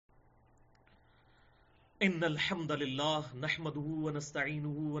إن الحمد لله نحمده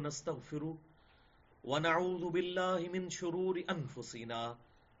ونستعينه ونستغفره ونعوذ بالله من شرور أنفسنا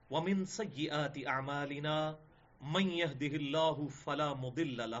ومن سيئات أعمالنا من يهده الله فلا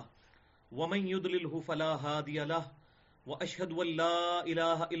مضل له ومن يضلله فلا هادي له وأشهد أن لا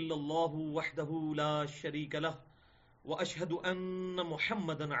إله إلا الله وحده لا شريك له وأشهد أن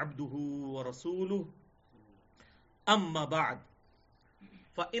محمدا عبده ورسوله أما بعد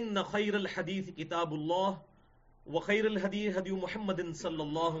فإن خير الحديث كتاب الله وخير الهدي هدي محمد صلى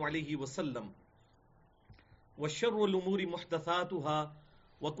الله عليه وسلم وشر الأمور محدثاتها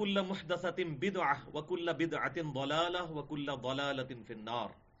وكل محدثة بدعة وكل بدعة ضلالة وكل ضلالة في النار.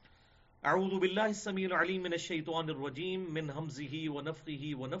 أعوذ بالله السميع العليم من الشيطان الرجيم من همزه ونفخه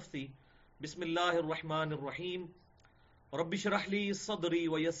ونفثه. بسم الله الرحمن الرحيم. رب اشرح لي صدري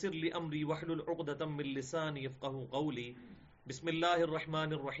ويسر لي أمري واحلل عقدة من لساني يفقهوا قولي. بسم الله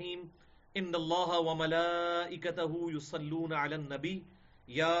الرحمن الرحيم. ان الله وملائكته يصلون على النبي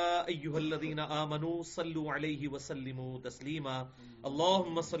يا ايها الذين امنوا صلوا عليه وسلموا تسليما.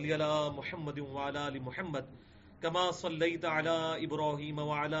 اللهم صل على محمد وعلى ال محمد كما صليت على ابراهيم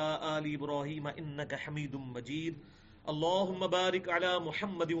وعلى ال ابراهيم انك حميد مجيد. اللهم بارك على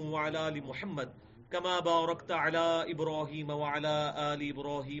محمد وعلى ال محمد كما باركت على ابراهيم وعلى ال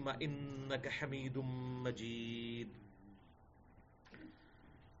ابراهيم انك حميد مجيد.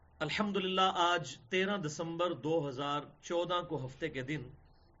 الحمدللہ آج 13 دسمبر 2014 کو ہفتے کے دن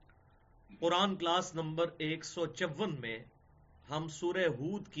قرآن کلاس نمبر 154 میں ہم سورہ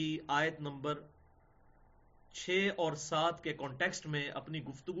ہود کی آیت نمبر 6 اور 7 کے کانٹیکسٹ میں اپنی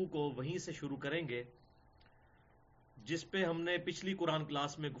گفتگو کو وہیں سے شروع کریں گے جس پہ ہم نے پچھلی قرآن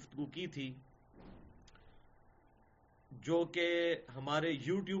کلاس میں گفتگو کی تھی، جو کہ ہمارے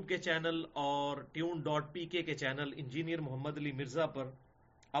یوٹیوب کے چینل اور tune.pk کے چینل انجینئر محمد علی مرزا پر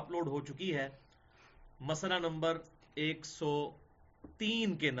اپلوڈ ہو چکی ہے. مسئلہ نمبر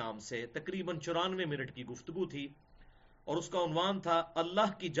 103 کے نام سے تقریباً 94 منٹ کی گفتگو تھی اور اس کا عنوان تھا اللہ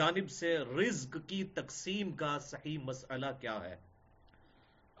کی جانب سے رزق کی تقسیم کا صحیح مسئلہ کیا ہے.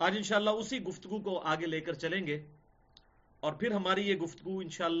 آج انشاءاللہ اسی گفتگو کو آگے لے کر چلیں گے اور پھر ہماری یہ گفتگو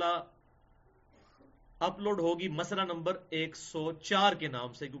انشاءاللہ اپلوڈ ہوگی مسئلہ نمبر 104 کے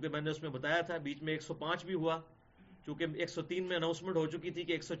نام سے، کیونکہ میں نے اس میں بتایا تھا بیچ میں 105 بھی ہوا، چونکہ 103 میں اناؤنسمنٹ ہو چکی تھی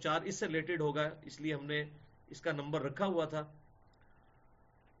کہ 104 اس سے ریلیٹڈ ہوگا، اس لیے ہم نے اس کا نمبر رکھا ہوا تھا.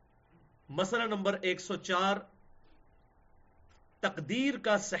 مسئلہ نمبر 104، تقدیر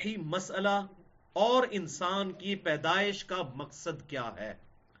کا صحیح مسئلہ اور انسان کی پیدائش کا مقصد کیا ہے.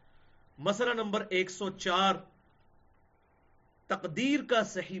 مسئلہ نمبر 104، تقدیر کا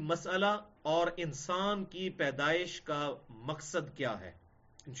صحیح مسئلہ اور انسان کی پیدائش کا مقصد کیا ہے.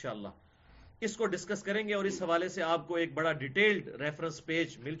 انشاءاللہ اس کو ڈسکس کریں گے اور اس حوالے سے آپ کو ایک بڑا ڈیٹیلڈ ریفرنس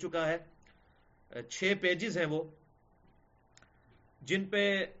پیج مل چکا ہے. 6 پیجز ہیں وہ، جن پہ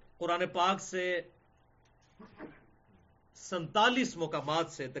قرآن پاک سے 47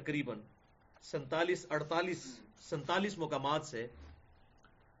 مقامات سے تقریباً 47 مقامات سے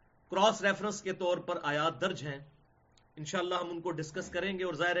کراس ریفرنس کے طور پر آیات درج ہیں. انشاءاللہ ہم ان کو ڈسکس کریں گے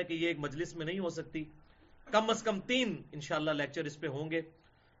اور ظاہر ہے کہ یہ ایک مجلس میں نہیں ہو سکتی، کم از کم 3 انشاءاللہ لیکچر اس پہ ہوں گے.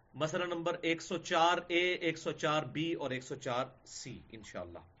 مسئلہ نمبر 104A، 104B اور 104C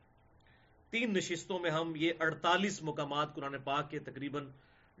انشاءاللہ 3 نشستوں میں ہم یہ 48 مقامات قرآن پاک کے تقریباً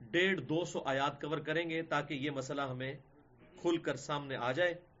 150-200 آیات کور کریں گے تاکہ یہ مسئلہ ہمیں کھل کر سامنے آ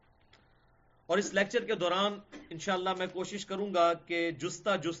جائے. اور اس لیکچر کے دوران انشاءاللہ میں کوشش کروں گا کہ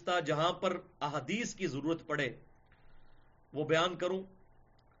جستا جہاں پر احادیث کی ضرورت پڑے وہ بیان کروں.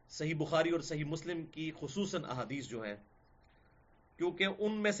 صحیح بخاری اور صحیح مسلم کی خصوصاً احادیث جو ہیں، کیونکہ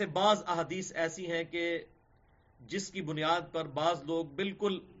ان میں سے بعض احادیث ایسی ہیں کہ جس کی بنیاد پر بعض لوگ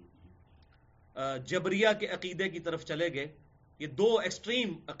بالکل جبریہ کے عقیدے کی طرف چلے گئے. یہ 2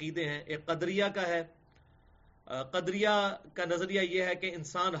 ایکسٹریم عقیدے ہیں. ایک قدریہ کا ہے. قدریہ کا نظریہ یہ ہے کہ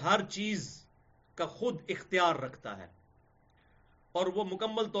انسان ہر چیز کا خود اختیار رکھتا ہے اور وہ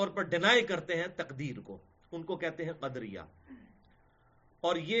مکمل طور پر ڈینائی کرتے ہیں تقدیر کو، ان کو کہتے ہیں قدریہ.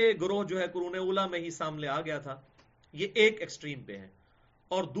 اور یہ گروہ جو ہے قرون اولیٰ میں ہی سامنے آ گیا تھا. یہ ایک ایکسٹریم پہ ہے.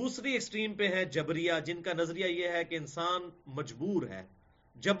 اور دوسری ایکسٹریم پہ ہے جبریہ، جن کا نظریہ یہ ہے کہ انسان مجبور ہے،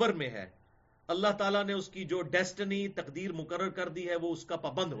 جبر میں ہے. اللہ تعالیٰ نے اس کی جو ڈیسٹنی تقدیر مقرر کر دی ہے وہ اس کا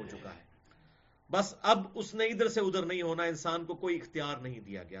پابند ہو چکا ہے، بس اب اس نے ادھر سے ادھر نہیں ہونا، انسان کو کوئی اختیار نہیں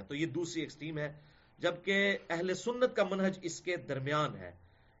دیا گیا. تو یہ دوسری ایکسٹریم ہے. جبکہ اہل سنت کا منہج اس کے درمیان ہے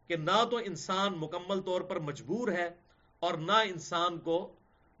کہ نہ تو انسان مکمل طور پر مجبور ہے اور نہ انسان کو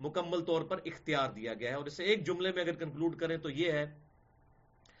مکمل طور پر اختیار دیا گیا ہے. اور اسے ایک جملے میں اگر کنکلوڈ کریں تو یہ ہے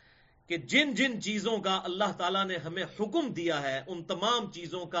کہ جن جن چیزوں کا اللہ تعالیٰ نے ہمیں حکم دیا ہے ان تمام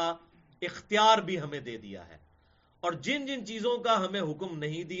چیزوں کا اختیار بھی ہمیں دے دیا ہے، اور جن جن چیزوں کا ہمیں حکم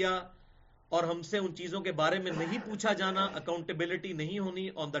نہیں دیا اور ہم سے ان چیزوں کے بارے میں نہیں پوچھا جانا، اکاؤنٹیبلٹی نہیں ہونی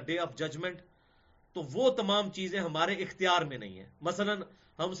on the day of judgment, تو وہ تمام چیزیں ہمارے اختیار میں نہیں ہیں۔ مثلا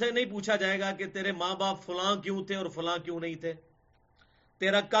ہم سے نہیں پوچھا جائے گا کہ تیرے ماں باپ فلاں کیوں تھے اور فلاں کیوں نہیں تھے،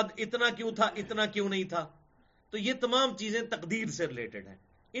 تیرا قد اتنا کیوں تھا اتنا کیوں نہیں تھا۔ تو یہ تمام چیزیں تقدیر سے ریلیٹڈ ہیں،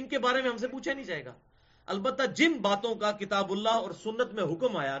 ان کے بارے میں ہم سے پوچھا نہیں جائے گا۔ البتہ جن باتوں کا کتاب اللہ اور سنت میں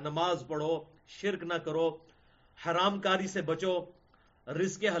حکم آیا، نماز پڑھو، شرک نہ کرو، حرام کاری سے بچو،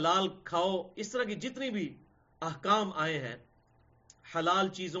 رزق حلال کھاؤ، اس طرح کی جتنی بھی احکام آئے ہیں، حلال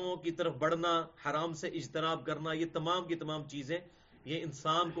چیزوں کی طرف بڑھنا، حرام سے اجتناب کرنا، یہ تمام کی تمام چیزیں یہ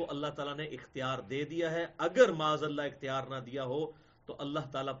انسان کو اللہ تعالیٰ نے اختیار دے دیا ہے۔ اگر معاذ اللہ اختیار نہ دیا ہو تو اللہ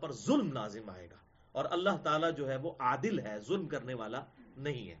تعالیٰ پر ظلم لازم آئے گا، اور اللہ تعالیٰ جو ہے وہ عادل ہے، ظلم کرنے والا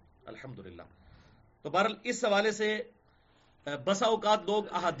نہیں ہے، الحمدللہ۔ تو بہرحال اس حوالے سے بسا اوقات لوگ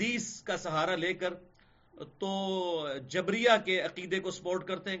احادیث کا سہارا لے کر تو جبریہ کے عقیدے کو سپورٹ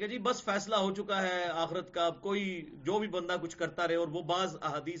کرتے ہیں کہ جی بس فیصلہ ہو چکا ہے آخرت کا، اب کوئی جو بھی بندہ کچھ کرتا رہے، اور وہ بعض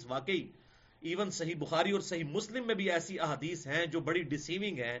احادیث واقعی ایون صحیح بخاری اور صحیح مسلم میں بھی ایسی احادیث ہیں جو بڑی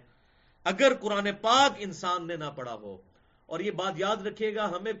ڈیسیونگ ہیں اگر قرآن پاک انسان نے نہ پڑھا ہو۔ اور یہ بات یاد رکھیے گا،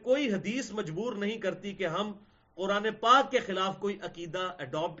 ہمیں کوئی حدیث مجبور نہیں کرتی کہ ہم قرآن پاک کے خلاف کوئی عقیدہ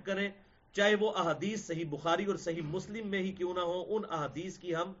اڈاپٹ کریں، چاہے وہ احادیث صحیح بخاری اور صحیح مسلم میں ہی کیوں نہ ہو، ان احادیث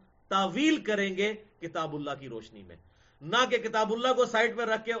کی ہم تعویل کریں گے کتاب اللہ کی روشنی میں، نہ کہ کتاب اللہ کو سائڈ پر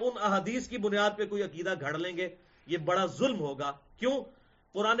رکھ کے ان احادیث کی بنیاد پہ کوئی عقیدہ گھڑ لیں گے۔ یہ بڑا ظلم ہوگا۔ کیوں؟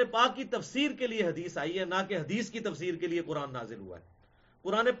 قرآن پاک کی تفسیر کے لیے حدیث آئی ہے، نہ کہ حدیث کی تفسیر کے لیے قرآن نازل ہوا ہے۔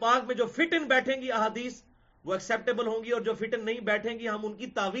 قرآن پاک میں جو فٹ ان بیٹھیں گی احادیث وہ ایکسیپٹیبل ہوں گی، اور جو فٹ ان نہیں بیٹھیں گی ہم ان کی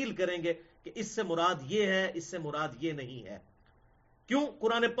تعویل کریں گے کہ اس سے مراد یہ ہے، اس سے مراد یہ نہیں ہے۔ کیوں؟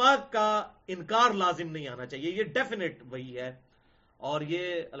 قرآن پاک کا انکار لازم نہیں آنا چاہیے، یہ ڈیفینیٹ وہی ہے، اور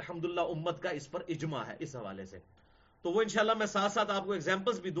یہ الحمدللہ امت کا اس پر اجماع ہے اس حوالے سے۔ تو وہ انشاءاللہ میں ساتھ ساتھ آپ کو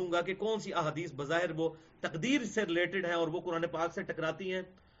ایگزامپلز بھی دوں گا کہ کون سی احادیث بظاہر وہ تقدیر سے ریلیٹڈ ہیں اور وہ قرآن پاک سے ٹکراتی ہیں،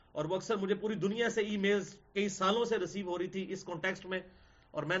 اور وہ اکثر مجھے پوری دنیا سے ای میلز کئی سالوں سے ریسیو ہو رہی تھی اس کانٹیکسٹ میں،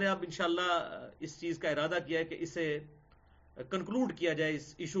 اور میں نے اب انشاءاللہ اس چیز کا ارادہ کیا ہے کہ اسے کنکلوڈ کیا جائے،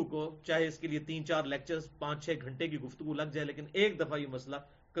 اس ایشو کو، چاہے اس کے لیے 3-4 لیکچرز 5-6 گھنٹے کی گفتگو لگ جائے، لیکن ایک دفعہ یہ مسئلہ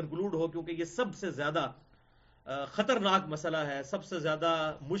کنکلوڈ ہو، کیونکہ یہ سب سے زیادہ خطرناک مسئلہ ہے، سب سے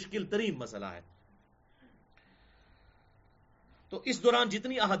زیادہ مشکل ترین مسئلہ ہے۔ تو اس دوران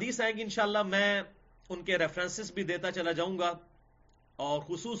جتنی احادیث آئیں گی انشاءاللہ میں ان کے ریفرنسز بھی دیتا چلا جاؤں گا، اور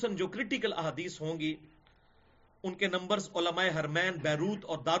خصوصاً جو کرٹیکل احادیث ہوں گی ان کے نمبرز علماء حرمین بیروت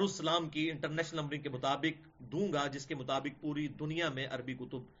اور دارالسلام کی انٹرنیشنل نمبرنگ کے مطابق دوں گا، جس کے مطابق پوری دنیا میں عربی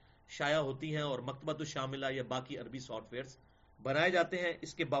کتب شائع ہوتی ہیں اور مکتبۃ الشاملہ یا باقی عربی سافٹ ویئرز بنائے جاتے ہیں۔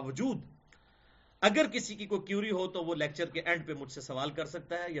 اس کے باوجود اگر کسی کی کوئی کیوری ہو تو وہ لیکچر کے اینڈ پہ مجھ سے سوال کر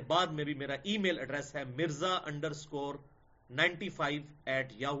سکتا ہے، یا بعد میں بھی میرا ای میل ایڈریس ہے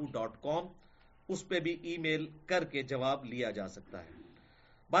mirza_95@yahoo.com، اس پہ بھی ای میل کر کے جواب لیا جا سکتا ہے۔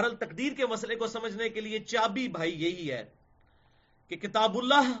 بہرحال تقدیر کے مسئلے کو سمجھنے کے لیے چابی بھائی یہی ہے کہ کتاب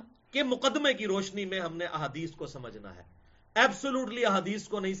اللہ کے مقدمے کی روشنی میں ہم نے احادیث کو سمجھنا ہے، ایبسولوٹلی احادیث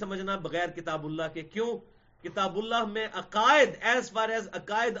کو نہیں سمجھنا بغیر کتاب اللہ کے۔ کیوں؟ کتاب اللہ میں عقائد، ایز فار ایز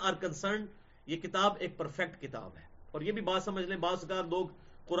عقائد آر کنسرنڈ، یہ کتاب ایک پرفیکٹ کتاب ہے۔ اور یہ بھی بات سمجھ لیں، بعض اوقات لوگ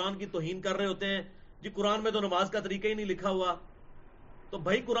قرآن کی توہین کر رہے ہوتے ہیں، جی قرآن میں تو نماز کا طریقہ ہی نہیں لکھا ہوا۔ تو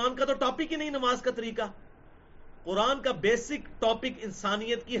بھائی قرآن کا تو ٹاپک ہی نہیں نماز کا طریقہ، قرآن کا بیسک ٹاپک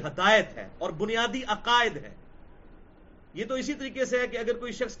انسانیت کی ہدایت ہے اور بنیادی عقائد ہے۔ یہ تو اسی طریقے سے ہے کہ اگر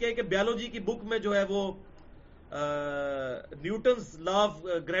کوئی شخص کہے کہ بیالوجی کی بک میں جو ہے وہ نیوٹنز لا آف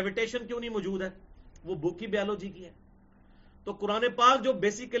گریویٹیشن کیوں نہیں موجود ہے، وہ بک ہی بیالوجی کی ہے۔ تو قرآن پاک جو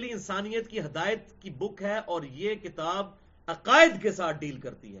بیسیکلی انسانیت کی ہدایت کی بک ہے، اور یہ کتاب عقائد کے ساتھ ڈیل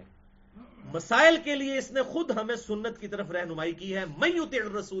کرتی ہے، مسائل کے لیے اس نے خود ہمیں سنت کی طرف رہنمائی کی ہے۔ من یطع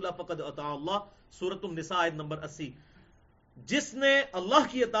الرسول فقد اطاع اللہ، سورۃ النساء آیت نمبر 80۔ جس نے اللہ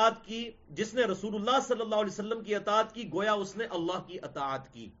کی اطاعت کی، جس نے رسول اللہ صلی اللہ علیہ وسلم کی اطاعت کی، گویا اس نے اللہ کی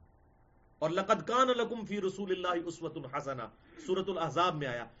اطاعت کی۔ اور لقد کان لکم فی رسول اللہ اسوۃ حسنہ، سورۃ الاحزاب میں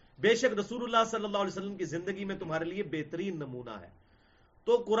آیا، بے شک رسول اللہ صلی اللہ علیہ وسلم کی زندگی میں تمہارے لیے بہترین نمونہ ہے۔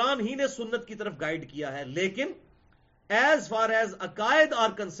 تو قرآن ہی نے سنت کی طرف گائیڈ کیا ہے، لیکن ایز فار ایز عقائد آر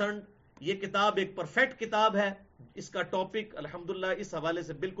کنسرنڈ یہ کتاب ایک پرفیکٹ کتاب ہے۔ اس کا ٹاپک الحمدللہ اس حوالے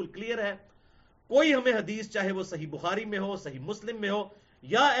سے بالکل کلیئر ہے۔ کوئی ہمیں حدیث چاہے وہ صحیح بخاری میں ہو، صحیح مسلم میں ہو،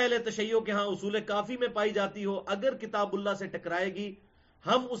 یا اہل تشیع کے ہاں اصول کافی میں پائی جاتی ہو، اگر کتاب اللہ سے ٹکرائے گی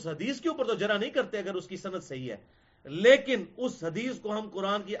ہم اس حدیث کے اوپر تو جرح نہیں کرتے اگر اس کی سند صحیح ہے، لیکن اس حدیث کو ہم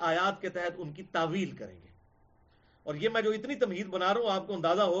قرآن کی آیات کے تحت ان کی تعویل کریں گے۔ اور یہ میں جو اتنی تمہید بنا رہا ہوں آپ کو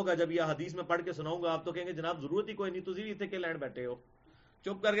اندازہ ہوگا جب یہ حدیث میں پڑھ کے سناؤں گا، آپ تو کہیں گے جناب ضرورت ہی کوئی نہیں، تو زیوی تھے کہ لینڈ بیٹھے ہو،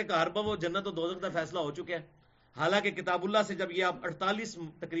 چپ کر کے کہا ہربا وہ جنت و دوزخ کا فیصلہ ہو چکا ہے. حالانکہ کتاب اللہ سے جب یہ آپ 48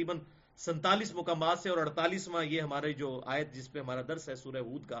 تقریباً 47 مقامات سے اور 48واں یہ ہمارے جو آیت جس پہ ہمارا درس ہے سورہ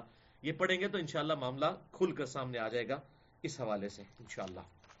ہود کا یہ پڑھیں گے تو انشاءاللہ معاملہ کھل کر سامنے آ جائے گا اس حوالے سے انشاءاللہ.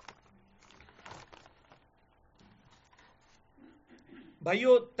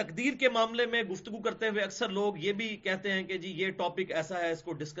 بھائیو تقدیر کے معاملے میں گفتگو کرتے ہوئے اکثر لوگ یہ بھی کہتے ہیں کہ جی یہ ٹاپک ایسا ہے اس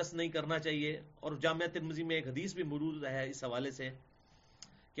کو ڈسکس نہیں کرنا چاہیے, اور جامعہ ترمذی میں ایک حدیث بھی موجود ہے اس حوالے سے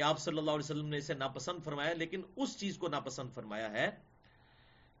کہ آپ صلی اللہ علیہ وسلم نے اسے ناپسند فرمایا, لیکن اس چیز کو ناپسند فرمایا ہے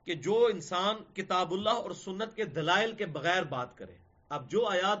کہ جو انسان کتاب اللہ اور سنت کے دلائل کے بغیر بات کرے. اب جو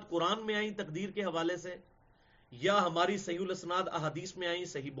آیات قرآن میں آئیں تقدیر کے حوالے سے یا ہماری صحیح الاسناد احادیث میں آئیں,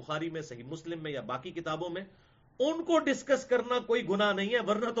 صحیح بخاری میں, صحیح مسلم میں یا باقی کتابوں میں, ان کو ڈسکس کرنا کوئی گناہ نہیں ہے,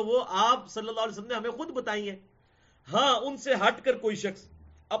 ورنہ تو وہ آپ صلی اللہ علیہ وسلم نے ہمیں خود بتائی ہیں. ہاں ان سے ہٹ کر کوئی شخص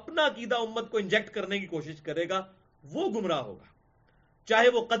اپنا عقیدہ امت کو انجیکٹ کرنے کی کوشش کرے گا وہ گمراہ ہوگا, چاہے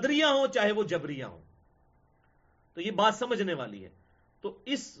وہ قدریہ ہوں چاہے وہ جبریہ ہوں. تو یہ بات سمجھنے والی ہے. تو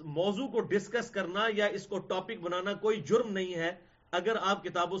اس موضوع کو ڈسکس کرنا یا اس کو ٹاپک بنانا کوئی جرم نہیں ہے اگر آپ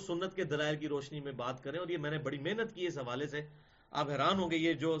کتاب و سنت کے دلائل کی روشنی میں بات کریں, اور یہ میں نے بڑی محنت کی اس حوالے سے. آپ حیران ہوں گے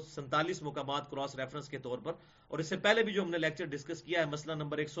یہ جو 47 مقامات کراس ریفرنس کے طور پر, اور اس سے پہلے بھی جو ہم نے لیکچر ڈسکس کیا ہے مسئلہ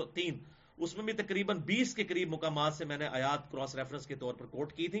نمبر 103 اس میں بھی تقریباً 20 کے قریب مقامات سے میں نے آیات کراس ریفرنس کے طور پر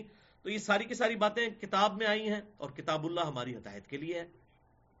کوٹ کی تھی. تو یہ ساری کی ساری باتیں کتاب میں آئی ہیں اور کتاب اللہ ہماری ہدایت کے لیے ہے.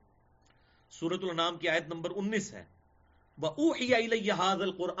 سورۃ الانعام کی آیت نمبر 19 ہے وَأُوحِيَ إِلَيَّ هَذَا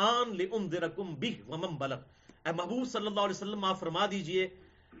الْقُرْآنُ لِأُنذِرَكُم بِهِ وَمَن بَلَغَ. اے محبوب صلی اللہ علیہ وسلم آپ فرما دیجئے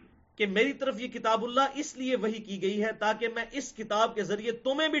کہ میری طرف یہ کتاب اللہ اس لیے وحی کی گئی ہے تاکہ میں اس کتاب کے ذریعے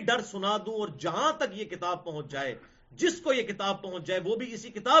تمہیں بھی ڈر سنا دوں, اور جہاں تک یہ کتاب پہنچ جائے جس کو یہ کتاب پہنچ جائے وہ بھی اسی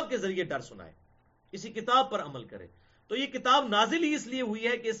کتاب کے ذریعے ڈر سنائے, اسی کتاب پر عمل کرے. تو یہ کتاب نازل ہی اس لیے ہوئی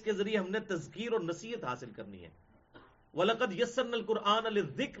ہے کہ اس کے ذریعے ہم نے تذکیر اور نصیحت حاصل کرنی ہے. وَلَقَدْ يَسَّرْنَا الْقُرْآنَ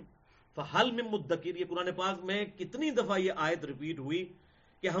لِلذِّكْرِ فَهَلْ مِن مُدَّكِرٍ. یہ قرآن پاک میں کتنی دفعہ یہ آیت ریپیٹ ہوئی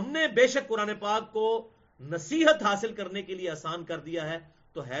کہ ہم نے بے شک قرآن پاک کو نصیحت حاصل کرنے کے لیے آسان کر دیا ہے,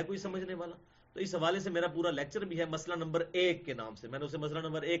 تو ہے کوئی سمجھنے والا. تو اس حوالے سے میرا پورا لیکچر بھی ہے مسئلہ نمبر 1 کے نام سے, میں نے اسے مسئلہ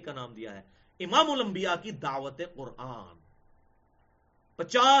نمبر 1 کا نام دیا ہے امام الانبیاء کی دعوت قرآن.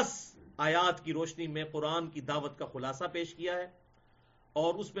 50 آیات کی روشنی میں قرآن کی دعوت کا خلاصہ پیش کیا ہے,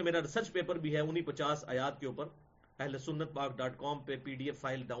 اور اس پہ میرا ریسرچ پیپر بھی ہے انہی 50 آیات کے اوپر. اہل سنت پاک.com پہ PDF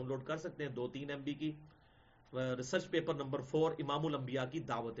فائل ڈاؤن لوڈ کر سکتے ہیں 2-3 MB کی. ریسرچ پیپر نمبر 4 امام الانبیاء کی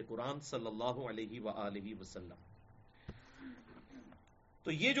دعوت قرآن صلی اللہ علیہ وآلہ وسلم.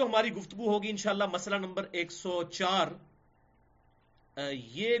 تو یہ جو ہماری گفتگو ہوگی انشاءاللہ مسئلہ نمبر 104,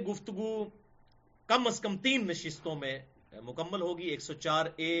 یہ گفتگو کم از کم 3 نشستوں میں مکمل ہوگی.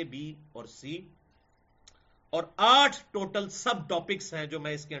 104A, B اور C, اور 8 ٹوٹل سب ٹاپکس ہیں جو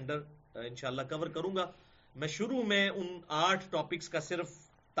میں اس کے اندر انشاءاللہ کور کروں گا. میں شروع میں ان 8 ٹاپکس کا صرف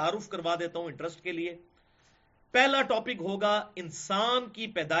تعارف کروا دیتا ہوں انٹرسٹ کے لیے. پہلا ٹاپک ہوگا انسان کی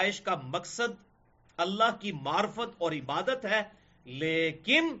پیدائش کا مقصد اللہ کی معرفت اور عبادت ہے,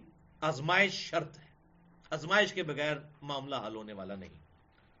 لیکن آزمائش شرط ہے, آزمائش کے بغیر معاملہ حل ہونے والا نہیں.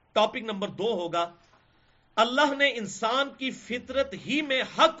 ٹاپک نمبر 2 ہوگا اللہ نے انسان کی فطرت ہی میں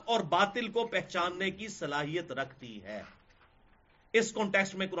حق اور باطل کو پہچاننے کی صلاحیت رکھ دی ہے, اس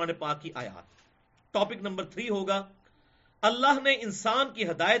کانٹیکسٹ میں قرآن پاک کی آیات. ٹاپک نمبر 3 ہوگا اللہ نے انسان کی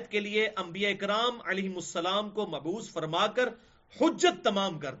ہدایت کے لیے انبیاء کرام علیہم السلام کو مبعوث فرما کر حجت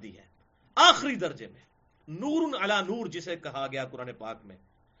تمام کر دی ہے آخری درجے میں. نور علی نور جسے کہا گیا قرآن پاک میں,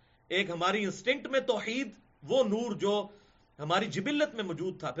 ایک ہماری انسٹنکٹ میں توحید, وہ نور جو ہماری جبلت میں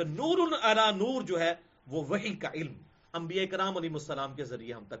موجود تھا, پھر نور علی نور جو ہے وہ وحی کا علم انبیاء کرام علیہ السلام کے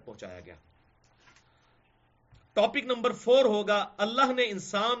ذریعے ہم تک پہنچایا گیا. ٹاپک نمبر 4 ہوگا اللہ نے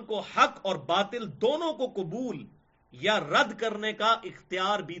انسان کو حق اور باطل دونوں کو قبول یا رد کرنے کا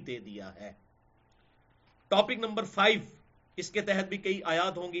اختیار بھی دے دیا ہے. ٹاپک نمبر 5, اس کے تحت بھی کئی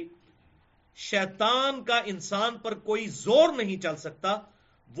آیات ہوں گی. شیطان کا انسان پر کوئی زور نہیں چل سکتا,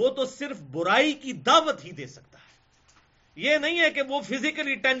 وہ تو صرف برائی کی دعوت ہی دے سکتا ہے. یہ نہیں ہے کہ وہ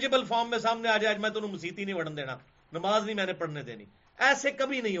فزیکلی ٹینجیبل فارم میں سامنے آ جائے, میں تمہیں مسیتی نہیں وڑن دینا, نماز نہیں میں نے پڑھنے دینی, ایسے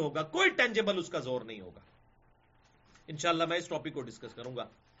کبھی نہیں ہوگا, کوئی ٹینجیبل اس کا زور نہیں ہوگا. انشاءاللہ میں اس ٹاپک کو ڈسکس کروں گا.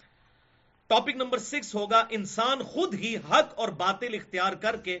 ٹاپک نمبر 6 ہوگا انسان خود ہی حق اور باطل اختیار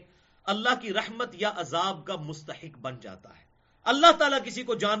کر کے اللہ کی رحمت یا عذاب کا مستحق بن جاتا ہے. اللہ تعالیٰ کسی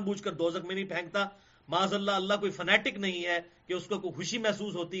کو جان بوجھ کر دوزخ میں نہیں پھینکتا, معاذ اللہ, اللہ کوئی فنیٹک نہیں ہے کہ اس کو کوئی خوشی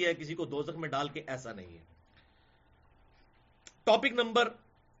محسوس ہوتی ہے کسی کو دوزخ میں ڈال کے, ایسا نہیں ہے. ٹاپک نمبر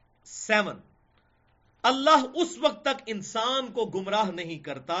 7, اللہ اس وقت تک انسان کو گمراہ نہیں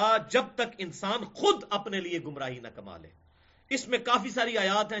کرتا جب تک انسان خود اپنے لیے گمراہی نہ کما لے. اس میں کافی ساری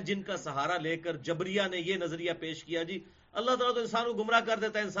آیات ہیں جن کا سہارا لے کر جبریہ نے یہ نظریہ پیش کیا, جی اللہ تعالیٰ تو انسان کو گمراہ کر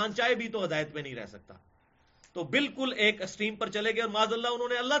دیتا ہے، انسان چاہے بھی تو ہدایت پہ نہیں رہ سکتا. تو بالکل ایک اسٹریم پر چلے گئے اور معاذ اللہ انہوں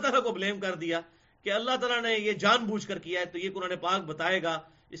نے اللہ تعالیٰ کو بلیم کر دیا کہ اللہ تعالیٰ نے یہ جان بوجھ کر کیا ہے. تو یہ قرآن پاک بتائے گا،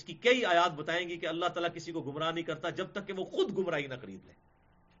 اس کی کئی آیات بتائیں گی کہ اللہ تعالیٰ کسی کو گمراہ نہیں کرتا جب تک کہ وہ خود گمراہی نہ خرید لے.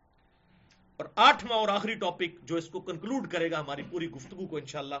 اور 8واں اور آخری ٹاپک جو اس کو کنکلوڈ کرے گا ہماری پوری گفتگو کو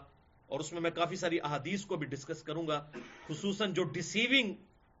انشاءاللہ، اور اس میں کافی ساری احادیث کو بھی ڈسکس کروں گا، خصوصاً جو ڈیسیونگ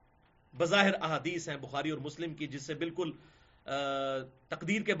بظاہر احادیث ہیں بخاری اور مسلم کی، جس سے بالکل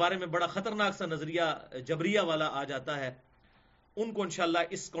تقدیر کے بارے میں بڑا خطرناک سا نظریہ جبریہ والا آ جاتا ہے، ان کو انشاءاللہ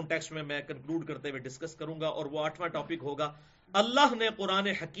اس کانٹیکسٹ میں کنکلوڈ کرتے ہوئے ڈسکس کروں گا. اور وہ 8واں ٹاپک ہوگا، اللہ نے قرآن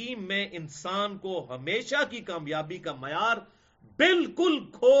حکیم میں انسان کو ہمیشہ کی کامیابی کا معیار بالکل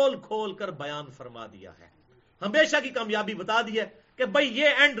کھول کھول کر بیان فرما دیا ہے. ہمیشہ کی کامیابی بتا دی ہے کہ بھئی یہ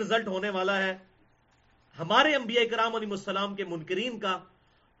اینڈ رزلٹ ہونے والا ہے ہمارے انبیاء کرام علیہ السلام کے منکرین کا،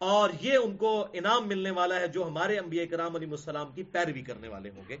 اور یہ ان کو انعام ملنے والا ہے جو ہمارے انبیاء کرام علیہ السلام کی پیروی کرنے والے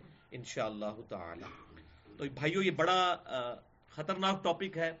ہوں گے انشاءاللہ تعالی. تو بھائیو یہ بڑا خطرناک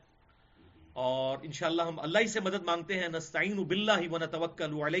ٹاپک ہے، اور انشاءاللہ ہم اللہ ہی سے مدد مانگتے ہیں. نستعین باللہ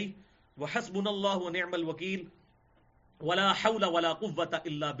ونتوکل علیہ وحسبنا اللہ ونعم الوکیل ولا حول ولا قوة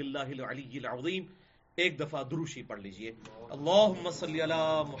الا باللہ العلی العظیم. ایک دفعہ دروشی پڑھ لیجئے. اللہم صلی علی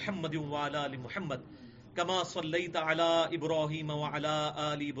محمد وعلی آل محمد کما صلیت علی ابراہیم وعلی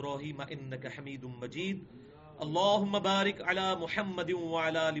آل ابراہیم انک حمید مجید. اللہم بارک علی محمد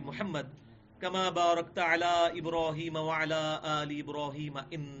وعلی آل محمد کما بارکت علی ابراہیم وعلی آل ابراہیم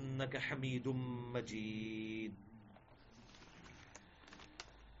انک حمید مجید.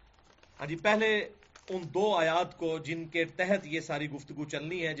 ہاں جی، پہلے ان 2 آیات کو جن کے تحت یہ ساری گفتگو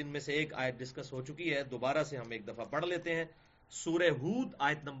چلنی ہے، جن میں سے ایک آیت ڈسکس ہو چکی ہے، دوبارہ سے ہم ایک دفعہ پڑھ لیتے ہیں. سورہ ہود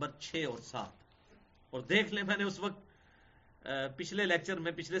آیت نمبر 6 اور 7. اور دیکھ لیں، میں نے اس وقت پچھلے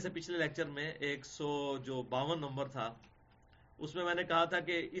پچھلے لیکچر میں 152 نمبر تھا، اس میں نے کہا تھا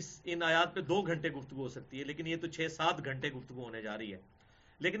کہ ان آیات پہ 2 گھنٹے گفتگو ہو سکتی ہے، لیکن یہ تو 6-7 گھنٹے گفتگو ہونے جا رہی ہے.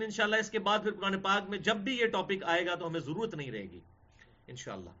 لیکن انشاءاللہ اس کے بعد پھر قرآن پاک میں جب بھی یہ ٹاپک آئے گا تو ہمیں ضرورت نہیں رہے گی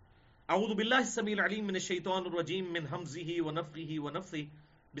انشاءاللہ. اعوذ باللہ السمیع العلیم من الشیطان الرجیم من حمزہ ونفخہ ونفثہ.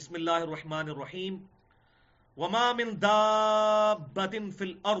 بسم اللہ الرحمن الرحیم. وما من دابۃ فی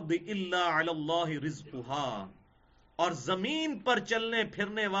الارض الا علی اللہ رزقها. اور زمین پر چلنے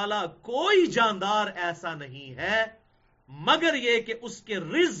پھرنے والا کوئی جاندار ایسا نہیں ہے مگر یہ کہ اس کے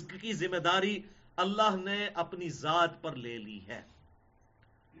رزق کی ذمہ داری اللہ نے اپنی ذات پر لے لی ہے.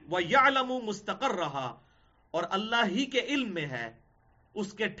 وَيَعْلَمُ مُسْتَقَرَّهَا. اور اللہ ہی کے علم میں ہے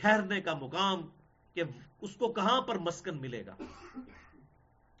اس کے ٹھہرنے کا مقام، کہ اس کو کہاں پر مسکن ملے گا.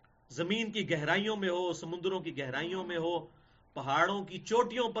 زمین کی گہرائیوں میں ہو، سمندروں کی گہرائیوں میں ہو، پہاڑوں کی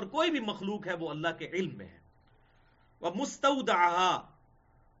چوٹیوں پر کوئی بھی مخلوق ہے وہ اللہ کے علم میں ہے. وَمُسْتَوْدَعَهَا.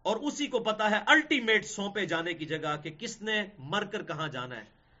 اور اسی کو پتا ہے الٹیمیٹ سونپے جانے کی جگہ کہ کس نے مر کر کہاں جانا ہے.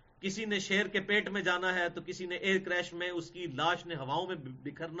 کسی نے شیر کے پیٹ میں جانا ہے، تو کسی نے ایئر کریش میں اس کی لاش نے ہواؤں میں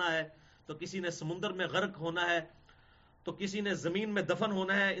بکھرنا ہے، تو کسی نے سمندر میں غرق ہونا ہے، تو کسی نے زمین میں دفن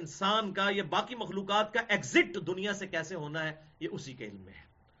ہونا ہے. انسان کا یہ باقی مخلوقات کا ایگزٹ دنیا سے کیسے ہونا ہے یہ اسی کے علم میں ہے.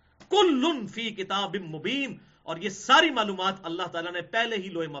 کل فی کتاب مبین. اور یہ ساری معلومات اللہ تعالیٰ نے پہلے ہی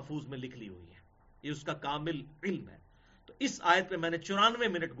لوح محفوظ میں لکھ لی ہوئی ہے، یہ اس کا کامل علم ہے. تو اس آیت پہ میں نے 94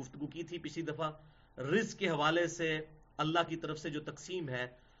 منٹ گفتگو کی تھی پچھلی دفعہ، رزق کے حوالے سے اللہ کی طرف سے جو تقسیم ہے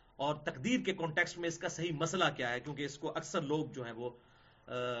اور تقدیر کے کانٹیکسٹ میں اس کا صحیح مسئلہ کیا ہے، کیونکہ اس کو اکثر لوگ جو ہیں وہ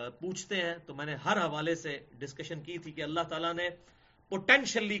پوچھتے ہیں. تو میں نے ہر حوالے سے ڈسکشن کی تھی کہ اللہ تعالیٰ نے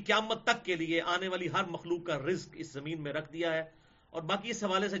پوٹینشلی قیامت تک کے لیے آنے والی ہر مخلوق کا رزق اس زمین میں رکھ دیا ہے. اور باقی اس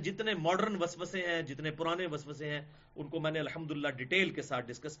حوالے سے جتنے ماڈرن وسوسے ہیں، جتنے پرانے وسوسے ہیں، ان کو میں نے الحمدللہ ڈیٹیل کے ساتھ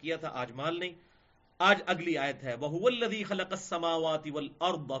ڈسکس کیا تھا. آج مال نہیں. آج اگلی آیت ہے، وَهُوَ الَّذِي خَلَقَ السَّمَاوَاتِ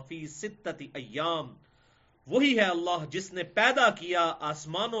وَالْأَرْضَ فِي سِتَّةِ أَيَّامٍ. وہی ہے اللہ جس نے پیدا کیا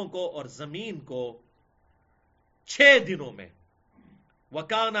آسمانوں کو اور زمین کو 6 دنوں میں.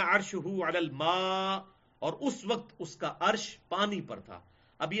 وَكَانَ عَرْشُهُ عَلَى الْمَاءِ. اور اس وقت اس کا عرش پانی پر تھا.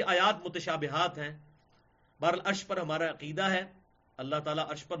 اب یہ آیات متشابہات ہیں، بہرحال عرش پر ہمارا عقیدہ ہے، اللہ تعالیٰ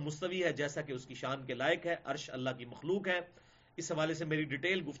عرش پر مستوی ہے جیسا کہ اس کی شان کے لائق ہے. عرش اللہ کی مخلوق ہے. اس حوالے سے میری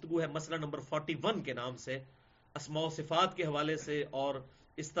ڈیٹیل گفتگو ہے مسئلہ نمبر 41 کے نام سے، اسماء و صفات کے حوالے سے، اور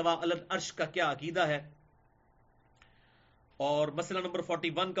استوا علی العرش کا کیا عقیدہ ہے. اور مسئلہ نمبر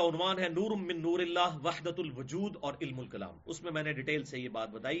 41 کا عنوان ہے نور من نور اللہ وحدت الوجود اور علم الکلام. اس میں نے ڈیٹیل سے یہ بات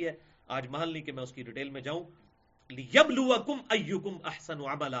بتائی ہے. آج محل نہیں کہ میں اس کی ڈیٹیل میں جاؤں. لیبلوکم ایکم احسن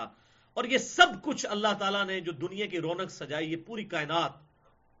عملا. اور یہ سب کچھ اللہ تعالیٰ نے جو دنیا کی رونق سجائی، یہ پوری کائنات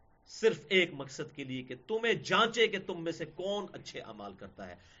صرف ایک مقصد کے لیے کہ تمہیں جانچے کہ تم میں سے کون اچھے اعمال کرتا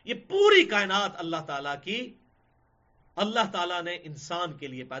ہے. یہ پوری کائنات اللہ تعالیٰ کی، اللہ تعالیٰ نے انسان کے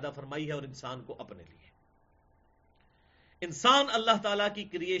لیے پیدا فرمائی ہے اور انسان کو اپنے لیے. انسان اللہ تعالیٰ کی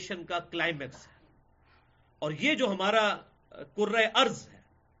کریشن کا کلائمیکس ہے، اور یہ جو ہمارا کرۂ ارض ہے،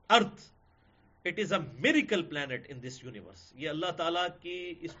 earth, it is a miracle planet in this universe. یہ اللہ تعالیٰ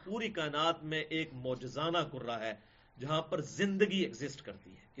کی اس پوری کائنات میں ایک معجزانہ کرہ ہے جہاں پر زندگی ایگزسٹ کرتی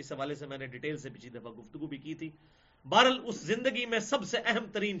ہے. اس حوالے سے میں نے ڈیٹیل سے پچھلی دفعہ گفتگو بھی کی تھی. بہرحال اس زندگی میں سب سے اہم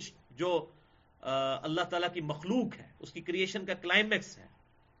ترین جو اللہ تعالیٰ کی مخلوق ہے، اس کی کریشن کا کلائمیکس ہے،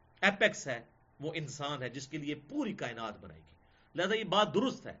 ایپیکس ہے، وہ انسان ہے جس کے لیے پوری کائنات بنائی گئی. لہذا یہ بات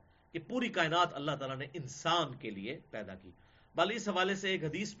درست ہے کہ پوری کائنات اللہ تعالیٰ نے انسان کے لیے پیدا کی. بل اس حوالے سے ایک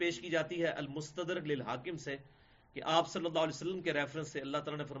حدیث پیش کی جاتی ہے المستدرک للحاکم سے کہ آپ صلی اللہ علیہ وسلم کے ریفرنس سے اللہ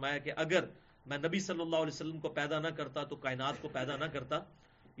تعالیٰ نے فرمایا کہ اگر میں نبی صلی اللہ علیہ وسلم کو پیدا نہ کرتا تو کائنات کو پیدا نہ کرتا.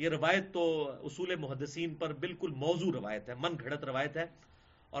 یہ روایت تو اصول محدثین پر بالکل موضوع روایت ہے، من گھڑت روایت ہے،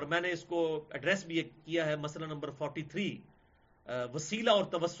 اور میں نے اس کو ایڈریس بھی کیا ہے. مسئلہ نمبر 43 وسیلہ اور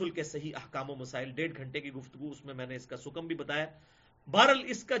توسل کے صحیح احکام و مسائل، 1.5 گھنٹے کی گفتگو، اس میں نے اس کا سکم بھی بتایا. بہرحال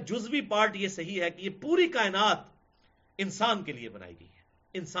اس کا جزوی پارٹ یہ صحیح ہے کہ یہ پوری کائنات انسان کے لیے بنائی گئی ہے،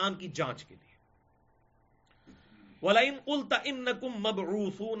 انسان کی جانچ کے لیے. وَلَئِن قُلْتَ إِنَّكُمْ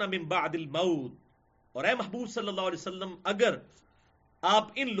مَبْعُوثُونَ مِن بَعْدِ الْمَوْتِ، اور اے محبوب صلی اللہ علیہ وسلم اگر آپ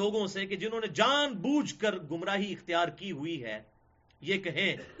ان لوگوں سے کہ جنہوں نے جان بوجھ کر گمراہی اختیار کی ہوئی ہے یہ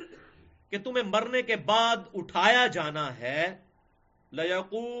کہیں کہ تمہیں مرنے کے بعد اٹھایا جانا ہے،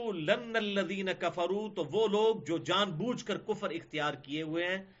 لَيَقُولَنَّ الَّذِينَ كَفَرُوا، تو وہ لوگ جو جان بوجھ کر کفر اختیار کیے ہوئے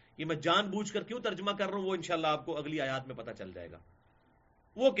ہیں، یہ میں جان بوجھ کر کیوں ترجمہ کر رہا ہوں وہ انشاءاللہ آپ کو اگلی آیات میں پتہ چل جائے گا.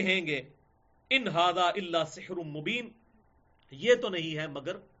 وہ کہیں گے ان ھذا الا سحر مبین، یہ تو نہیں ہے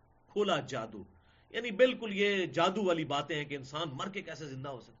مگر کھلا جادو. یعنی بالکل یہ جادو والی باتیں ہیں کہ انسان مر کے کیسے زندہ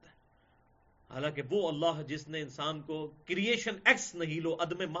ہو سکتا ہے. حالانکہ وہ اللہ جس نے انسان کو کریشن ایکس نہیلو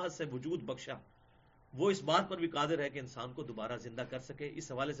عدم محض سے وجود بخشا، وہ اس بات پر بھی قادر ہے کہ انسان کو دوبارہ زندہ کر سکے.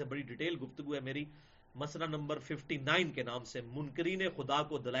 اس حوالے سے بڑی ڈیٹیل گفتگو ہے میری، مسئلہ نمبر 59 کے نام سے منکرین خدا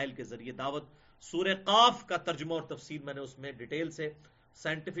کو دلائل کے ذریعے دعوت، سورہ قاف کا ترجمہ اور تفسیر میں نے اس میں ڈیٹیل سے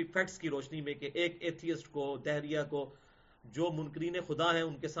سائنٹیفک فیکٹس کی روشنی میں کہ ایک ایتھیسٹ کو، دہریہ کو، جو منکرین خدا ہیں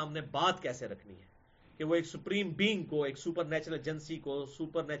ان کے سامنے بات کیسے رکھنی ہے کہ وہ ایک سپریم بینگ کو، ایک سپر نیچرل ایجنسی کو،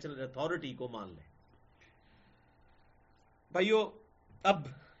 سپر نیچرل اتھارٹی کو مان لیں. بھائیو اب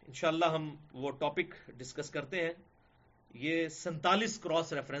انشاءاللہ ہم وہ ٹاپک ڈسکس کرتے ہیں. یہ 47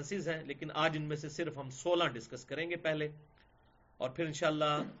 کراس ریفرنسز ہیں، لیکن آج ان میں سے صرف ہم 16 ڈسکس کریں گے پہلے، اور پھر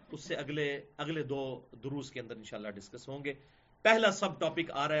انشاءاللہ اس سے اگلے 2 دروس کے اندر انشاءاللہ ڈسکس ہوں گے. پہلا سب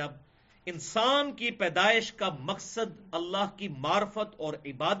ٹاپک آ رہا ہے اب، انسان کی پیدائش کا مقصد اللہ کی معرفت اور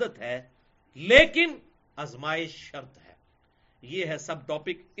عبادت ہے، لیکن آزمائش شرط ہے. یہ ہے سب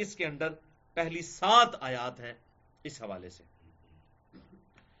ٹاپک. اس کے اندر پہلی 7 آیات ہیں اس حوالے سے.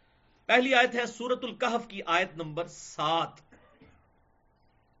 پہلی آیت ہے سورۃ الکہف کی آیت نمبر 7.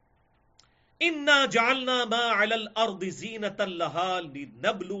 اِنَّا جَعَلْنَا مَا عَلَى الْأَرْضِ زِينَةً لَهَا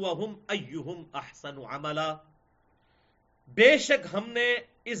لِنَبْلُوَهُمْ أَيُّهُمْ أَحْسَنُ عَمَلًا، بے شک ہم نے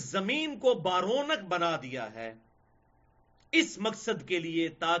اس زمین کو بارونق بنا دیا ہے اس مقصد کے لیے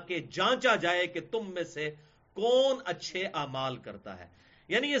تاکہ جانچا جائے کہ تم میں سے کون اچھے اعمال کرتا ہے.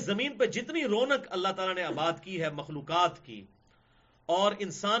 یعنی یہ زمین پہ جتنی رونق اللہ تعالیٰ نے آباد کی ہے مخلوقات کی، اور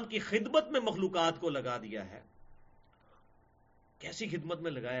انسان کی خدمت میں مخلوقات کو لگا دیا ہے. کیسی خدمت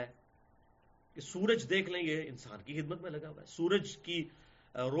میں لگایا ہے کہ سورج دیکھ لیں، یہ انسان کی خدمت میں لگا ہوا ہے. سورج کی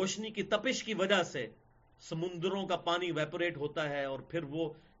روشنی کی تپش کی وجہ سے سمندروں کا پانی ویپوریٹ ہوتا ہے، اور پھر وہ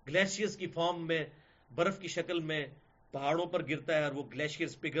گلیشیئرز کی فارم میں، برف کی شکل میں پہاڑوں پر گرتا ہے، اور وہ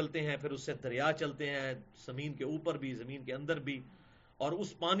گلیشیئرز پگھلتے ہیں، پھر اس سے دریا چلتے ہیں زمین کے اوپر بھی، زمین کے اندر بھی، اور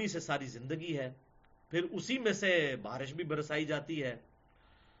اس پانی سے ساری زندگی ہے. پھر اسی میں سے بارش بھی برسائی جاتی ہے،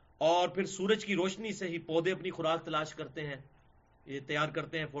 اور پھر سورج کی روشنی سے ہی پودے اپنی خوراک تلاش کرتے ہیں، یہ تیار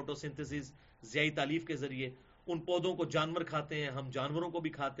کرتے ہیں فوٹو سنتھسس ضیائی تالیف کے ذریعے. ان پودوں کو جانور کھاتے ہیں، ہم جانوروں کو بھی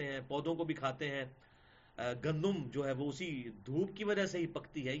کھاتے ہیں، پودوں کو بھی کھاتے ہیں. گندم جو ہے وہ اسی دھوپ کی وجہ سے ہی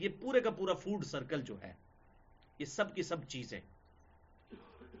پکتی ہے. یہ پورے کا پورا فوڈ سرکل جو ہے، یہ سب کی سب چیزیں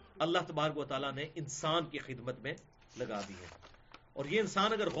اللہ تبارک و تعالیٰ نے انسان کی خدمت میں لگا دی ہے. اور یہ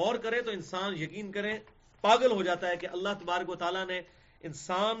انسان اگر غور کرے تو انسان یقین کریں پاگل ہو جاتا ہے کہ اللہ تبارک و تعالیٰ نے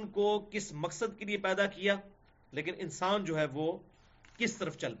انسان کو کس مقصد کے لیے پیدا کیا، لیکن انسان جو ہے وہ کس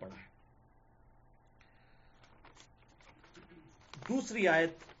طرف چل پڑا ہے. دوسری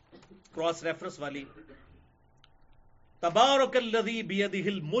آیت کراس ریفرنس والی، تبارک الذی بیدہ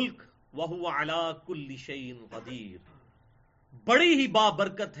الملک وہو علی کل شیء قدیر، بڑی ہی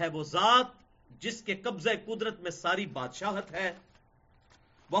بابرکت ہے وہ ذات جس کے قبضہ قدرت میں ساری بادشاہت ہے.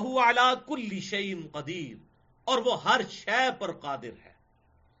 وہو علی کل شیء قدیر، اور وہ ہر شے پر قادر ہے.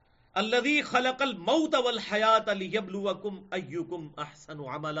 الذی خلق الموت والحیات لیبلوکم ایکم احسن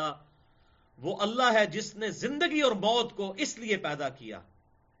عملا، وہ اللہ ہے جس نے زندگی اور موت کو اس لیے پیدا کیا،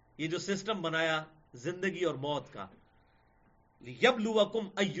 یہ جو سسٹم بنایا زندگی اور موت کا، یبلوکم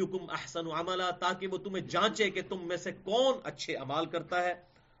ایکم احسن عملا، تاکہ وہ تمہیں جانچے کہ تم میں سے کون اچھے اعمال کرتا ہے،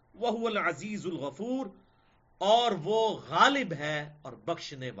 وہو العزیز الغفور، اور وہ غالب ہے اور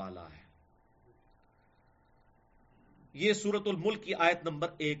بخشنے والا ہے۔ یہ سورۃ الملک کی آیت نمبر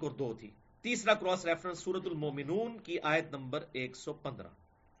 1 اور 2 تھی۔ تیسرا کراس ریفرنس سورۃ المومنون کی آیت نمبر 115،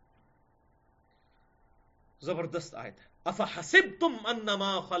 زبردست آیت ہے۔ افحسبتم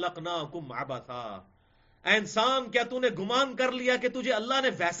انما خلقناکم عبثا، اے انسان کیا تو نے گمان کر لیا کہ تجھے اللہ نے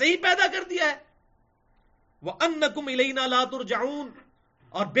ویسے ہی پیدا کر دیا ہے؟ وَأَنَّكُمْ إِلَيْنَا لَا تُرْجَعُونَ،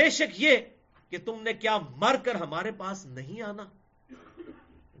 اور بے شک یہ کہ تم نے کیا مر کر ہمارے پاس نہیں آنا۔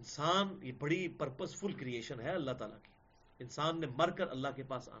 انسان یہ بڑی پرپس فل کریشن ہے اللہ تعالیٰ کی، انسان نے مر کر اللہ کے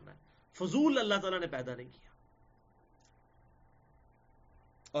پاس آنا ہے، فضول اللہ تعالیٰ نے پیدا نہیں کیا۔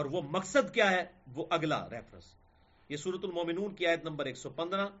 اور وہ مقصد کیا ہے وہ اگلا ریفرنس، یہ سورۃ المومنون کی آیت نمبر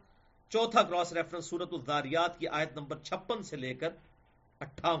 115، چوتھا کراس ریفرنس سورۃ الذاریات کی آیت نمبر 56 سے لے کر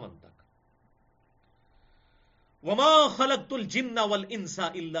 58 تک۔ وما خلقت الجن والانس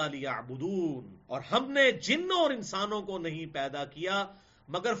الا ليعبدون، اور ہم نے جنوں اور انسانوں کو نہیں پیدا کیا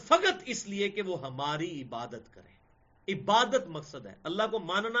مگر فقط اس لیے کہ وہ ہماری عبادت کریں۔ عبادت مقصد ہے، اللہ کو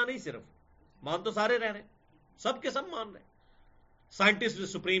ماننا نہیں، صرف مان تو سارے رہ رہے ہیں، سب کے سب مان رہے ہیں۔ سائنٹسٹ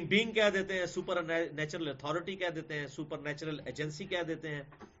سپریم بینگ کہہ دیتے ہیں، سپر نیچرل اتھارٹی کہہ دیتے ہیں، سپر نیچرل ایجنسی کہہ دیتے ہیں،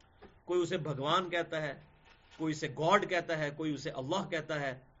 کوئی اسے بھگوان کہتا ہے، کوئی اسے گاڈ کہتا ہے، کوئی اسے اللہ کہتا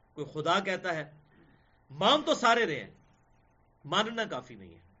ہے، کوئی خدا کہتا ہے۔ مان تو سارے رہے ہیں، ماننا کافی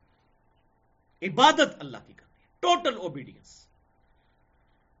نہیں ہے۔ عبادت اللہ کی کرنی ہے، ٹوٹل اوبیڈینس،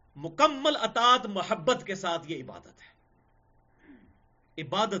 مکمل اطاعت محبت کے ساتھ، یہ عبادت ہے،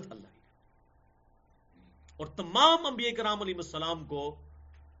 عبادت اللہ کی۔ اور تمام انبیاء کرام علیہ السلام کو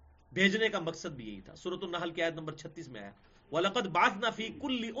بھیجنے کا مقصد بھی یہی تھا۔ سورۃ النحل کی آیت نمبر 36 میں آیا وَلَقَدْ بَعَثْنَا فِي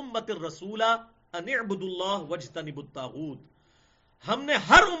كُلِّ أُمَّةٍ رَسُولًا أَنِ اعْبُدُوا اللَّهَ وَاجْتَنِبُوا الطَّاغُوتَ، ہم نے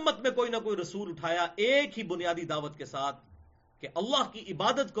ہر امت میں کوئی نہ کوئی رسول اٹھایا ایک ہی بنیادی دعوت کے ساتھ کہ اللہ کی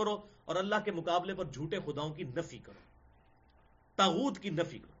عبادت کرو اور اللہ کے مقابلے پر جھوٹے خداؤں کی نفی کرو، طاغوت کی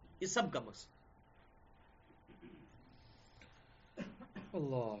نفی کرو، یہ سب کا مقصد۔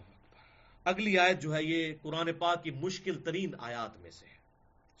 اللہ اگلی آیت جو ہے یہ قرآن پاک کی مشکل ترین آیات میں سے ہے،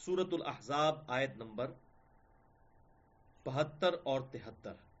 سورۃ الاحزاب آیت نمبر 72 اور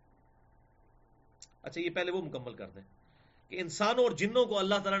 73۔ اچھا یہ پہلے وہ مکمل کر دیں کہ انسانوں اور جنوں کو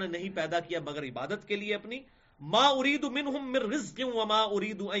اللہ تعالیٰ نے نہیں پیدا کیا مگر عبادت کے لیے اپنی۔ ما اريد منهم من رزق وما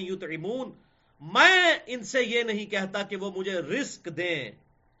اريد ان يطعمون، میں ان سے یہ نہیں کہتا کہ وہ مجھے رزق دیں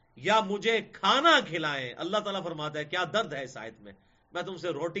یا مجھے کھانا کھلائیں۔ اللہ تعالیٰ فرماتا ہے، کیا درد ہے اس آیت میں، میں تم سے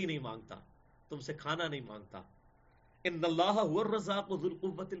روٹی نہیں مانگتا، تم سے کھانا نہیں مانگتا۔ ان اللہ هو الرزاق ذو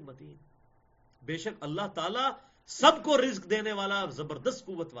القوة المتین، بے شک اللہ تعالیٰ سب کو رزق دینے والا زبردست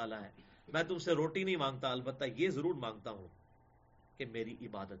قوت والا ہے، میں تم سے روٹی نہیں مانگتا، البتہ یہ ضرور مانگتا ہوں کہ میری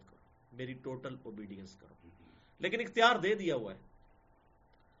عبادت کرو، میری ٹوٹل اوبیڈینس کرو۔ لیکن اختیار دے دیا ہوا ہے،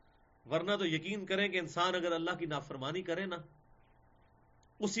 ورنہ تو یقین کریں کہ انسان اگر اللہ کی نافرمانی کرے نا،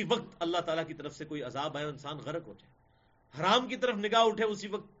 اسی وقت اللہ تعالیٰ کی طرف سے کوئی عذاب آئے انسان غرق ہو جائے، حرام کی طرف نگاہ اٹھے اسی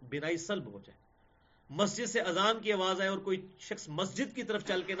وقت بینائی سلب ہو جائے، مسجد سے اذان کی آواز آئے اور کوئی شخص مسجد کی طرف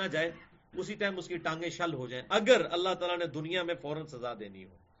چل کے نہ جائے اسی ٹائم اس کی ٹانگیں شل ہو جائیں، اگر اللہ تعالیٰ نے دنیا میں فوراً سزا دینی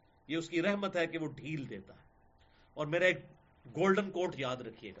ہو۔ یہ اس کی رحمت ہے کہ وہ ڈھیل دیتا ہے۔ اور میرا ایک گولڈن کوٹ یاد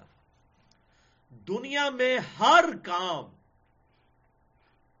رکھیے گا، دنیا میں ہر کام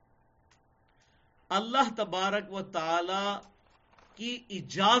اللہ تبارک و تعالی کی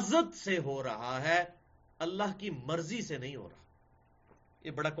اجازت سے ہو رہا ہے، اللہ کی مرضی سے نہیں ہو رہا۔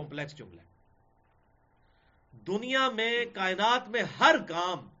 یہ بڑا کمپلیکس جملہ ہے۔ دنیا میں کائنات میں ہر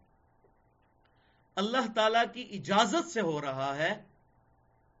کام اللہ تعالی کی اجازت سے ہو رہا ہے،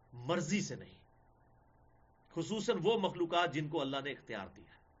 مرضی سے نہیں، خصوصاً وہ مخلوقات جن کو اللہ نے اختیار دیا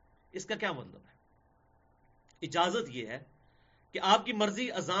ہے۔ اس کا کیا مطلب ہے؟ اجازت یہ ہے کہ آپ کی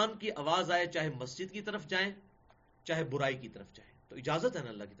مرضی اذان کی آواز آئے، چاہے مسجد کی طرف جائیں چاہے برائی کی طرف جائیں، تو اجازت ہے نا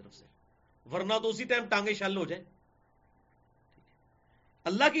اللہ کی طرف سے، ورنہ تو اسی ٹائم ٹانگیں شل ہو جائیں۔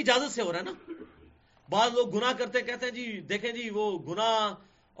 اللہ کی اجازت سے ہو رہا ہے نا۔ بعض لوگ گناہ کرتے کہتے ہیں جی دیکھیں جی وہ گناہ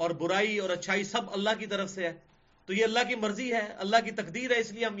اور برائی اور اچھائی سب اللہ کی طرف سے ہے، تو یہ اللہ کی مرضی ہے، اللہ کی تقدیر ہے،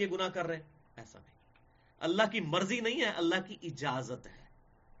 اس لیے ہم یہ گناہ کر رہے ہیں۔ ایسا نہیں، اللہ کی مرضی نہیں ہے، اللہ کی اجازت ہے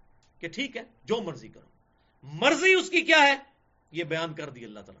کہ ٹھیک ہے جو مرضی کرو۔ مرضی اس کی کیا ہے یہ بیان کر دی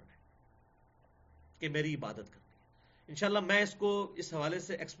اللہ تعالیٰ نے کہ میری عبادت کرنی ہے۔ انشاءاللہ میں اس کو اس حوالے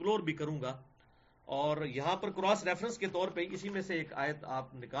سے ایکسپلور بھی کروں گا، اور یہاں پر کراس ریفرنس کے طور پہ اسی میں سے ایک آیت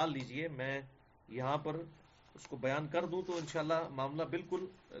آپ نکال لیجئے، میں یہاں پر اس کو بیان کر دوں تو انشاءاللہ معاملہ بالکل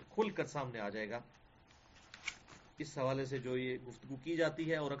کھل کر سامنے آ جائے گا اس حوالے سے جو یہ گفتگو کی جاتی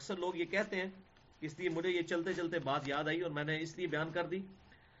ہے. اور اکثر لوگ یہ کہتے ہیں، اس لیے مجھے یہ چلتے چلتے بات یاد آئی اور میں نے اس لیے بیان کر دی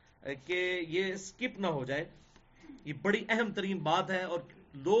کہ یہ سکپ نہ ہو جائے. یہ بڑی اہم ترین بات ہے اور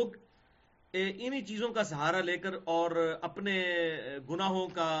لوگ انہی چیزوں کا سہارا لے کر اور اپنے گناہوں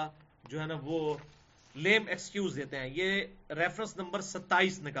کا جو ہے نا وہ لیم ایکسکیوز دیتے ہیں. یہ ریفرنس نمبر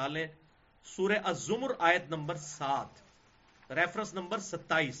 27 نکالیں، سورہ الزمر آیت number 7، reference number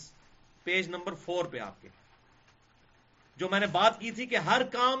 27، page number 4 پہ آپ کے. جو میں نے بات کی تھی کہ ہر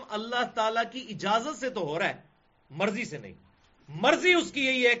کام اللہ تعالی کی اجازت سے تو ہو رہا ہے، مرضی سے نہیں. مرضی اس کی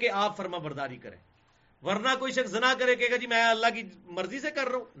یہی ہے کہ آپ فرما برداری کریں، ورنہ کوئی شخص زنا کرے کہے گا جی میں اللہ کی مرضی سے کر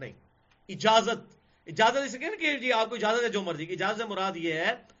رہا ہوں. نہیں، اجازت اسے کہ جی آپ کو اجازت ہے جو مرضی کی. اجازت سے مراد یہ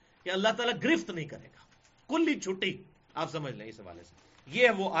ہے کہ اللہ تعالیٰ گرفت نہیں کرے گا، کلی چھٹی. آپ سمجھ لیں اس حوالے سے. یہ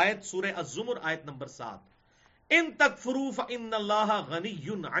ہے وہ آیت سورہ الزمر آیت نمبر 7. ان تکفروا فإن اللہ غنی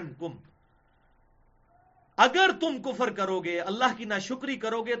عنکم، اگر تم کفر کرو گے، اللہ کی ناشکری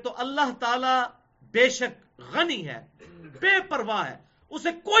کرو گے، تو اللہ تعالی بے شک غنی ہے، بے پرواہ ہے،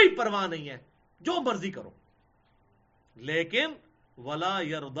 اسے کوئی پرواہ نہیں ہے، جو مرضی کرو. لیکن ولا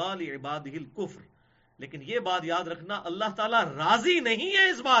یرضی لعبادہ الکفر، لیکن یہ بات یاد رکھنا اللہ تعالی راضی نہیں ہے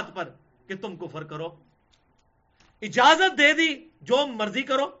اس بات پر کہ تم کفر کرو. اجازت دے دی جو مرضی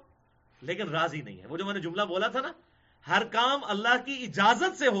کرو، لیکن راضی نہیں ہے. وہ جو میں نے جملہ بولا تھا نا، ہر کام اللہ کی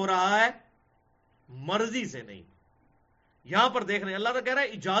اجازت سے ہو رہا ہے، مرضی سے نہیں. یہاں پر دیکھ رہے ہیں اللہ تعالیٰ کہہ رہا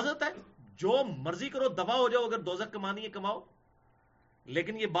ہے اجازت ہے، جو مرضی کرو، دبا ہو جاؤ، اگر دوزخ کمانی ہے کماؤ.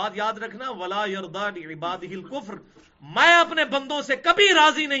 لیکن یہ بات یاد رکھنا ولا یرضی لعبادہ الکفر، میں اپنے بندوں سے کبھی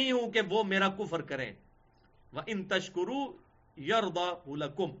راضی نہیں ہوں کہ وہ میرا کفر کریں. وَإِن تَشْكُرُوا يَرْضَهُ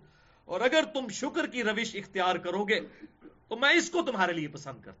لَكُمْ، اور اگر تم شکر کی روش اختیار کرو گے تو میں اس کو تمہارے لیے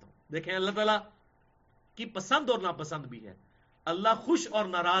پسند کرتا ہوں. دیکھیں اللہ تعالیٰ کی پسند اور ناپسند بھی ہے. اللہ خوش اور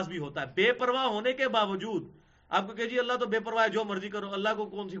ناراض بھی ہوتا ہے. بے پرواہ ہونے کے باوجود آپ کو کہ جی اللہ تو بے پرواہ ہے، جو مرضی کرو، اللہ کو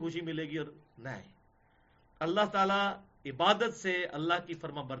کون سی خوشی ملے گی؟ اور نہیں، اللہ تعالیٰ عبادت سے، اللہ کی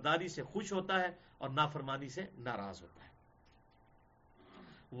فرما برداری سے خوش ہوتا ہے اور نافرمانی سے ناراض ہوتا ہے.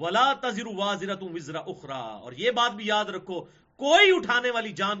 وَلَا تَزِرُ وَازِرَةٌ وِزْرَ أُخْرَى، اور یہ بات بھی یاد رکھو کوئی اٹھانے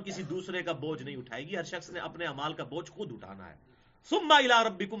والی جان کسی دوسرے کا بوجھ نہیں اٹھائے گی. ہر شخص نے اپنے اعمال کا بوجھ خود اٹھانا ہے. ثُمَّ إِلَىٰ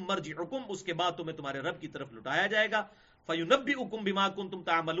رَبِّكُمْ مَرْجِعُكُمْ، اس کے بعد تمہیں تمہارے رب کی طرف لٹایا جائے گا. فَيُنَبِّئُكُمْ بِمَا كُنتُمْ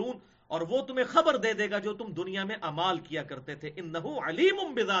تَعْمَلُونَ، اور وہ تمہیں خبر دے دے گا جو تم دنیا میں اعمال کیا کرتے تھے. إِنَّهُ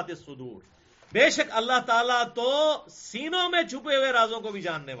عَلِيمٌ بِذَاتِ الصُّدُورِ، بے شک اللہ تعالیٰ تو سینوں میں چھپے ہوئے رازوں کو بھی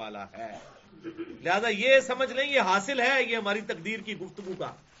جاننے والا ہے. لہذا یہ سمجھ لیں یہ حاصل ہے یہ ہماری تقدیر کی گفتگو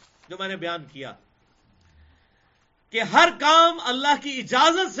کا جو میں نے بیان کیا کہ ہر کام اللہ کی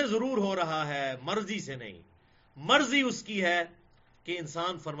اجازت سے ضرور ہو رہا ہے، مرضی سے نہیں. مرضی اس کی ہے کہ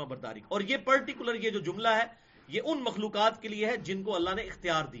انسان فرما برداری. اور یہ پرٹیکولر یہ جو جملہ ہے یہ ان مخلوقات کے لیے ہے جن کو اللہ نے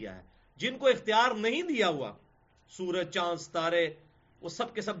اختیار دیا ہے. جن کو اختیار نہیں دیا ہوا، سورج، چاند، ستارے، وہ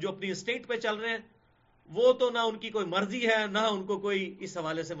سب کے سب جو اپنی اسٹیٹ پہ چل رہے ہیں، وہ تو نہ ان کی کوئی مرضی ہے نہ ان کو کوئی اس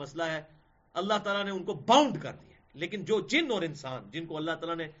حوالے سے مسئلہ ہے. اللہ تعالیٰ نے ان کو باؤنڈ کر دیا. لیکن جو جن اور انسان جن کو اللہ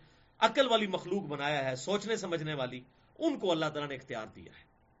تعالیٰ نے عقل والی مخلوق بنایا ہے، سوچنے سمجھنے والی، ان کو اللہ تعالیٰ نے اختیار دیا ہے.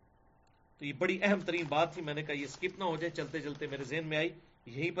 تو یہ بڑی اہم ترین بات تھی. میں نے کہا یہ سکپ نہ ہو جائے، چلتے چلتے میرے ذہن میں آئی،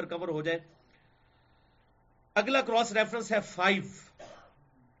 یہیں پر کور ہو جائے. اگلا کراس ریفرنس ہے 5،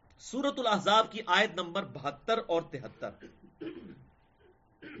 سورۃ الاحزاب کی آیت نمبر 72 اور 73.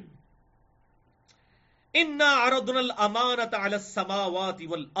 اِنَّا عَرَضْنَا الْأَمَانَةَ عَلَى السَّمَاوَاتِ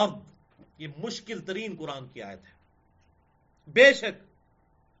وَالْأَرْضِ، یہ مشکل ترین قرآن کی آیت ہے. بے شک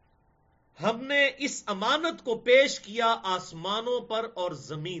ہم نے اس امانت کو پیش کیا آسمانوں پر اور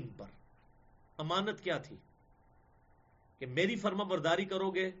زمین پر. امانت کیا تھی؟ کہ میری فرما برداری کرو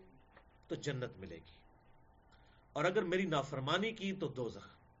گے تو جنت ملے گی، اور اگر میری نافرمانی کی تو دوزخ.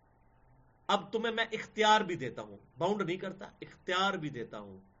 اب تمہیں میں اختیار بھی دیتا ہوں، باؤنڈ نہیں کرتا، اختیار بھی دیتا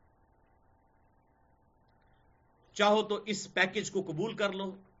ہوں. چاہو تو اس پیکج کو قبول کر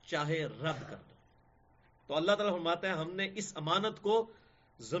لو، چاہے رد کر دو. تو اللہ تعالیٰ فرماتا ہے ہم نے اس امانت کو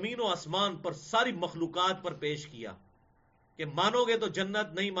زمین و آسمان پر ساری مخلوقات پر پیش کیا کہ مانو گے تو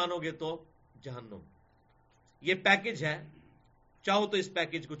جنت، نہیں مانو گے تو جہنم. یہ پیکج ہے، چاہو تو اس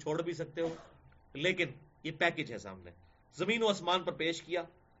پیکج کو چھوڑ بھی سکتے ہو، لیکن یہ پیکج ہے سامنے. زمین و آسمان پر پیش کیا.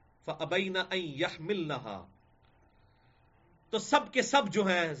 فَأَبَيْنَ أَن يَحْمِلْنَهَا، تو سب کے سب جو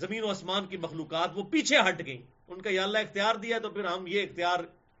ہیں زمین و آسمان کی مخلوقات وہ پیچھے ہٹ گئیں. ان کا یا اللہ اختیار دیا تو پھر ہم یہ اختیار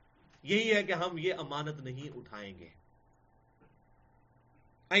یہی ہے کہ ہم یہ امانت نہیں اٹھائیں گے.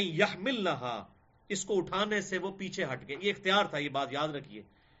 أَن يَحْمِلْنَهَا، اس کو اٹھانے سے وہ پیچھے ہٹ گئے. یہ اختیار تھا، یہ بات یاد رکھیے.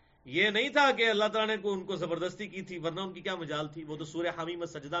 یہ نہیں تھا کہ اللہ تعالیٰ نے ان کو زبردستی کی تھی، ورنہ ان کی کیا مجال تھی. وہ تو سورہ حمیم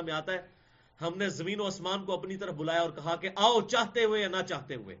السجدہ میں آتا ہے ہم نے زمین و آسمان کو اپنی طرف بلایا اور کہا کہ آؤ چاہتے ہوئے یا نہ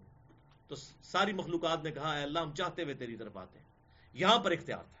چاہتے ہوئے، تو ساری مخلوقات نے کہا اے اللہ ہم چاہتے ہوئے تیری طرف آتے ہیں. یہاں پر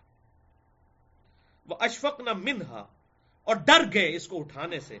اختیار تھا. وَأَشْفَقْنَ مِنْهَا، اور ڈر گئے اس کو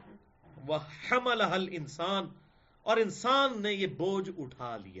اٹھانے سے. وَحَمَلَهَا الْإِنسَانُ، اور انسان نے یہ بوجھ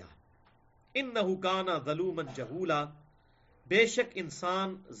اٹھا لیا. إِنَّهُ كَانَ ظَلُومًا جَهُولًا، بے شک انسان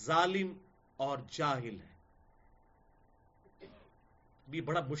ظالم اور جاہل ہے. یہ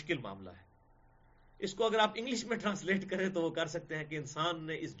بڑا مشکل معاملہ ہے. اس کو اگر آپ انگلش میں ٹرانسلیٹ کریں تو وہ کر سکتے ہیں کہ انسان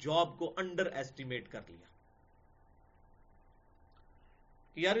نے اس جاب کو انڈر ایسٹیمیٹ کر لیا.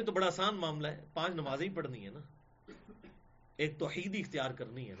 یار یہ تو بڑا آسان معاملہ ہے، 5 نمازیں ہی پڑھنی ہے نا، ایک توحید اختیار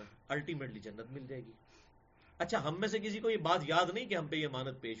کرنی ہے نا، الٹیمیٹلی جنت مل جائے گی. اچھا ہم میں سے کسی کو یہ بات یاد نہیں کہ ہم پہ یہ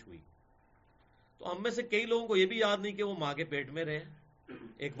امانت پیش ہوئی، تو ہم میں سے کئی لوگوں کو یہ بھی یاد نہیں کہ وہ ماں کے پیٹ میں رہے.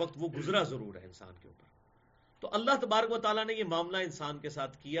 ایک وقت وہ گزرا ضرور ہے انسان کے اوپر. تو اللہ تبارک و تعالیٰ نے یہ معاملہ انسان کے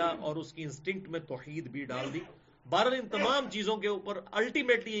ساتھ کیا اور اس کی انسٹنکٹ میں توحید بھی ڈال دی. بہرحال ان تمام چیزوں کے اوپر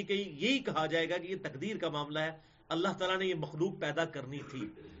الٹیمیٹلی یہی کہا جائے گا کہ یہ تقدیر کا معاملہ ہے. اللہ تعالیٰ نے یہ مخلوق پیدا کرنی تھی.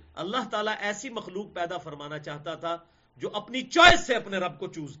 اللہ تعالیٰ ایسی مخلوق پیدا فرمانا چاہتا تھا جو اپنی چوائس سے اپنے رب کو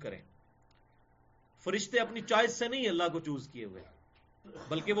چوز کرے. فرشتے اپنی چوائس سے نہیں اللہ کو چوز کیے ہوئے،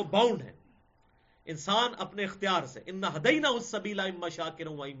 بلکہ وہ باؤنڈ ہیں. انسان اپنے اختیار سے. اِنَّا هَدَيْنَاهُ السَّبِيلَ إِمَّا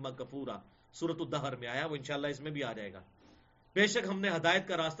شَاكِرًا وَإِمَّا كَفُورًا، سورۃ الدہر میں آیا، وہ انشاءاللہ اس میں بھی آ جائے گا. بے شک ہم نے ہدایت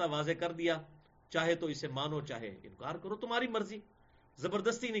کا راستہ واضح کر دیا، چاہے تو اسے مانو چاہے انکار کرو، تمہاری مرضی.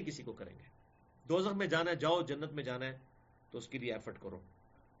 زبردستی نہیں کسی کو کریں گے. دوزخ میں جانا ہے جاؤ، جنت میں جانا ہے تو اس کے لیے ایفرٹ کرو.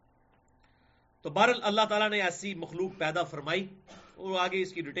 تو بہرحال اللہ تعالیٰ نے ایسی مخلوق پیدا فرمائی، اور آگے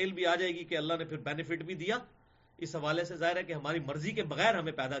اس کی ڈیٹیل بھی آ جائے گی کہ اللہ نے پھر بینیفٹ بھی دیا. اس حوالے سے ظاہر ہے کہ ہماری مرضی کے بغیر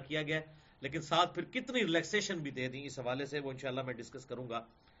ہمیں پیدا کیا گیا ہے، لیکن ساتھ پھر کتنی ریلیکسیشن بھی دے دی اس حوالے سے، وہ انشاءاللہ میں ڈسکس کروں گا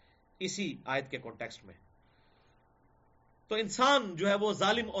اسی آیت کے کانٹیکسٹ میں. تو انسان جو ہے وہ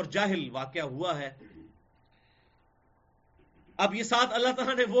ظالم اور جاہل واقعہ ہوا ہے. اب یہ ساتھ اللہ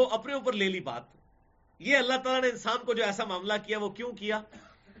تعالیٰ نے وہ اپنے اوپر لے لی بات. یہ اللہ تعالیٰ نے انسان کو جو ایسا معاملہ کیا وہ کیوں کیا؟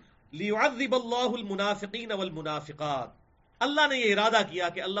 لِيُعَذِّبَ اللَّهُ الْمُنَافِقِينَ وَالْمُنَافِقَاتِ، اللہ نے یہ ارادہ کیا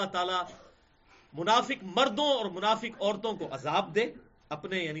کہ اللہ تعالیٰ منافق مردوں اور منافق عورتوں کو عذاب دے،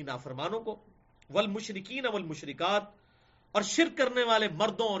 اپنے یعنی نافرمانوں کو. والمشرکین والمشرکات، اور شرک کرنے والے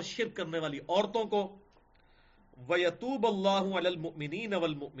مردوں اور شرک کرنے والی عورتوں کو. وَيَتُوبَ اللَّهُ عَلَى الْمُؤْمِنِينَ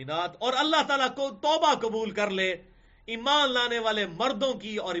وَالْمُؤْمِنَاتِ، اور اللہ تعالیٰ کو توبہ قبول کر لے ایمان لانے والے مردوں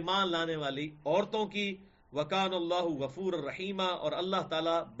کی اور ایمان لانے والی عورتوں کی. وَكَانَ اللَّهُ غَفُورًا رَحِيمًا، اور اللہ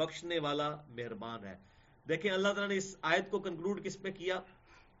تعالیٰ بخشنے والا مہربان ہے. دیکھیں اللہ تعالیٰ نے اس آیت کو کنکلوڈ کس پہ کیا؟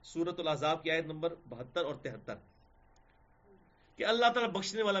 سورۃ الاحزاب کی آیت نمبر 72 اور 73 کہ اللہ تعالیٰ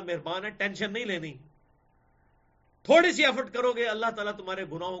بخشنے والا مہربان ہے. ٹینشن نہیں لینی، تھوڑی سی ایفرٹ کرو گے اللہ تعالیٰ تمہارے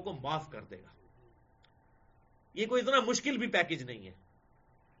گناہوں کو معاف کر دے گا. یہ کوئی اتنا مشکل بھی پیکج نہیں ہے.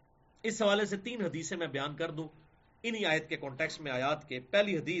 اس حوالے سے 3 حدیثیں میں بیان کر دوں انہی آیت کے کانٹیکسٹ میں آیات کے.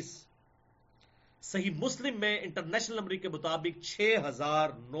 پہلی حدیث صحیح مسلم میں انٹرنیشنل نمبر کے مطابق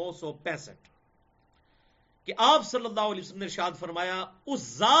 6965 کہ آپ صلی اللہ علیہ وسلم نے ارشاد فرمایا، اس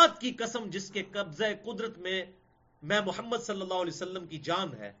ذات کی قسم جس کے قبضہ قدرت میں محمد صلی اللہ علیہ وسلم کی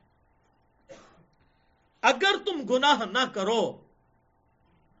جان ہے، اگر تم گناہ نہ کرو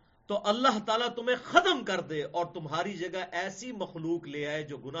تو اللہ تعالیٰ تمہیں ختم کر دے اور تمہاری جگہ ایسی مخلوق لے آئے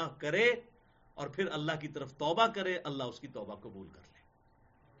جو گناہ کرے اور پھر اللہ کی طرف توبہ کرے، اللہ اس کی توبہ قبول کر لے.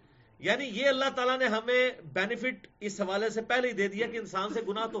 یعنی یہ اللہ تعالیٰ نے ہمیں بینیفٹ اس حوالے سے پہلے ہی دے دیا کہ انسان سے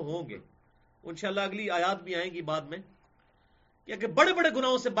گناہ تو ہوں گے. انشاءاللہ اگلی آیات بھی آئیں گی بعد میں کہ اگر بڑے بڑے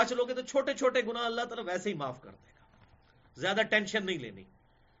گناہوں سے بچ لو گے تو چھوٹے چھوٹے گناہ اللہ تعالیٰ ویسے ہی معاف کر دے گا، زیادہ ٹینشن نہیں لینی.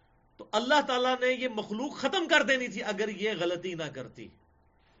 تو اللہ تعالیٰ نے یہ مخلوق ختم کر دینی تھی اگر یہ غلطی نہ کرتی.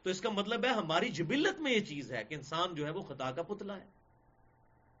 تو اس کا مطلب ہے ہماری جبلت میں یہ چیز ہے کہ انسان جو ہے وہ خطا کا پتلا ہے.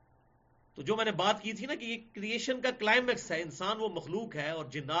 تو جو میں نے بات کی تھی نا کہ یہ کریشن کا کلائمیکس ہے، انسان وہ مخلوق ہے اور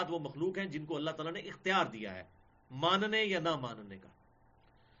جنات وہ مخلوق ہیں جن کو اللہ تعالیٰ نے اختیار دیا ہے ماننے یا نہ ماننے کا.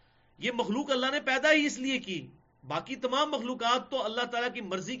 یہ مخلوق اللہ نے پیدا ہی اس لیے کی، باقی تمام مخلوقات تو اللہ تعالیٰ کی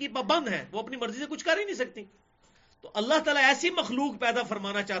مرضی کی پابند ہیں، وہ اپنی مرضی سے کچھ کر ہی نہیں سکتی. تو اللہ تعالیٰ ایسی مخلوق پیدا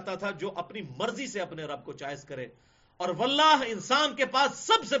فرمانا چاہتا تھا جو اپنی مرضی سے اپنے رب کو چوائس کرے. اور واللہ انسان کے پاس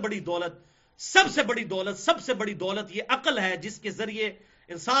سب سے بڑی دولت یہ عقل ہے جس کے ذریعے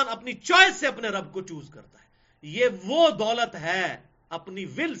انسان اپنی چوائس سے اپنے رب کو چوز کرتا ہے. یہ وہ دولت ہے اپنی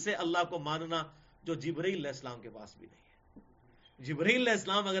ول سے اللہ کو ماننا جو جبرائیل علیہ السلام کے پاس بھی نہیں ہے. جبرائیل علیہ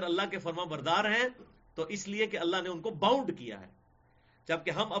السلام اگر اللہ کے فرما بردار ہیں تو اس لیے کہ اللہ نے ان کو باؤنڈ کیا ہے،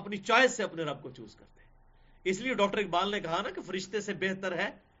 جبکہ ہم اپنی چوائس سے اپنے رب کو چوز کرتے ہیں. اس لیے ڈاکٹر اقبال نے کہا نا کہ فرشتے سے بہتر ہے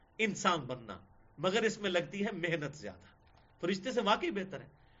انسان بننا، مگر اس میں لگتی ہے محنت زیادہ. فرشتے سے واقعی بہتر ہے.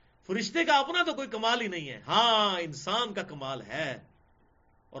 فرشتے کا اپنا تو کوئی کمال ہی نہیں ہے، ہاں انسان کا کمال ہے.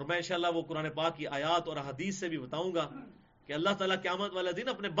 اور میں انشاءاللہ وہ قرآن پاک کی آیات اور احادیث سے بھی بتاؤں گا کہ اللہ تعالیٰ قیامت والے دن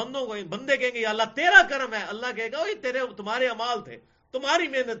اپنے بندوں کو، بندے کہیں گے یا اللہ تیرا کرم ہے، اللہ کہے گا یہ تمہارے اعمال تھے، تمہاری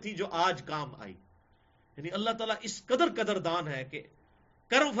محنت تھی جو آج کام آئی. یعنی اللہ تعالیٰ اس قدردان ہے کہ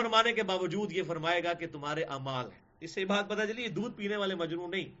کرم فرمانے کے باوجود یہ فرمائے گا کہ تمہارے اعمال ہیں. اس سے بات پتہ چلی یہ دودھ پینے والے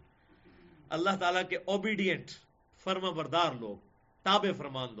مجنون نہیں، اللہ تعالیٰ کے اوبیڈینٹ فرما بردار لوگ، تابع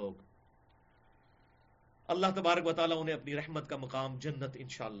فرمان لوگ، اللہ تبارک و تعالیٰ انہیں اپنی رحمت کا مقام جنت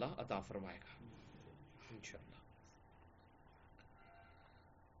انشاءاللہ عطا فرمائے گا انشاءاللہ.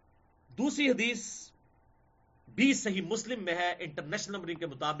 دوسری حدیث بھی صحیح مسلم میں ہے، انٹرنیشنل نمبرنگ کے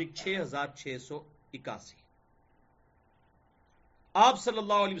مطابق 6681. آپ صلی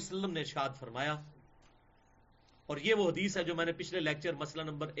اللہ علیہ وسلم نے ارشاد فرمایا، اور یہ وہ حدیث ہے جو میں نے پچھلے لیکچر مسئلہ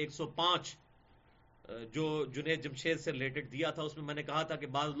نمبر 105 جو جنید جمشید سے ریلیٹڈ دیا تھا، اس میں نے کہا تھا کہ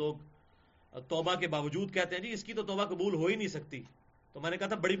بعض لوگ توبہ کے باوجود کہتے ہیں جی اس کی تو توبہ قبول ہو ہی نہیں سکتی. تو میں نے کہا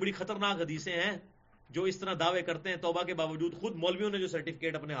تھا بڑی بڑی خطرناک حدیثیں ہیں جو اس طرح دعوے کرتے ہیں توبہ کے باوجود. خود مولویوں نے جو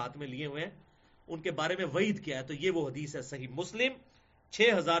سرٹیفکیٹ اپنے ہاتھ میں لیے ہوئے ہیں ان کے بارے میں وعید کیا ہے. تو یہ وہ حدیث ہے صحیح مسلم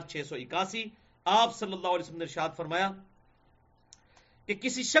 6681. آپ صلی اللہ علیہ وسلم نے ارشاد فرمایا کہ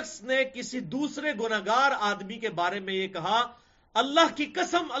کسی شخص نے کسی دوسرے گناہگار آدمی کے بارے میں یہ کہا، اللہ کی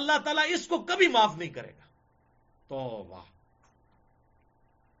قسم اللہ تعالیٰ اس کو کبھی معاف نہیں کرے گا. توبہ.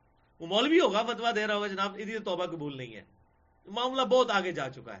 وہ مولوی ہوگا فتویٰ دے رہا ہوگا جناب ادھر توبہ قبول نہیں ہے، معاملہ بہت آگے جا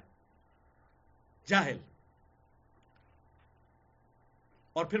چکا ہے. جاہل.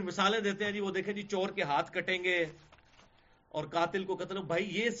 اور پھر مثالیں دیتے ہیں جی وہ دیکھیں جی چور کے ہاتھ کٹیں گے اور قاتل کو قتل. بھائی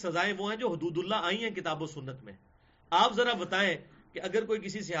یہ سزائیں وہ ہیں جو حدود اللہ آئی ہیں کتاب و سنت میں. آپ ذرا بتائیں کہ اگر کوئی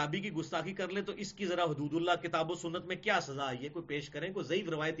کسی صحابی کی گستاخی کر لے تو اس کی ذرا حدود اللہ کتاب و سنت میں کیا سزا آئی ہے؟ کوئی پیش کریں، کوئی ضعیف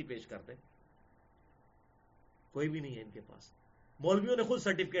روایتی پیش کر دیں. کوئی بھی نہیں ہے ان کے پاس. مولویوں نے خود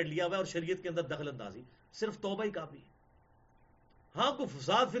سرٹیفکیٹ لیا ہوا ہے اور شریعت کے اندر دخل اندازی. صرف توبہ ہی کافی ہے. ہاں کوئی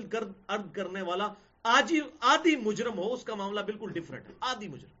فساد فی الارض کرنے والا آدھی مجرم ہو اس کا معاملہ بالکل ڈیفرنٹ ہے. آدھی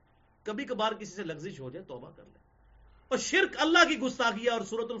مجرم کبھی کبھار کسی سے لغزش ہو جائے توبہ کر لے. اور شرک اللہ کی گستاخی ہے، اور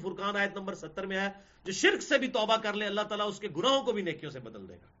سورۃ الفرقان آیت نمبر 70 میں ہے جو شرک سے بھی توبہ کر لے اللہ تعالیٰ اس کے گناہوں کو بھی نیکیوں سے بدل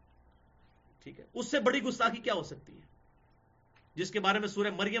دے گا. ٹھیک ہے، اس سے بڑی گستاخی کیا ہو سکتی ہے؟ جس کے بارے میں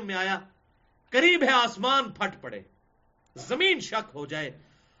سورہ مریم میں آیا قریب ہے آسمان پھٹ پڑے، زمین شک ہو جائے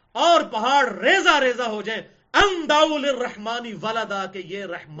اور پہاڑ ریزہ ریزہ ہو جائے، ان دعوا للرحمن ولدا، کہ یہ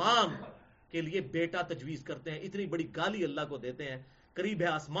رحمان کے لیے بیٹا تجویز کرتے ہیں. اتنی بڑی گالی اللہ کو دیتے ہیں. قریب ہے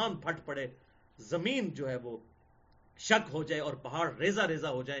آسمان پھٹ پڑے، زمین جو ہے وہ شک ہو جائے اور پہاڑ ریزہ ریزہ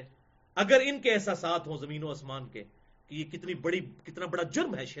ہو جائے. اگر ان کے احساسات ہوں زمین و آسمان کے کہ یہ کتنا بڑا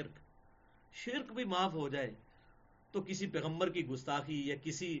جرم ہے شرک بھی معاف ہو جائے تو کسی پیغمبر کی گستاخی یا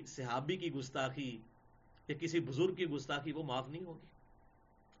کسی صحابی کی گستاخی یا کسی بزرگ کی گستاخی وہ معاف نہیں ہوگی.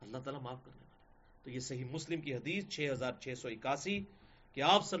 اللہ تعالیٰ معاف کرنے والا. تو یہ صحیح مسلم کی حدیث 6681 کہ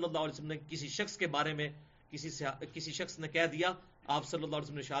آپ صلی اللہ علیہ وسلم نے کسی شخص کے بارے میں کسی شخص نے کہہ دیا، آپ صلی اللہ علیہ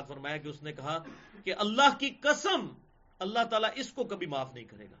وسلم نے ارشاد فرمایا کہ اس نے کہا کہ اللہ کی قسم اللہ تعالیٰ اس کو کبھی معاف نہیں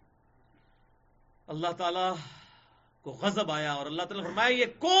کرے گا. اللہ تعالیٰ کو غضب آیا اور اللہ تعالیٰ فرمایا یہ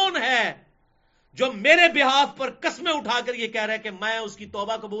کون ہے جو میرے بہاف پر قسمیں اٹھا کر یہ کہہ رہا ہے کہ میں اس کی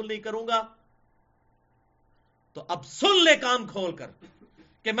توبہ قبول نہیں کروں گا. تو اب سن لے کان کھول کر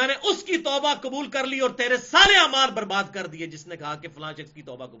کہ میں نے اس کی توبہ قبول کر لی اور تیرے سارے اعمال برباد کر دیے جس نے کہا کہ فلاں شخص کی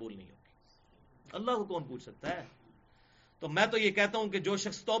توبہ قبول نہیں ہوگی. اللہ کو کون پوچھ سکتا ہے؟ تو میں تو یہ کہتا ہوں کہ جو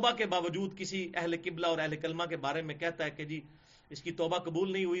شخص توبہ کے باوجود کسی اہل قبلہ اور اہل کلمہ کے بارے میں کہتا ہے کہ جی اس کی توبہ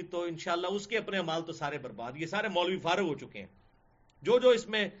قبول نہیں ہوئی، تو انشاءاللہ اس کے اپنے اعمال تو سارے برباد. یہ سارے مولوی فارغ ہو چکے ہیں جو اس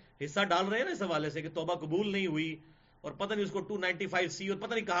میں حصہ ڈال رہے ہیں نا اس حوالے سے کہ توبہ قبول نہیں ہوئی اور پتہ نہیں اس کو 295C اور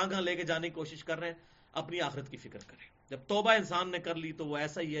پتہ نہیں کہاں لے کے جانے کی کوشش کر رہے ہیں. اپنی آخرت کی فکر کریں. جب توبہ انسان نے کر لی تو وہ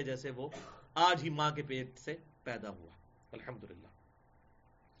ایسا ہی ہے جیسے وہ آج ہی ماں کے پیٹ سے پیدا ہوا. الحمدللہ.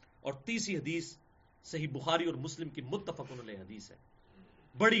 اور تیسری حدیث صحیح بخاری اور مسلم کی متفق علیہ حدیث ہے،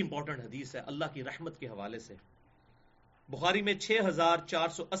 بڑی امپورٹنٹ حدیث ہے اللہ کی رحمت کے حوالے سے. بخاری میں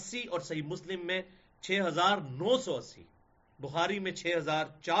 6480 اور صحیح مسلم میں 6980. بخاری میں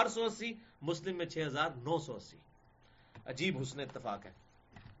 6480، مسلم میں 6980. عجیب حسن اتفاق ہے.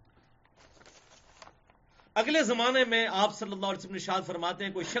 اگلے زمانے میں آپ صلی اللہ علیہ وسلم ارشاد فرماتے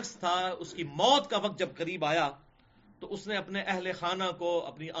ہیں کوئی شخص تھا، اس کی موت کا وقت جب قریب آیا تو اس نے اپنے اہل خانہ کو،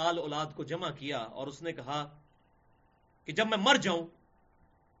 اپنی آل اولاد کو جمع کیا اور اس نے کہا کہ جب میں مر جاؤں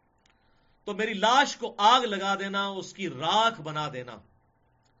تو میری لاش کو آگ لگا دینا، اس کی راکھ بنا دینا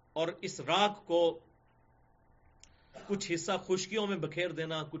اور اس راکھ کو کچھ حصہ خشکیوں میں بکھیر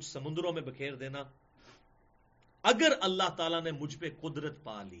دینا، کچھ سمندروں میں بکھیر دینا. اگر اللہ تعالیٰ نے مجھ پہ قدرت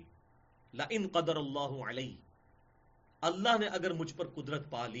پا لی، لَإِن قَدَرَ اللَّهُ عَلَيْهِ، اللہ نے اگر مجھ پر قدرت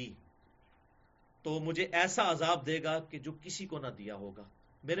پا لی تو مجھے ایسا عذاب دے گا کہ جو کسی کو نہ دیا ہوگا.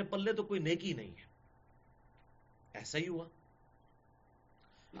 میرے پلے تو کوئی نیکی نہیں ہے. ایسا ہی ہوا.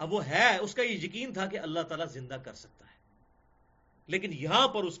 اب وہ ہے، اس کا یہ یقین تھا کہ اللہ تعالیٰ زندہ کر سکتا ہے، لیکن یہاں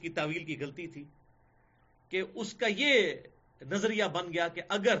پر اس کی تعویل کی غلطی تھی کہ اس کا یہ نظریہ بن گیا کہ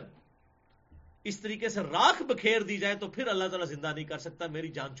اگر اس طریقے سے راکھ بکھیر دی جائے تو پھر اللہ تعالیٰ زندہ نہیں کر سکتا،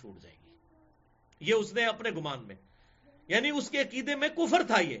 میری جان چھوٹ جائے گی. یہ اس نے اپنے گمان میں، یعنی اس کے عقیدے میں کفر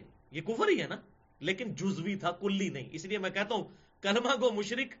تھا. یہ کفر ہی ہے نا، لیکن جزوی تھا، کلی نہیں. اس لیے میں کہتا ہوں کلمہ گو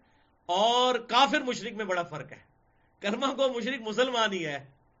مشرک اور کافر مشرک میں بڑا فرق ہے. کلمہ گو مشرک مسلمان ہی ہے،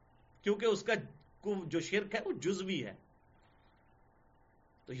 کیونکہ اس کا جو شرک ہے وہ جزوی ہے.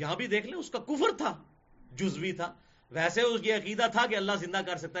 تو یہاں بھی دیکھ لیں، اس کا کفر تھا، جزوی تھا. ویسے اس یہ عقیدہ تھا کہ اللہ زندہ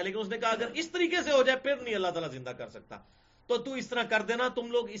کر سکتا ہے، لیکن اس نے کہا اگر اس طریقے سے ہو جائے پھر نہیں اللہ تعالیٰ زندہ کر سکتا، تو اس طرح کر دینا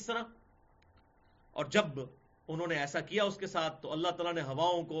تم لوگ اس طرح. اور جب انہوں نے ایسا کیا اس کے ساتھ، تو اللہ تعالیٰ نے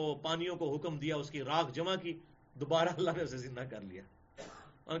ہواؤں کو، پانیوں کو حکم دیا، اس کی راکھ جمع کی، دوبارہ اللہ نے اسے زندہ کر لیا.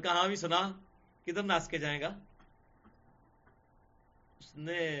 اور کہا ہاں بھی سنا، کدھر ناس کے جائے گا؟ اس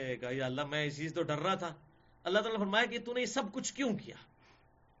نے کہا یا اللہ میں اس چیز تو ڈر رہا تھا. اللہ تعالیٰ نے فرمایا کہ تو نے یہ سب کچھ کیوں کیا؟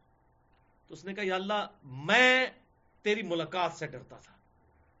 تو اس نے کہا یا اللہ میں تیری ملاقات سے ڈرتا تھا،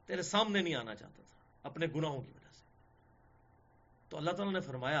 تیرے سامنے نہیں آنا چاہتا تھا اپنے گناہوں کی وجہ سے. تو اللہ تعالیٰ نے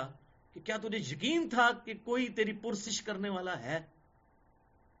فرمایا کہ کیا تجھے یقین تھا کہ کوئی تیری پرسش کرنے والا ہے؟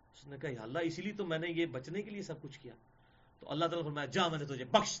 اس نے کہا یا اللہ اسی لیے تو میں نے یہ بچنے کے لیے سب کچھ کیا. تو اللہ تعالیٰ نے فرمایا جا میں نے تجھے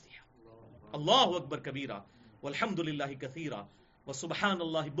بخش دیا. اللہ اکبر کبیرہ والحمد للہ کثیرہ وسبحان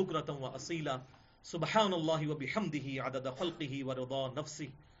اللہ بکرۃ واصیلا سبحان اللہ وبحمدہ عدد خلقہ ورضا نفسہ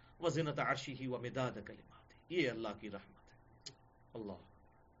وزنۃ عرشہ ومداد کلماتہ. یہ اللہ کی رحمت ہے. اللہ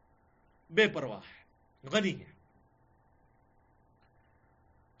بے پرواہ ہے، غنی ہے.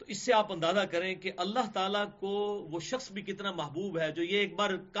 تو اس سے آپ اندازہ کریں کہ اللہ تعالیٰ کو وہ شخص بھی کتنا محبوب ہے جو یہ ایک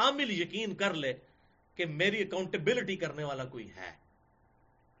بار کامل یقین کر لے کہ میری اکاؤنٹیبلٹی کرنے والا کوئی ہے.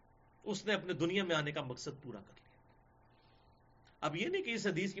 اس نے اپنے دنیا میں آنے کا مقصد پورا کر لیا. اب یہ نہیں کہ اس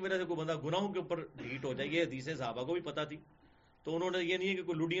حدیث کی وجہ سے کوئی بندہ گناہوں کے اوپر ڈھیٹ ہو جائے. یہ حدیثیں صحابہ کو بھی پتا تھی، تو انہوں نے یہ نہیں ہے کہ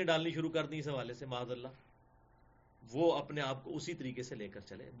کوئی لوڈیاں ڈالنی شروع کر دی اس حوالے سے، معاذ اللہ. وہ اپنے آپ کو اسی طریقے سے لے کر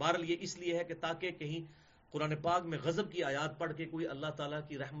چلے. بہرحال یہ اس لیے ہے کہ تاکہ کہیں قرآن پاک میں غضب کی آیات پڑھ کے کوئی اللہ تعالیٰ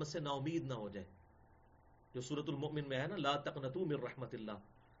کی رحمت سے نا امید نہ ہو جائے، جو سورۃ المؤمن میں ہے نا، لا تقنطوا من رحمت اللہ.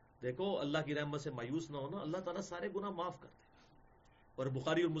 دیکھو اللہ کی رحمت سے مایوس نہ ہونا، اللہ تعالیٰ سارے گناہ معاف کرتے. اور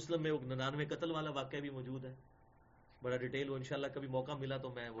بخاری اور مسلم میں وہ 99 قتل والا واقعہ بھی موجود ہے، بڑا ڈیٹیل. وہ انشاءاللہ کبھی موقع ملا تو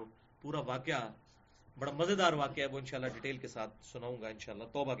میں وہ پورا واقعہ، بڑا مزیدار واقعہ ہے وہ انشاءاللہ ڈیٹیل کے ساتھ سناؤں گا انشاءاللہ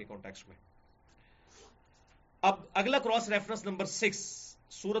توبہ کے کانٹیکسٹ میں. اب اگلا کراس ریفرنس نمبر 6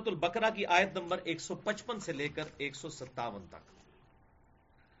 سورۃ البقرہ کی آیت نمبر 155 سے لے کر 157 تک.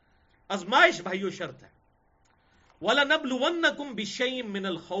 آزمائش بھائیو شرط ہے. وَلَنَبْلُوَنَّكُمْ بِشَيْءٍ مِّنَ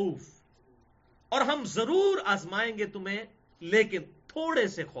الْخَوْفِ، اور ہم ضرور آزمائیں گے تمہیں لیکن تھوڑے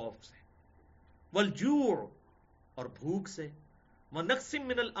سے خوف سے، وَالْجُوعِ، اور بھوک سے، وَنَقْصٍ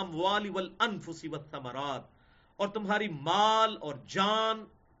مِّنَ الْأَمْوَالِ وَالْأَنفُسِ وَالثَّمَرَاتِ، اور تمہاری مال اور جان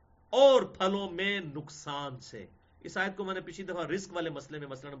اور پھلوں میں نقصان سے. اس آیت کو میں نے پچھلی دفعہ رزق والے مسئلے میں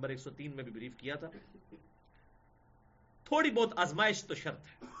مسئلہ نمبر 103 میں بھی بریف کیا تھا. تھوڑی بہت آزمائش تو شرط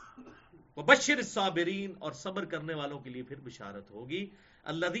ہے. وَبَشِّرِ الصَّابِرِينَ، اور صبر کرنے والوں کے لیے پھر بشارت ہوگی.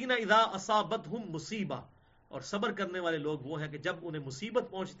 الَّذِينَ إِذَا أَصَابَتْهُمْ مُصِیبَةٌ، اور صبر کرنے والے لوگ وہ ہیں کہ جب انہیں مصیبت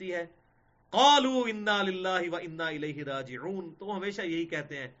پہنچتی ہے، قَالُوا إِنَّا لِلَّهِ وَإِنَّا إِلَيْهِ رَاجِعُونَ، تو وہ ہمیشہ یہی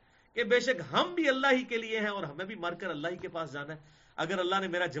کہتے ہیں کہ بے شک ہم بھی اللہ ہی کے لیے ہیں اور ہمیں بھی مر کر اللہ ہی کے پاس جانا ہے. اگر اللہ نے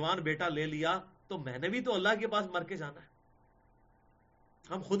میرا جوان بیٹا لے لیا تو میں نے بھی تو اللہ کے پاس مر کے جانا ہے.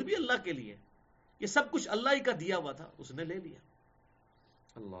 ہم خود بھی اللہ کے لیے، یہ سب کچھ اللہ ہی کا دیا ہوا تھا، اس نے لے لیا.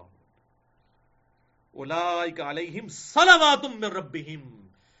 اللہ اولئک علیہم صلوات من ربہم،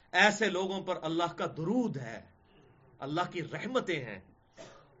 ایسے لوگوں پر اللہ کا درود ہے، اللہ کی رحمتیں ہیں.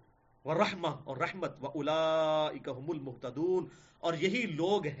 ورحمہ، اور رحمت. واولئک هم المہتدون، اور یہی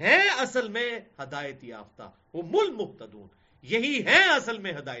لوگ ہیں اصل میں ہدایت یافتہ. هم المہتدون، یہی ہیں اصل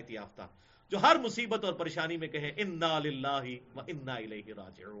میں ہدایت یافتہ، جو ہر مصیبت اور پریشانی میں کہیں انا للہ وانا الیہ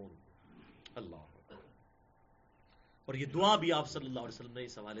راجعون. اللہ. اور یہ دعا بھی آپ صلی اللہ علیہ وسلم نے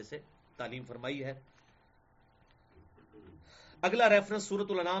اس حوالے سے تعلیم فرمائی ہے. اگلا ریفرنس سورۃ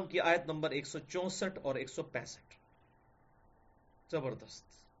الانعام کی آیت نمبر 164 اور 165. زبردست.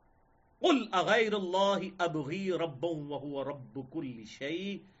 قل اغیر اللہ ابغی ربا وہو رب کل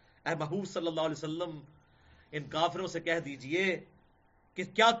شیء، اے محبوب صلی اللہ علیہ وسلم ان کافروں سے کہہ دیجئے کہ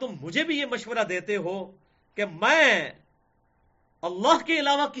کیا تم مجھے بھی یہ مشورہ دیتے ہو کہ میں اللہ کے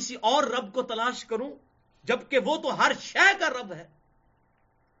علاوہ کسی اور رب کو تلاش کروں، جبکہ وہ تو ہر شے کا رب ہے.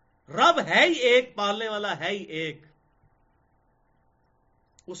 رب ہے ہی ایک، پالنے والا ہے ہی ایک،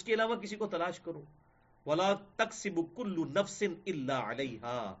 اس کے علاوہ کسی کو تلاش کروں. وَلَا تَكْسِبُ كُلُّ نَفْسٍ إِلَّا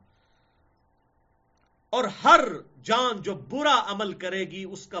عَلَيْهَا، اور ہر جان جو برا عمل کرے گی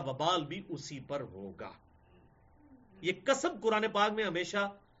اس کا وبال بھی اسی پر ہوگا. یہ کسب قرآن پاک میں ہمیشہ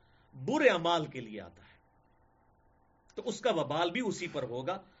برے اعمال کے لیے آتا ہے، تو اس کا وبال بھی اسی پر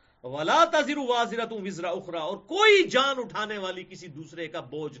ہوگا. وَلَا تَزِرُ وَازِرَةٌ وِزْرَ أُخْرَى، اور کوئی جان اٹھانے والی کسی دوسرے کا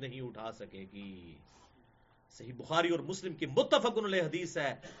بوجھ نہیں اٹھا سکے گی. صحیح بخاری اور مسلم کی متفق علیہ حدیث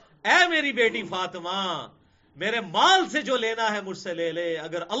ہے، اے میری بیٹی فاطمہ، میرے مال سے جو لینا ہے مجھ سے لے لے،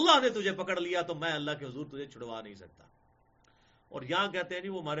 اگر اللہ نے تجھے پکڑ لیا تو میں اللہ کے حضور تجھے چھڑوا نہیں سکتا. اور یہاں کہتے ہیں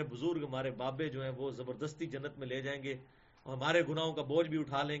نہیں وہ ہمارے بزرگ، ہمارے بابے جو ہیں وہ زبردستی جنت میں لے جائیں گے اور ہمارے گناہوں کا بوجھ بھی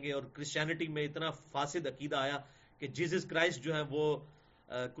اٹھا لیں گے. اور کرسچینٹی میں اتنا فاسد عقیدہ آیا کہ جیزس کرائسٹ جو ہے وہ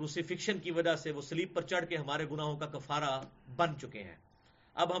کروسیفکشن کی وجہ سے وہ صلیب پر چڑھ کے ہمارے گناہوں کا کفارہ بن چکے ہیں،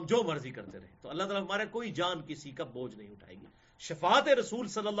 اب ہم جو مرضی کرتے رہیں. تو اللہ تعالیٰ ہمارے کوئی جان کسی کا بوجھ نہیں اٹھائے گی. شفاعت رسول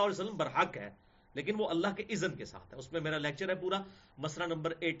صلی اللہ علیہ وسلم برحق ہے، لیکن وہ اللہ کے اذن کے ساتھ ہے. اس میں میرا لیکچر ہے پورا، مسئلہ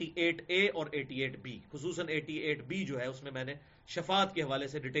نمبر 88A اور 88B، خصوصاً 88B جو ہے اس میں نے شفاعت کے حوالے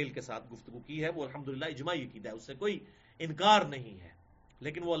سے ڈیٹیل کے ساتھ گفتگو کی ہے. وہ الحمدللہ اجماعی عقیدہ ہے، اس سے کوئی انکار نہیں ہے،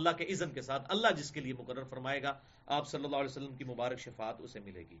 لیکن وہ اللہ کے اذن کے ساتھ، اللہ جس کے لیے مقرر فرمائے گا آپ صلی اللہ علیہ وسلم کی مبارک شفاعت اسے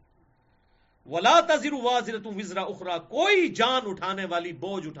ملے گی. وَلَا تَزِرُ وَازِرَةٌ وِزْرَ أُخْرَى، کوئی جان اٹھانے والی،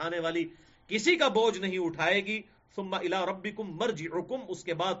 بوجھ اٹھانے والی کسی کا بوجھ نہیں اٹھائے گی. ثُمَّ إِلَىٰ رَبِّكُمْ مَرْجِعُكُمْ، اس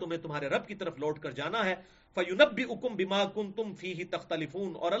کے بعد تمہیں تمہارے رب کی طرف لوٹ کر جانا ہے. فَيُنَبِّئُكُمْ بِمَا كُنتُمْ فِيهِ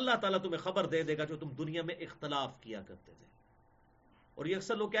تَخْتَلِفُونَ، اور اللہ تعالیٰ تمہیں خبر دے دے گا جو تم دنیا میں اختلاف کیا کرتے تھے. اور یہ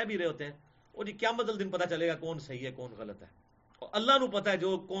اکثر لوگ کہہ بھی رہے ہوتے ہیں وہ جی قیامت الدن پتہ چلے گا کون صحیح ہے کون غلط ہے، اور اللہ نو پتہ ہے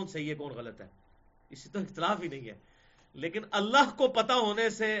جو کون صحیح ہے کون غلط ہے، اسی تو اختلاف ہی نہیں ہے. لیکن اللہ کو پتہ ہونے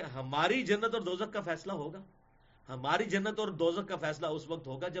سے ہماری جنت اور دوزخ کا فیصلہ ہوگا. ہماری جنت اور دوزخ کا فیصلہ اس وقت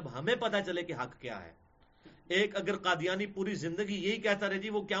ہوگا جب ہمیں پتہ چلے کہ حق کیا ہے. ایک اگر قادیانی پوری زندگی یہی کہتا رہے جی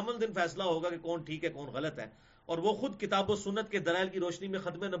وہ قیامت دن فیصلہ ہوگا کہ کون ٹھیک ہے کون غلط ہے، اور وہ خود کتاب و سنت کے دلائل کی روشنی میں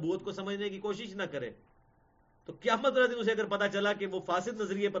ختم نبوت کو سمجھنے کی کوشش نہ کرے، تو قیامت والے دن اسے اگر پتہ چلا کہ وہ فاسد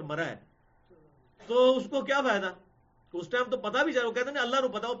نظریے پر مرا ہے تو اس کو کیا فائدہ. اس ٹائم تو پتہ بھی چاہے، وہ کہتے ہیں اللہ نو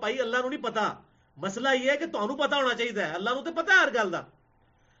پتا، وہ پائی اللہ نو نہیں پتا. مسئلہ یہ ہے کہ تمہیں پتا ہونا چاہیے، اللہ نو تو پتا ہے ہر گل دا.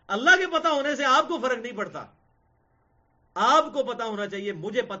 اللہ کے پتا ہونے سے آپ کو فرق نہیں پڑتا. آپ کو پتا ہونا چاہیے،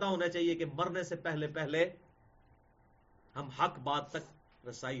 مجھے پتا ہونا چاہیے کہ مرنے سے پہلے پہلے ہم حق بات تک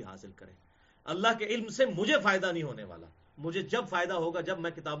رسائی حاصل کریں. اللہ کے علم سے مجھے فائدہ نہیں ہونے والا، مجھے جب فائدہ ہوگا جب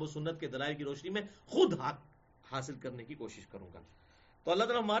میں کتاب و سنت کے دلائل کی روشنی میں خود حق حاصل کرنے کی کوشش کروں گا. تو اللہ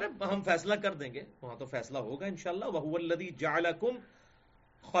تعالیٰ ہم فیصلہ کر دیں گے، وہاں تو فیصلہ ہوگا انشاءاللہ. وَهُوَ الَّذِي جَعَلَكُمْ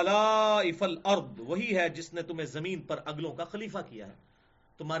خَلَائِفَ الْأَرْضِ، وہی ہے جس نے تمہیں زمین پر اگلوں کا خلیفہ کیا ہے.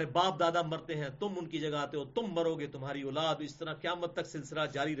 تمہارے باپ دادا مرتے ہیں، تم ان کی جگہ آتے ہو، تم مرو گے، تمہاری اولاد، اس طرح قیامت تک سلسلہ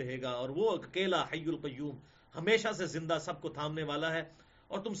جاری رہے گا. اور وہ اکیلا حی القیوم، ہمیشہ سے زندہ، سب کو تھامنے والا ہے.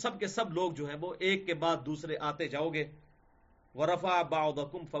 اور تم سب کے سب لوگ جو ہیں وہ ایک کے بعد دوسرے آتے جاؤ گے. وَرَفَعَ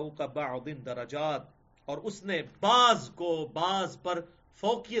بَعْضَكُمْ فَوْقَ بَعْضٍ دَرَجَاتٍ، اور اس نے بعض کو بعض پر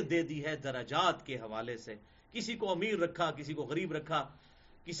فوقیت دے دی ہے درجات کے حوالے سے. کسی کو امیر رکھا، کسی کو غریب رکھا،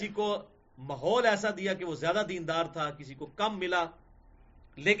 کسی کو ماحول ایسا دیا کہ وہ زیادہ دیندار تھا، کسی کو کم ملا.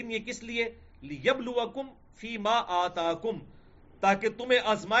 لیکن یہ کس لیے؟ لِيَبْلُوَكُمْ فِي مَا آتَاكُمْ، تاکہ تمہیں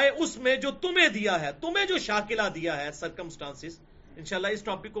آزمائے اس میں جو تمہیں دیا ہے، تمہیں جو شاکلہ دیا ہے، سرکمسٹانسز. انشاءاللہ اس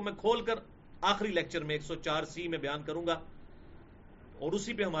ٹاپک کو میں کھول کر آخری لیکچر میں 104C میں بیان کروں گا، اور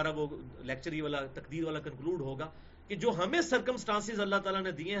اسی پہ ہمارا وہ لیکچر یہ والا تقدیر والا کنکلوڈ ہوگا کہ جو ہمیں سرکمسٹانسز اللہ تعالیٰ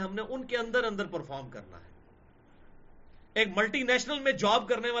نے دیے ہیں ہم نے ان کے اندر اندر پرفارم کرنا ہے. ایک ملٹی نیشنل میں جاب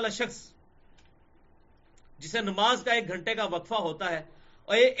کرنے والا شخص جسے نماز کا 1 گھنٹے کا وقفہ ہوتا ہے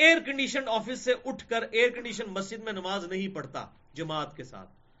اور ایئر کنڈیشن آفس سے اٹھ کر ایئر کنڈیشن مسجد میں نماز نہیں پڑھتا جماعت کے ساتھ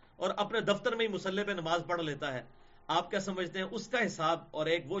اور اپنے دفتر میں ہی مصلی پہ نماز پڑھ لیتا ہے، آپ کیا سمجھتے ہیں اس کا حساب اور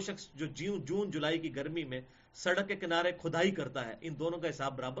ایک وہ شخص جو جون جولائی کی گرمی میں سڑک کے کنارے کھدائی کرتا ہے، ان دونوں کا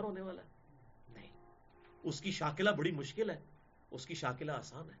حساب برابر ہونے والا ہے؟ نہیں. اس کی شاکلہ بڑی مشکل ہے، اس کی شاکلہ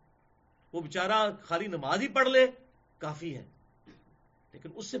آسان ہے. وہ بیچارہ خالی نماز ہی پڑھ لے کافی ہے، لیکن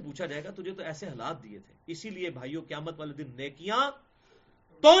اس سے پوچھا جائے گا تجھے تو ایسے حالات دیے تھے. اسی لیے بھائیوں قیامت والے دن نیکیاں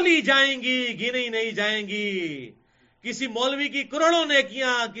تولی جائیں گی، گنی نہیں جائیں گی. کسی مولوی کی کروڑوں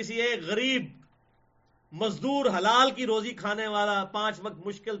نیکیاں کسی ایک غریب مزدور حلال کی روزی کھانے والا 5 وقت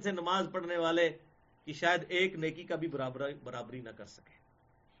مشکل سے نماز پڑھنے والے کی شاید ایک نیکی کا بھی برابری نہ کر سکے.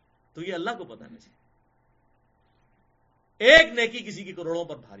 تو یہ اللہ کو پتہ نہیں چاہیے. ایک نیکی کسی کی کروڑوں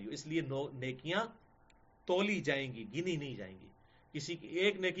پر بھاری ہو، اس لیے نیکیاں تولی جائیں گی، گنی نہیں جائیں گی. کسی کی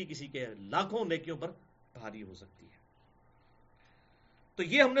ایک نیکی کسی کے لاکھوں نیکیوں پر بھاری ہو سکتی ہے. تو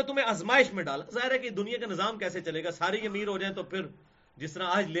یہ ہم نے تمہیں آزمائش میں ڈالا. ظاہر ہے کہ دنیا کا نظام کیسے چلے گا؟ سارے امیر ہو جائیں تو پھر جس طرح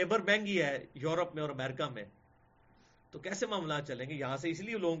آج لیبر مہنگی ہے یورپ میں اور امریکہ میں، تو کیسے معاملات چلیں گے؟ یہاں سے اس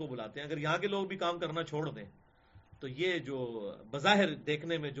لیے لوگوں کو بلاتے ہیں. اگر یہاں کے لوگ بھی کام کرنا چھوڑ دیں تو یہ جو بظاہر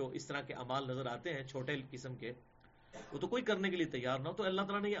دیکھنے میں جو اس طرح کے اعمال نظر آتے ہیں چھوٹے قسم کے، وہ تو کوئی کرنے کے لیے تیار نہ ہو. تو اللہ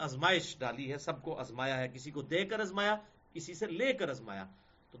تعالیٰ نے یہ آزمائش ڈالی ہے، سب کو آزمایا ہے، کسی کو دے کر آزمایا، کسی سے لے کر آزمایا.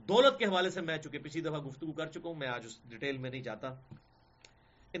 تو دولت کے حوالے سے میں چونکہ پچھلی دفعہ گفتگو کر چکا ہوں، میں آج اس ڈیٹیل میں نہیں جاتا.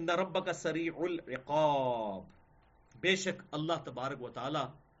 ان ربک سریع العقاب، بے شک اللہ تبارک و تعالی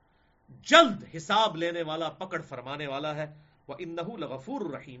جلد حساب لینے والا، پکڑ فرمانے والا ہے. وَإِنَّهُ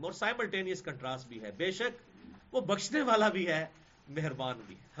لَغَفُورٌ رَحِيمٌ، اور سائملٹینیس کنٹراسٹ بھی ہے، بے شک وہ بخشنے والا بھی ہے، مہربان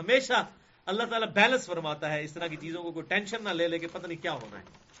بھی ہے. ہمیشہ اللہ تعالیٰ بیلنس فرماتا ہے، اس طرح کی چیزوں کو کوئی ٹینشن نہ لے لے کہ پتہ نہیں کیا ہونا ہے.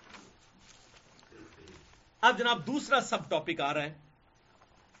 اب جناب دوسرا سب ٹاپک آ رہا ہے،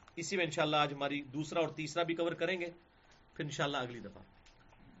 اسی میں انشاءاللہ آج ہماری دوسرا اور تیسرا بھی کور کریں گے، پھر انشاءاللہ اگلی دفعہ.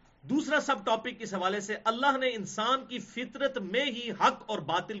 دوسرا سب ٹاپک اس حوالے سے، اللہ نے انسان کی فطرت میں ہی حق اور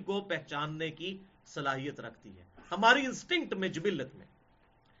باطل کو پہچاننے کی صلاحیت رکھ دی ہے، ہماری انسٹنکٹ میں، جبلت میں.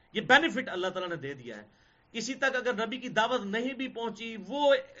 یہ بینیفٹ اللہ تعالیٰ نے دے دیا ہے. کسی تک اگر نبی کی دعوت نہیں بھی پہنچی،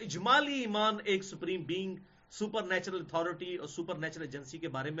 وہ اجمالی ایمان ایک supreme being, super natural authority اور سپر نیچرل ایجنسی کے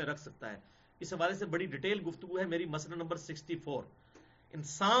بارے میں رکھ سکتا ہے. اس حوالے سے بڑی ڈیٹیل گفتگو ہے میری، مسئلہ نمبر 64،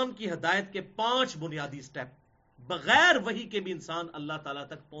 انسان کی ہدایت کے 5 بنیادی سٹیپ. بغیر وحی کے بھی انسان اللہ تعالیٰ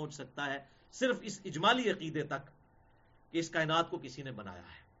تک پہنچ سکتا ہے، صرف اس اجمالی عقیدے تک کہ اس کائنات کو کسی نے بنایا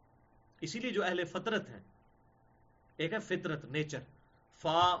ہے. اسی لیے جو اہل فطرت ہیں، ایک ہے فطرت، نیچر،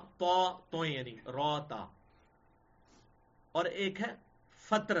 فا پا تو یعنی را تا، اور ایک ہے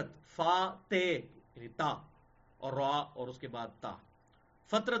فطرت، فا تے یعنی تا اور را اور اس کے بعد تا.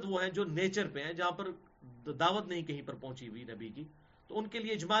 فطرت وہ ہیں جو نیچر پہ ہیں، جہاں پر دعوت نہیں کہیں پر پہنچی ہوئی نبی کی، تو ان کے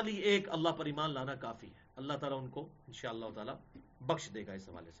لیے اجمالی ایک اللہ پر ایمان لانا کافی ہے. اللہ تعالیٰ ان کو انشاءاللہ تعالیٰ بخش دے گا اس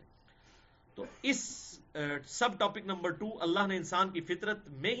حوالے سے. تو اس سب ٹاپک نمبر 2، اللہ نے انسان کی فطرت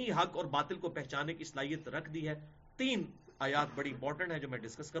میں ہی حق اور باطل کو پہچانے کی صلاحیت رکھ دی ہے. 3 آیات بڑی امپورٹنٹ ہیں جو میں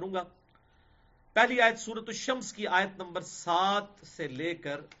ڈسکس کروں گا. پہلی آیت سورۃ الشمس کی آیت نمبر 7 سے لے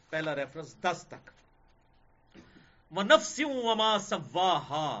کر پہلا ریفرنس 10 تک. وَنَفْسٍ وَمَا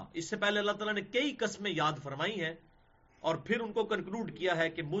سَوَّاهَا، اس سے پہلے اللہ تعالیٰ نے کئی قسمیں یاد فرمائی ہیں اور پھر ان کو کنکلوڈ کیا ہے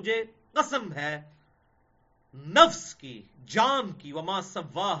کہ مجھے قسم ہے نفس کی، جان کی، وما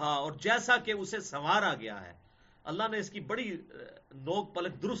سواہا، اور جیسا کہ اسے سنوارا گیا ہے. اللہ نے اس کی بڑی نوک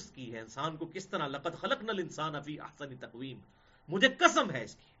پلک درست کی ہے، انسان کو کس طرح، لقد خلقنا الانسان فی احسن تقویم، مجھے قسم ہے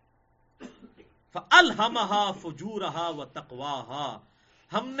اس کی. فَأَلْهَمَهَا فُجُورَهَا وَتَقْوَاهَا،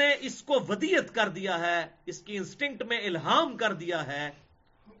 ہم نے اس کو ودیت کر دیا ہے، اس کی انسٹنکٹ میں الہام کر دیا ہے،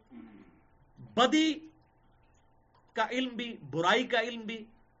 بدی کا علم بھی، برائی کا علم بھی،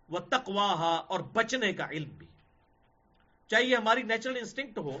 وَتَقْوَاهَا، اور بچنے کا علم بھی. چاہیے ہماری نیچرل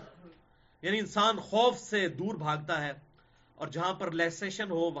انسٹنکٹ ہو، یعنی انسان خوف سے دور بھاگتا ہے اور جہاں پر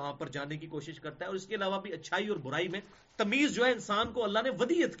لیسیشن ہو وہاں پر جانے کی کوشش کرتا ہے، اور اس کے علاوہ بھی اچھائی اور برائی میں تمیز جو ہے انسان کو اللہ نے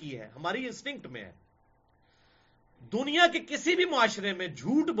ودیت کی ہے، ہماری انسٹنکٹ میں ہے. دنیا کے کسی بھی معاشرے میں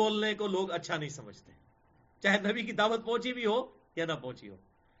جھوٹ بولنے کو لوگ اچھا نہیں سمجھتے، چاہے نبی کی دعوت پہنچی بھی ہو یا نہ پہنچی ہو.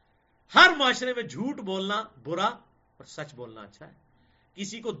 ہر معاشرے میں جھوٹ بولنا برا اور سچ بولنا اچھا ہے.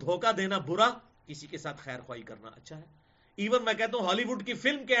 کسی کو دھوکہ دینا برا، کسی کے ساتھ خیر خواہی کرنا اچھا ہے. ایون میں کہتا ہوں ہالی ووڈ کی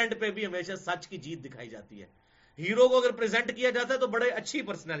فلم کے اینڈ پہ بھی ہمیشہ سچ کی جیت دکھائی جاتی ہے. ہیرو کو اگر پریزنٹ کیا جاتا ہے تو بڑے اچھی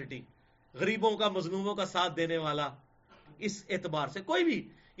پرسنالٹی، غریبوں کا، مظلوموں کا ساتھ دینے والا، اس اعتبار سے کوئی بھی،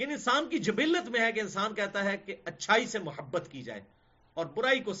 یعنی انسان کی جبلت میں ہے کہ انسان کہتا ہے کہ اچھائی سے محبت کی جائے اور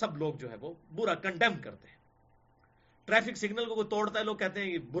برائی کو سب لوگ جو ہے وہ برا کنڈیم کرتے ہیں. ٹریفک سگنل کو کوئی توڑتا ہے، لوگ کہتے ہیں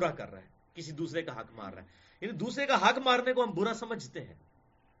یہ برا کر رہا ہے، کسی دوسرے کا حق مار رہا ہے. یعنی دوسرے کا حق مارنے کو ہم برا سمجھتے ہیں،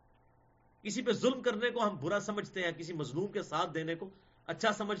 کسی پہ ظلم کرنے کو ہم برا سمجھتے ہیں، کسی مظلوم کے ساتھ دینے کو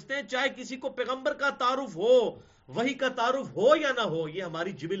اچھا سمجھتے ہیں، چاہے کسی کو پیغمبر کا تعارف ہو، وحی کا تعارف ہو یا نہ ہو. یہ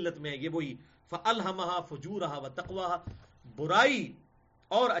ہماری جبلت میں ہے. یہ وہی فَأَلْهَمَهَا فُجُورَهَا وَتَقْوَاهَا، برائی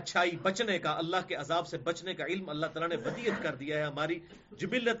اور اچھائی، بچنے کا، اللہ کے عذاب سے بچنے کا علم اللہ تعالیٰ نے ودیت کر دیا ہے، ہماری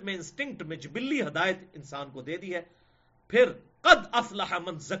جبلت میں، انسٹنکٹ میں، جبلی ہدایت انسان کو دے دی ہے. پھر قد افلح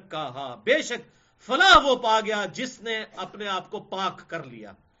من زکاها، بے شک فلاح وہ پا گیا جس نے اپنے آپ کو پاک کر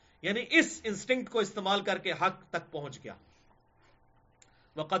لیا، یعنی اس انسٹنکٹ کو استعمال کر کے حق تک پہنچ گیا.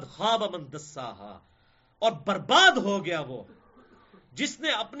 وقد خاب من دساها، اور برباد ہو گیا وہ جس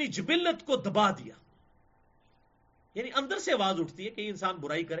نے اپنی جبلت کو دبا دیا. یعنی اندر سے آواز اٹھتی ہے کہ یہ انسان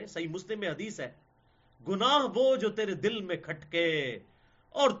برائی کرے. صحیح مسلم میں حدیث ہے، گناہ وہ جو تیرے دل میں کھٹکے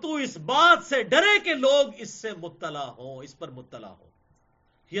اور تو اس بات سے ڈرے کہ لوگ اس سے مطلع ہوں، اس پر مطلع ہوں.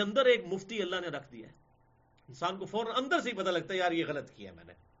 یہ اندر ایک مفتی اللہ نے رکھ دیا ہے، انسان کو فوراً اندر سے ہی پتہ لگتا ہے یار یہ غلط کیا میں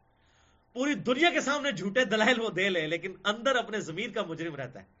نے. پوری دنیا کے سامنے جھوٹے دلائل وہ دے لے، لیکن اندر اپنے ضمیر کا مجرم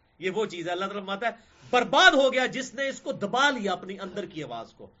رہتا ہے. یہ وہ چیز ہے. اللہ تعالیٰ فرماتا ہے برباد ہو گیا جس نے اس کو دبا لیا، اپنی اندر کی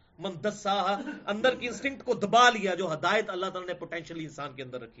آواز کو. من دساہا، اندر کی انسٹنکٹ کو دبا لیا جو ہدایت اللہ تعالیٰ نے پوٹینشلی انسان کے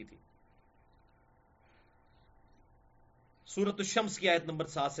اندر رکھی تھی. سورۃ الشمس کی آیت نمبر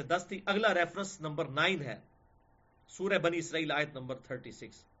 7 سے 10 تھی. اگلا ریفرنس نمبر 9 ہے سورہ بنی اسرائیل آیت نمبر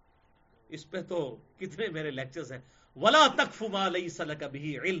 36. اس پہ تو کتنے میرے لیکچرز ہیں. وَلَا تَقْفُ مَا لَيْسَ لَكَ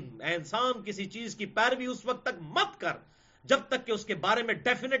بِهِ عِلْم، اے انسان کسی چیز کی پیروی اس وقت تک مت کر جب تک کہ اس کے بارے میں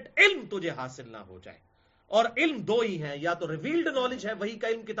ڈیفینٹ علم تجھے حاصل نہ ہو جائے. اور علم دو ہی ہیں، یا تو ریویلڈ نالج ہے وہی کا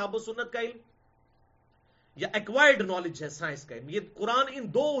علم کتاب و سنت کا علم، یا ایکوائرڈ نالج ہے سائنس کا علم. یہ قرآن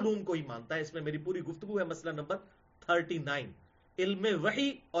ان دو علوم کو ہی مانتا ہے. اس میں میری پوری گفتگو ہے. مسئلہ نمبر 39، علم وحی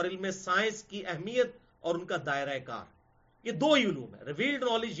اور علم سائنس کی اہمیت اور ان کا دائرہ کار. یہ دو ہی علوم ہے، ریویلڈ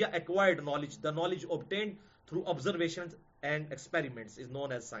نالج یا acquired knowledge. The knowledge obtained through observations and experiments is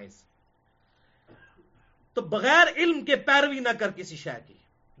known as science. تو بغیر علم کے پیروی نہ کر کسی شے کی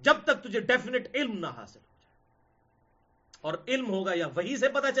جب تک تجھے ڈیفینٹ علم نہ حاصل ہو جائے. اور علم ہوگا یا وحی سے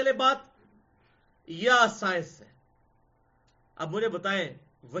پتہ چلے بات یا سائنس سے. اب مجھے بتائیں،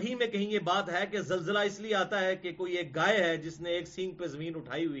 وحی میں کہیں یہ بات ہے کہ زلزلہ اس لیے آتا ہے کہ کوئی ایک گائے ہے جس نے ایک سینگ پہ زمین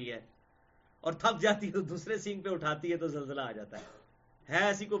اٹھائی ہوئی ہے اور تھک جاتی ہے تو دوسرے سینگ پہ اٹھاتی ہے تو زلزلہ آ جاتا ہے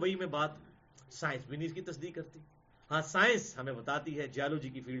ایسی کو وحی میں بات؟ سائنس بھی نہیں اس کی تصدیق کرتی. ہاں سائنس ہمیں بتاتی ہے، جیولوجی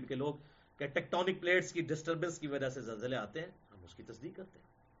کی فیلڈ کے لوگ، کہ ٹیکٹونک پلیٹس کی ڈسٹربنس کی وجہ سے زلزلے آتے ہیں، ہم اس کی تصدیق کرتے ہیں.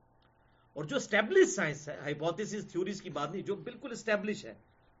 اور جو اسٹیبلش سائنس ہے، ہائپوتھیسز تھیوریز کی بات نہیں، جو بالکل اسٹیبلش ہے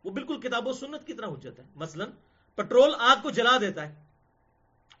وہ بالکل کتاب و سنت کی طرح حجت ہے. مثلا پٹرول آگ کو جلا دیتا ہے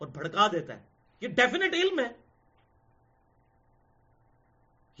اور بھڑکا دیتا ہے، یہ ڈیفینٹ علم ہے.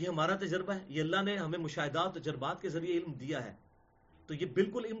 یہ ہمارا تجربہ ہے، یہ اللہ نے ہمیں مشاہدات تجربات کے ذریعے علم دیا ہے. تو یہ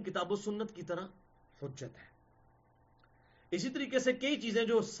بالکل علم کتاب و سنت کی طرح حجت ہے. اسی طریقے سے کئی چیزیں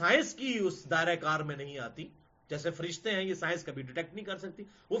جو سائنس کی اس دائرہ کار میں نہیں آتی، جیسے فرشتے ہیں، یہ سائنس کبھی ڈیٹیکٹ نہیں کر سکتی،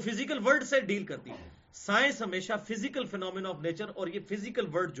 وہ فزیکل ورلڈ سے ڈیل کرتی ہے. سائنس ہمیشہ فزیکل فینومینا آف نیچر اور یہ فزیکل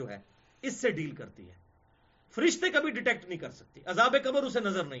ورلڈ جو ہے اس سے ڈیل کرتی ہے. فرشتے کبھی ڈیٹیکٹ نہیں کر سکتی، عذاب قبر اسے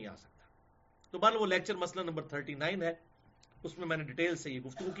نظر نہیں آ سکتا. تو بہرحال وہ لیکچر مسئلہ نمبر 39 ہے، اس میں نے ڈیٹیل سے یہ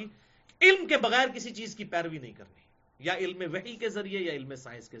گفتگو کی. علم کے بغیر کسی چیز کی پیروی نہیں کرنی، یا علم وحی کے ذریعے یا علم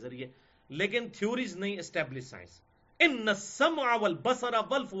سائنس کے ذریعے، لیکن تھیوریز نہیں، اسٹیبلش سائنس. ان السمع والبصر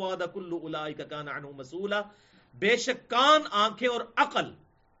والفؤاد كل اولئک کان عنہ مسئولا، بے شک کان، آنکھیں اور عقل،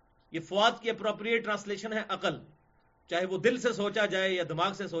 یہ فؤاد کی اپروپریٹ ٹرانسلیشن ہے عقل، چاہے وہ دل سے سوچا جائے یا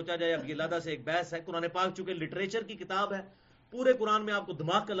دماغ سے سوچا جائے. اب یہ علیحدہ سے ایک بحث ہے. قرآن پاک چونکہ لٹریچر کی کتاب ہے، پورے قرآن میں آپ کو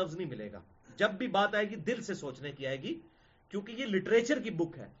دماغ کا لفظ نہیں ملے گا. جب بھی بات آئے گی دل سے سوچنے کی آئے گی، کیونکہ یہ لٹریچر کی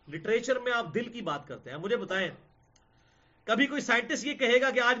بک ہے. لٹریچر میں آپ دل کی بات کرتے ہیں. مجھے بتائیں، کبھی کوئی سائنٹسٹ یہ کہے گا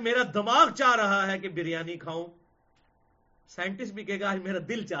کہ آج میرا دماغ چاہ رہا ہے کہ بریانی کھاؤں؟ سائنٹسٹ بھی کہے گا آج میرا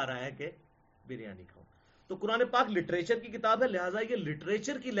دل چاہ رہا ہے کہ بریانی کھاؤں. تو قرآن پاک لٹریچر کی کتاب ہے، لہٰذا یہ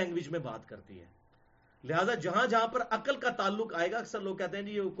لٹریچر کی لینگویج میں بات کرتی ہے. لہٰذا جہاں جہاں پر عقل کا تعلق آئے گا، اکثر لوگ کہتے ہیں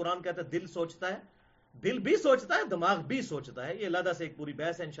جی یہ قرآن کہتا ہے دل سوچتا ہے. دل بھی سوچتا ہے، دماغ بھی سوچتا ہے. یہ علیحدہ سے ایک پوری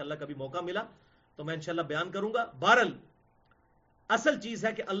بحث ہے، انشاءاللہ کبھی موقع ملا تو میں انشاءاللہ بیان کروں گا. بہرحال اصل چیز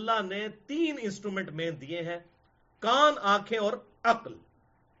ہے کہ اللہ نے 3 انسٹرومنٹ مین دیے ہیں، کان، آنکھیں اور عقل.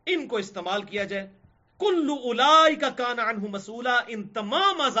 ان کو استعمال کیا جائے. کل اولئک کان عنہ مسئولا، ان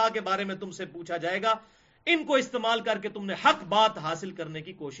تمام اعضاء کے بارے میں تم سے پوچھا جائے گا. ان کو استعمال کر کے تم نے حق بات حاصل کرنے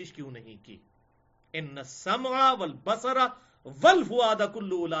کی کوشش کیوں نہیں کی؟ ان السمع والبصر والفؤاد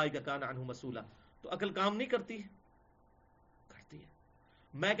کل اولئک کان عنہ مسئولا. تو عقل کام نہیں کرتی ہے؟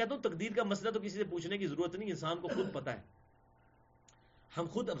 میں کہتا ہوں تقدیر کا مسئلہ تو کسی سے پوچھنے کی ضرورت نہیں، انسان کو خود پتا ہے. ہم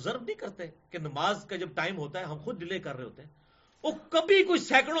خود آبزرو نہیں کرتے کہ نماز کا جب ٹائم ہوتا ہے ہم خود ڈیلے کر رہے ہوتے ہیں. وہ کبھی کوئی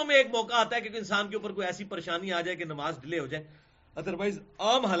سینکڑوں میں ایک موقع آتا ہے کہ انسان کے اوپر کوئی ایسی پریشانی آ جائے کہ نماز ڈیلے ہو جائے. ادروائز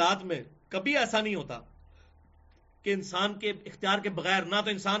عام حالات میں کبھی ایسا نہیں ہوتا کہ انسان کے اختیار کے بغیر، نہ تو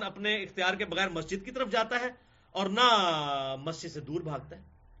انسان اپنے اختیار کے بغیر مسجد کی طرف جاتا ہے اور نہ مسجد سے دور بھاگتا ہے.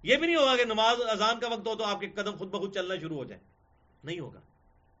 یہ بھی نہیں ہوگا کہ نماز اذان کا وقت ہو تو آپ کے قدم خود بخود چلنا شروع ہو جائے، نہیں ہوگا.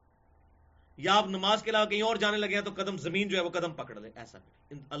 یا آپ نماز کے علاوہ کہیں اور جانے لگے ہیں تو قدم زمین جو ہے وہ قدم پکڑ لے، ایسا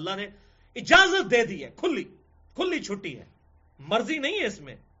نہیں. اللہ نے اجازت دے دی ہے، کھلی چھٹی ہے، مرضی نہیں ہے اس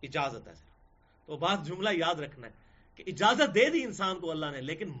میں، اجازت ہے. تو بات جملہ یاد رکھنا ہے کہ اجازت دے دی انسان کو اللہ نے،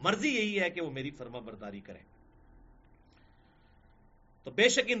 لیکن مرضی یہی ہے کہ وہ میری فرما برداری کرے. تو بے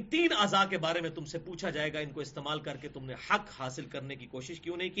شک ان 3 اعضاء کے بارے میں تم سے پوچھا جائے گا، ان کو استعمال کر کے تم نے حق حاصل کرنے کی کوشش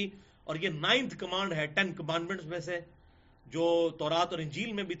کیوں نہیں کی. اور یہ 9th کمانڈ ہے 10 کمانڈمنٹس میں سے، جو تورات اور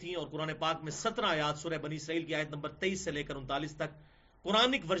انجیل میں بھی تھیں، اور قرآن پاک میں 17 آیات سورہ بنی اسرائیل کی آیت نمبر 23 سے لے کر 39 تک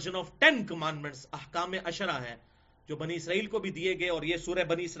قرآنک ورژن آف 10 کمانڈمنٹس، احکام عشرہ ہیں جو بنی اسرائیل کو بھی دیے گئے، اور یہ سورہ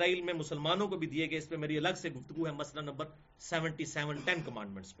بنی اسرائیل میں مسلمانوں کو بھی دیے گئے. اس پہ میری الگ سے گفتگو ہے، مسئلہ نمبر 77 10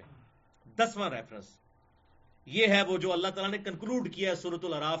 کمانڈمنٹس پہ. 10واں ریفرنس یہ ہے وہ جو اللہ تعالیٰ نے کنکلوڈ کیا ہے سورۃ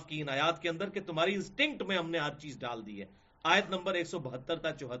الاعراف کی ان آیات کے اندر کہ تمہاری انسٹنکٹ میں ہم نے ہر چیز ڈال دی ہے. آیت نمبر 172 تا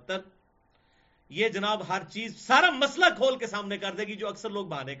 74. یہ جناب ہر چیز سارا مسئلہ کھول کے سامنے کر دے گی جو اکثر لوگ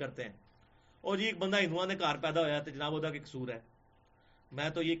بہانے کرتے ہیں. اور جی ایک بندہ ہندوؤں نے گھر پیدا ہوا تو جناب وہ قصور ہے. میں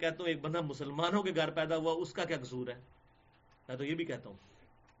تو یہ کہتا ہوں ایک بندہ مسلمانوں کے گھر پیدا ہوا اس کا کیا قصور ہے؟ میں تو یہ بھی کہتا ہوں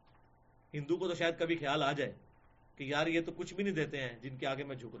ہندو کو تو شاید کبھی خیال آ جائے کہ یار یہ تو کچھ بھی نہیں دیتے ہیں جن کے آگے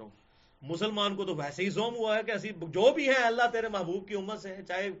میں جھک رہا ہوں. مسلمان کو تو ویسے ہی زوم ہوا ہے کہ ایسی جو بھی ہیں اللہ تیرے محبوب کی امت سے ہیں،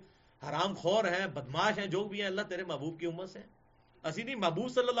 چاہے حرام خور ہیں، بدماش ہیں، جو بھی ہیں اللہ تیرے محبوب کی امت سے ہیں. اسی نہیں محبوب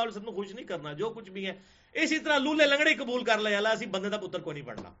صلی اللہ علیہ وسلم کو خوش نہیں کرنا جو کچھ بھی ہے. اسی طرح لولے لنگڑے قبول کر لے اللہ، اسی بندے دا پتر کو نہیں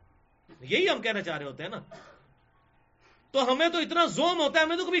پڑھنا. یہی ہم کہنا چاہ رہے ہوتے ہیں نا. تو ہمیں تو اتنا زوم ہوتا ہے،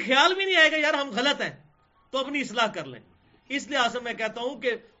 ہمیں تو کبھی خیال بھی نہیں آئے گا یار ہم غلط ہیں تو اپنی اصلاح کر لیں. اس لحاظ سے میں کہتا ہوں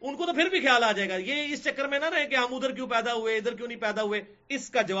کہ ان کو تو پھر بھی خیال آ جائے گا. یہ اس چکر میں نہ رہے کہ ہم ادھر کیوں پیدا ہوئے ادھر کیوں نہیں پیدا ہوئے. اس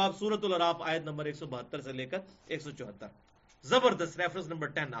کا جواب سورۃ الاعراف آیت نمبر 172 سے لے کر 174. زبردست ریفرنس نمبر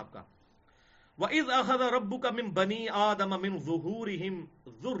 10 آپ کا. وَإِذْ أَخَذَ رَبُّكَ مِنْ بَنِي آدَمَ مِنْ ظُهُورِهِمْ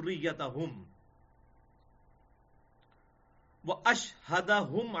ذُرِّيَّتَهُمْ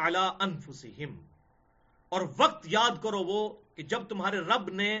وَأَشْهَدَهُمْ عَلَىٰ أَنفُسِهِمْ. اور وقت یاد کرو وہ کہ جب تمہارے رب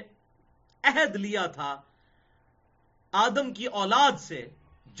نے عہد لیا تھا آدم کی اولاد سے،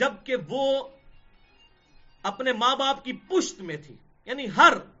 جبکہ وہ اپنے ماں باپ کی پشت میں تھی. یعنی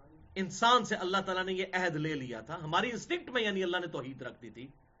ہر انسان سے اللہ تعالیٰ نے یہ عہد لے لیا تھا ہماری انسٹنکٹ میں، یعنی اللہ نے توحید رکھ دی تھی.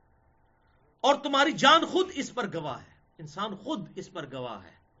 اور تمہاری جان خود اس پر گواہ ہے، انسان خود اس پر گواہ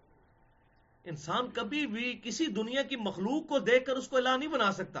ہے. انسان کبھی بھی کسی دنیا کی مخلوق کو دیکھ کر اس کو الہ نہیں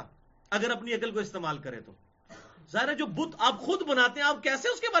بنا سکتا اگر اپنی عقل کو استعمال کرے تو. ظاہر ہے جو بت آپ خود بناتے ہیں آپ کیسے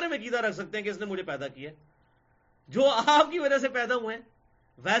اس کے بارے میں عقیدہ رکھ سکتے ہیں کہ اس نے مجھے پیدا کیا ہے؟ جو آپ کی وجہ سے پیدا ہوئے ہیں.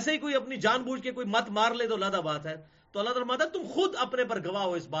 ویسے ہی کوئی اپنی جان بوجھ کے کوئی مت مار لے تو علیحدہ بات ہے. تو اللہ تعالیٰ تم خود اپنے پر گواہ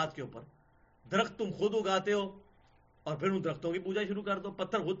ہو اس بات کے اوپر. درخت تم خود اگاتے ہو اور پھر ان درختوں کی پوجا شروع کر دو.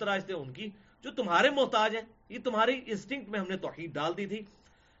 پتھر خود تراشتے ہو ان کی جو تمہارے محتاج ہیں. یہ تمہاری انسٹنکٹ میں ہم نے توحید ڈال دی تھی.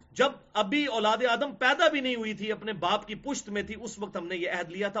 جب ابھی اولاد آدم پیدا بھی نہیں ہوئی تھی اپنے باپ کی پشت میں تھی اس وقت ہم نے یہ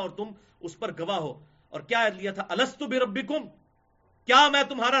عہد لیا تھا اور تم اس پر گواہ ہو. اور کیا عہد لیا تھا؟ الستو بربکم، کیا میں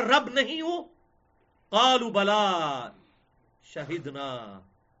تمہارا رب نہیں ہوں؟ قالوا بلا شہدنا.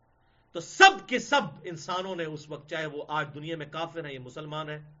 تو سب کے سب انسانوں نے اس وقت، چاہے وہ آج دنیا میں کافر ہیں یا مسلمان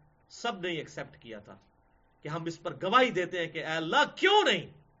ہیں، سب نے یہ ایکسپٹ کیا تھا کہ ہم اس پر گواہی دیتے ہیں کہ اے اللہ کیوں نہیں،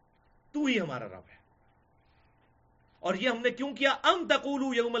 تو ہی ہمارا رب ہے. اور یہ ہم نے کیوں کیا؟ ام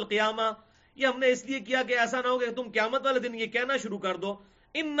تقولوا یوم القیامہ، یہ ہم نے اس لیے کیا کہ ایسا نہ ہو کہ تم قیامت والے دن یہ کہنا شروع کر دو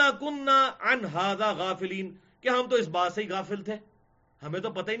انا کننا عن ھذا غافلین، کہ ہم تو اس بات سے ہی غافل تھے، ہمیں تو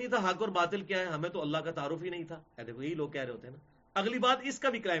پتہ ہی نہیں تھا حق اور باطل کیا ہے، ہمیں تو اللہ کا تعارف ہی نہیں تھا. دیکھو یہی لوگ کہہ رہے ہوتے ہیں نا. اگلی بات اس کا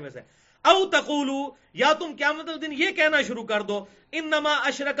بھی کلائمیکس ہے. او تقولوا، یا تم قیامت والے دن یہ کہنا شروع کر دو انما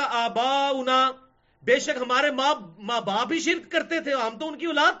اشرک آباؤنا، بے شک ہمارے ماں باپ ہی شرک کرتے تھے، ہم تو ان کی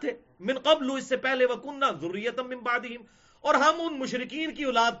اولاد تھے، من قبل، اس سے پہلے، وکننا ذریۃ من بعدہم، اور ہم ان مشرکین کی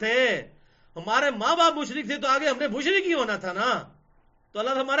اولاد تھے. ہمارے ماں باپ مشرک تھے تو آگے ہم نے مشرک ہی ہونا تھا نا. تو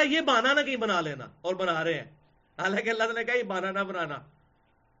اللہ ہمارا یہ بہانہ نہ کہیں بنا لینا، اور بنا رہے ہیں. حالانکہ اللہ نے کہا یہ بہانہ نہ بنانا،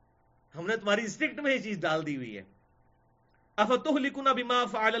 ہم نے تمہاری اسٹرکٹ میں یہ چیز ڈال دی ہوئی ہے. افتہلکنا بما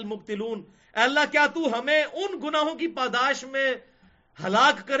فعل المبطلون، اے اللہ کیا تو ہمیں ان گناہوں کی پاداش میں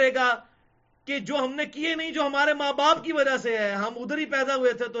ہلاک کرے گا کہ جو ہم نے کیے نہیں، جو ہمارے ماں باپ کی وجہ سے ہے. ہم ادھر ہی پیدا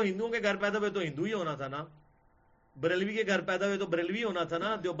ہوئے تھے تو ہندوؤں کے گھر پیدا ہوئے تو ہندو ہی ہونا تھا نا، بریلوی کے گھر پیدا ہوئے تو بریلوی ہونا تھا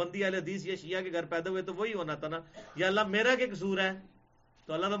نا، دیوبندی اہل حدیث یا شیعہ کے گھر پیدا ہوئے تو وہی ہونا تھا نا. یا اللہ میرا کیا قصور ہے؟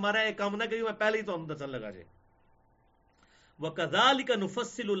 تو اللہ ہمارا ایک کام نہ کری، میں پہلے ہی تو ہم دسن لگا جائے. وَكَذَلِكَ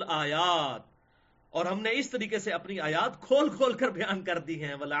نُفَصِّلُ الْآيَاتِ، اور ہم نے اس طریقے سے اپنی آیات کھول کھول کر بیان کر دی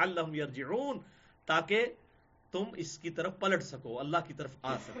ہیں. وَلَعَلَّهُمْ يَرْجِعُونَ، تاکہ تم اس کی طرف پلٹ سکو، اللہ کی طرف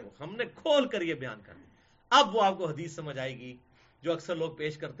آ سکو. ہم نے کھول کر یہ بیان کر دی. اب وہ آپ کو حدیث سمجھ آئے گی جو اکثر لوگ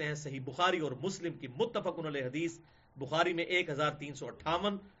پیش کرتے ہیں، صحیح بخاری اور مسلم کی متفق علیہ حدیث. بخاری میں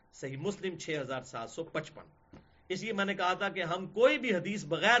 1358، صحیح مسلم 6755. اس لیے میں نے کہا تھا کہ ہم کوئی بھی حدیث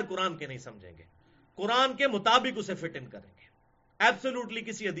بغیر قرآن کے نہیں سمجھیں گے، قرآن کے مطابق اسے فٹ ان کریں گے. ایبسولوٹلی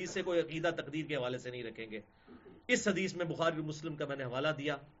کسی حدیث سے کوئی عقیدہ تقدیر کے حوالے سے نہیں رکھیں گے. اس حدیث میں بخاری اور مسلم کا میں نے حوالہ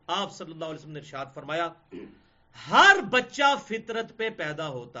دیا. آپ صلی اللہ علیہ وسلم نے ارشاد فرمایا ہر بچہ فطرت پہ پیدا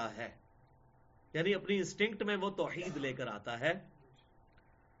ہوتا ہے، یعنی اپنی انسٹنکٹ میں وہ توحید لے کر آتا ہے،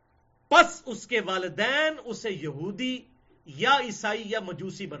 پس اس کے والدین اسے یہودی یا عیسائی یا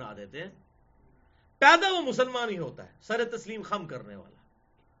مجوسی بنا دیتے ہیں. پیدا وہ مسلمان ہی ہوتا ہے، سر تسلیم خم کرنے والا،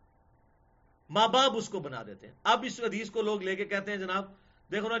 ماں باپ اس کو بنا دیتے ہیں. اب اس حدیث کو لوگ لے کے کہتے ہیں جناب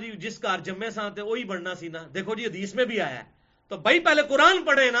دیکھو نا جی جس کا جمے ساتھ ہے وہی بڑھنا سی نا، دیکھو جی حدیث میں بھی آیا ہے. تو بھائی پہلے قرآن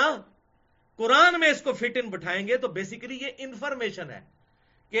پڑھے نا، قرآن میں اس کو فٹ ان بٹھائیں گے تو بیسیکلی یہ انفارمیشن ہے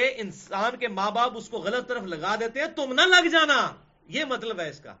کہ انسان کے ماں باپ اس کو غلط طرف لگا دیتے ہیں، تم نہ لگ جانا، یہ مطلب ہے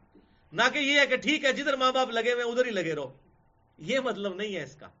اس کا. نہ کہ یہ ہے کہ ٹھیک ہے جدھر ماں باپ لگے ہوئے ادھر ہی لگے رہو. یہ مطلب نہیں ہے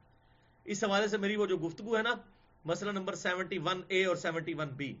اس کا. اس حوالے سے میری وہ جو گفتگو ہے نا مسئلہ نمبر 71A اور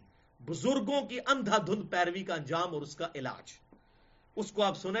 71B، بزرگوں کی اندھا دھند پیروی کا انجام اور اس کا علاج، اس کو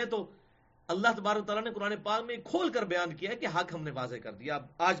آپ سنیں تو اللہ تبارک تعالیٰ نے قرآن پاک میں کھول کر بیان کیا ہے کہ حق ہم نے واضح کر دیا. اب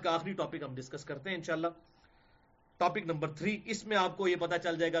آج کا آخری ٹاپک ہم ڈسکس کرتے ہیں انشاءاللہ، ٹاپک نمبر 3. اس میں آپ کو یہ پتا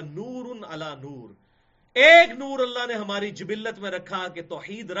چل جائے گا نور علی نور. ایک نور اللہ نے ہماری جبلت میں رکھا کہ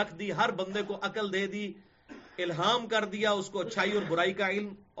توحید رکھ دی، ہر بندے کو عقل دے دی، الہام کر دیا اس کو اچھائی اور برائی کا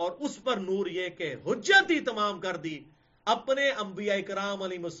علم، اور اس پر نور یہ کہ حجت ہی تمام کر دی اپنے انبیاء کرام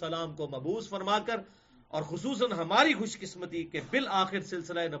علیہ السلام کو مبعوث فرما کر، اور خصوصاً ہماری خوش قسمتی کہ بالآخر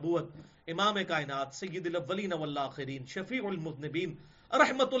سلسلہ نبوت امام کائنات سید الاولین والآخرین شفیع المذنبین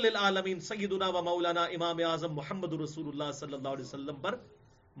رحمت للعالمین سیدنا و مولانا امام اعظم محمد رسول اللہ صلی اللہ علیہ وسلم پر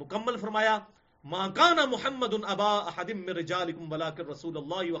مکمل فرمایا. ما کان محمد ابا احد من رجالکم ولکن رسول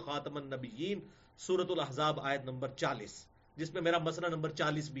اللہ و خاتم النبیین، سورۃ الاحزاب آیت نمبر 40، جس میں میرا مسئلہ نمبر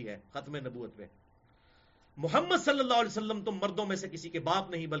 40 بھی ہے ختم نبوت میں. محمد صلی اللہ علیہ وسلم تم مردوں میں سے کسی کے باپ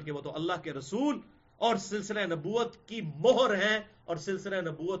نہیں بلکہ وہ تو اللہ کے رسول اور سلسلہ نبوت کی مہر ہیں اور سلسلہ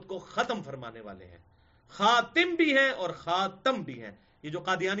نبوت کو ختم فرمانے والے ہیں، خاتم بھی ہیں اور خاتم بھی ہیں. یہ جو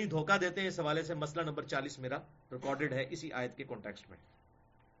قادیانی دھوکہ دیتے ہیں اس حوالے سے مسئلہ نمبر 40 میرا ریکارڈڈ ہے اسی آیت کے کانٹیکسٹ میں.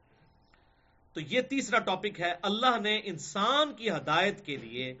 تو یہ تیسرا ٹاپک ہے، اللہ نے انسان کی ہدایت کے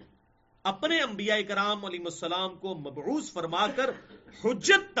لیے اپنے انبیاء کرام علیہ السلام کو مبعوث فرما کر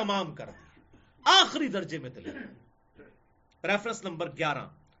حجت تمام کر دی، آخری درجے میں دلیل. ریفرنس نمبر 11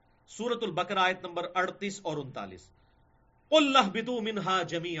 سورۃ البقرہ آیت نمبر 38 اور 39. قُلْ اهْبِطُوا مِنْهَا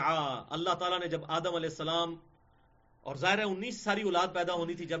جَمِيعًا. اللہ تعالیٰ نے جب آدم علیہ السلام اور ظاہر ہے 19 ساری اولاد پیدا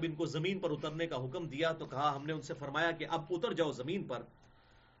ہونی تھی، جب ان کو زمین پر اترنے کا حکم دیا تو کہا، ہم نے ان سے فرمایا کہ اب اتر جاؤ زمین پر.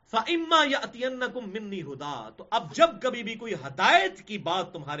 فَإِمَّا يَأْتِيَنَّكُم مِّنِّي هُدًى. تو اب جب کبھی بھی کوئی ہدایت کی بات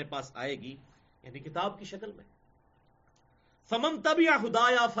تمہارے پاس آئے گی، یعنی کتاب کی شکل میں، فَمَن تَبِعَ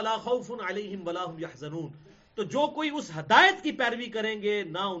هُدَايَا فَلَا خَوْفٌ عَلَيْهِمْ وَلَا هُمْ يَحْزَنُونَ. تو جو کوئی اس ہدایت کی پیروی کریں گے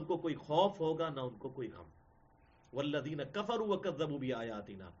نہ ان کو کوئی خوف ہوگا نہ ان کو کوئی غم. وَالَّذِينَ كَفَرُوا وَكَذَّبُوا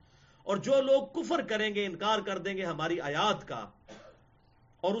بِآيَاتِنَا. اور جو لوگ کفر کریں گے، انکار کر دیں گے ہماری آیات کا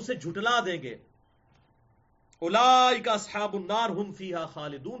اور اسے جھٹلا دیں گے، اولئک اصحاب النار هم فیہا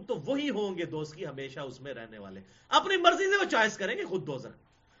خالدون. تو وہی ہوں گے دوست کی ہمیشہ اس میں رہنے والے. اپنی مرضی سے وہ چوائس کریں گے خود دوزخ.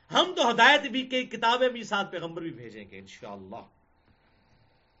 ہم تو ہدایت بھی کی کتابیں بھی ساتھ پیغمبر بھی بھیجیں گے انشاءاللہ.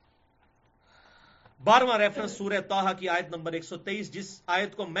 12واں ریفرنس سورہ طٰہٰ کی آیت نمبر 123، جس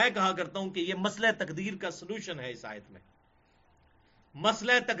آیت کو میں کہا کرتا ہوں کہ یہ مسئلہ تقدیر کا سلوشن ہے. اس آیت میں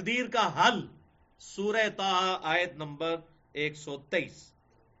مسئلہ تقدیر کا حل، سورہ طٰہٰ آیت نمبر 123.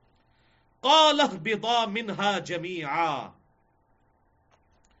 قَالَ اهْبِطَا مِنْهَا جَمِيعًا.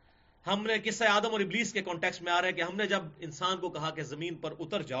 ہم نے قصہ آدم اور ابلیس کے کانٹیکسٹ میں آ رہا ہے کہ ہم نے جب انسان کو کہا کہ زمین پر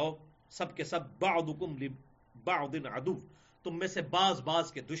اتر جاؤ، سب کے سب بَعْضُكُمْ لِبَعْضٍ عَدُوٌّ، تم میں سے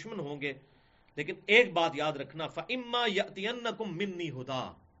بعض کے دشمن ہوں گے، لیکن ایک بات یاد رکھنا، فَإِمَّا يَأْتِيَنَّكُم مِّنِّي هُدًى.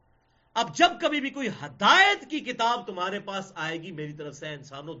 اب جب کبھی بھی کوئی ہدایت کی کتاب تمہارے پاس آئے گی میری طرف سے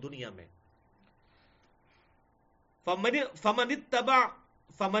انسانوں دنیا میں، فَمَنِ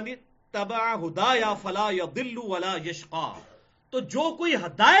اتَّبَعَ هُدَايَا فَلَا يَضِلُّ وَلَا يَشْقَىٰ. تو جو کوئی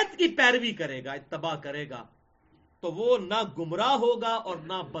ہدایت کی پیروی کرے گا، اتباع کرے گا، تو وہ نہ گمراہ ہوگا اور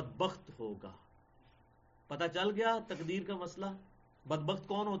نہ بدبخت ہوگا. پتہ چل گیا تقدیر کا مسئلہ. بدبخت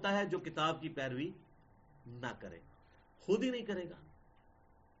کون ہوتا ہے؟ جو کتاب کی پیروی نہ کرے، خود ہی نہیں کرے گا.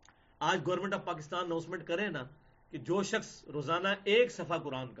 آج گورنمنٹ آف پاکستان اناؤنسمنٹ کرے نا کہ جو شخص روزانہ ایک صفحہ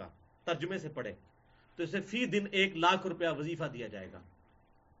قرآن کا ترجمے سے پڑھے تو اسے فی دن 1,00,000 روپیہ وظیفہ دیا جائے گا.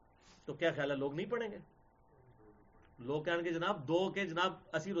 تو کیا خیال ہے لوگ نہیں پڑھیں گے؟ لوگ کہیں گے جناب دو کے جناب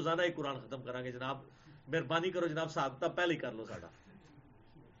اسی روزانہ ایک قرآن ختم کریں گے، جناب مہربانی کرو جناب صاحب تب پہلے ہی کر لو ساڈا.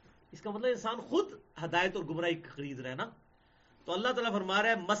 اس کا مطلب انسان خود ہدایت اور گمراہی خرید رہے نا. تو اللہ تعالیٰ فرما رہا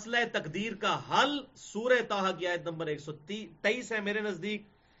ہے مسئلہ تقدیر کا حل سورہ طٰہٰ کی آیت نمبر 123 ہے میرے نزدیک،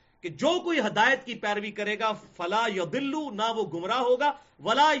 کہ جو کوئی ہدایت کی پیروی کرے گا فلا یضل، نہ وہ گمراہ ہوگا،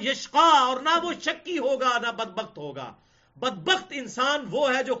 ولا یشقا، اور نہ وہ شکی ہوگا نہ بدبخت ہوگا. بدبخت انسان وہ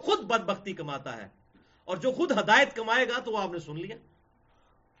ہے جو خود بدبختی کماتا ہے، اور جو خود ہدایت کمائے گا تو وہ آپ نے سن لیا،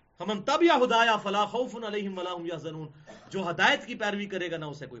 فمن تبع ہدایا فلا خوف علیہم ولا هم یحزنون. جو ہدایت کی پیروی کرے گا نہ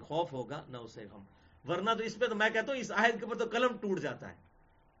اسے کوئی خوف ہوگا نہ اسے غم. ورنہ تو اس پہ تو میں کہتا ہوں اس آیت کے اوپر تو قلم ٹوٹ جاتا ہے.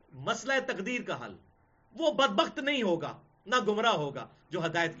 مسئلہ تقدیر کا حل، وہ بدبخت نہیں ہوگا نہ گمراہ ہوگا جو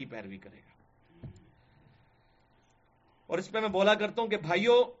ہدایت کی پیروی کرے گا. اور اس پہ میں بولا کرتا ہوں کہ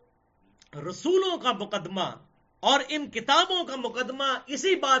بھائیوں، رسولوں کا مقدمہ اور ان کتابوں کا مقدمہ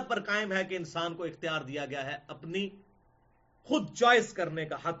اسی بات پر قائم ہے کہ انسان کو اختیار دیا گیا ہے اپنی خود چوائس کرنے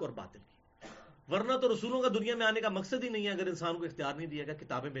کا، حق اور باطل کی. ورنہ تو رسولوں کا دنیا میں آنے کا مقصد ہی نہیں ہے. اگر انسان کو اختیار نہیں دیا گیا,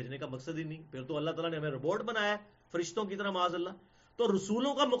 کتابیں بھیجنے کا مقصد ہی نہیں, پھر تو اللہ تعالیٰ نے ہمیں روبوٹ بنایا ہے فرشتوں کی طرح معاذ اللہ. تو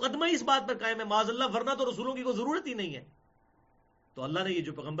رسولوں کا مقدمہ ہی اس بات پر قائم ہے معاذ اللہ, ورنہ تو رسولوں کی کوئی ضرورت ہی نہیں ہے. تو اللہ نے یہ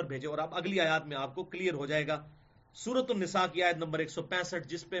جو پیغمبر بھیجے, اور اب اگلی آیات میں آپ کو کلیئر ہو جائے گا. سورۃ النساء کی آیت نمبر 165,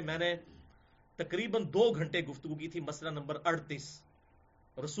 جس پہ میں نے تقریباً 2 گھنٹے گفتگو کی تھی, مسئلہ نمبر 38,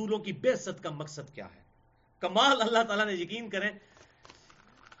 رسولوں کی بعثت کا مقصد کیا ہے. کمال اللہ تعالیٰ نے, یقین کریں,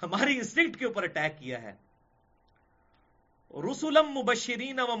 ہماری انسٹنکٹ کے اوپر اٹیک کیا ہے. رسولا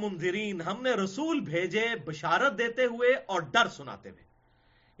مبشرین و منذرین, ہم نے رسول بھیجے بشارت دیتے ہوئے اور ڈر سناتے ہوئے.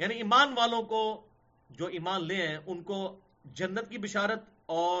 یعنی ایمان والوں کو, جو ایمان لے ہیں ان کو جنت کی بشارت,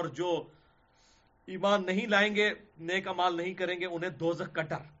 اور جو ایمان نہیں لائیں گے, نیک اعمال نہیں کریں گے, انہیں دوزخ کا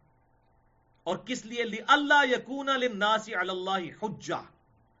ڈر. اور کس لیے؟ لِأَلَّا يَكُونَ لِلنَّاسِ عَلَى اللَّهِ حُجَّةٌ,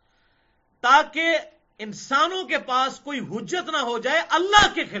 تاکہ انسانوں کے پاس کوئی حجت نہ ہو جائے اللہ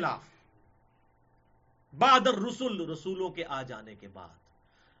کے خلاف, بعد الرسل, رسولوں کے آ جانے کے بعد.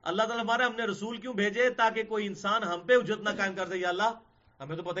 اللہ تعالیٰ ہمارا, ہم نے رسول کیوں بھیجے؟ تاکہ کوئی انسان ہم پہ حجت نہ قائم کر دے, یا اللہ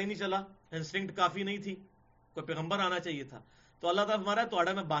ہمیں تو پتہ ہی نہیں چلا, انسٹنکٹ کافی نہیں تھی, کوئی پیغمبر آنا چاہیے تھا. تو اللہ تعالیٰ ہمارا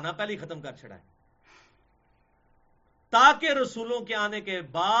توڑا میں بانا پہلے ہی ختم کر چھڑا ہے, تاکہ رسولوں کے آنے کے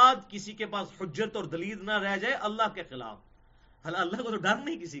بعد کسی کے پاس حجت اور دلیل نہ رہ جائے اللہ کے خلاف. اللہ کو تو ڈر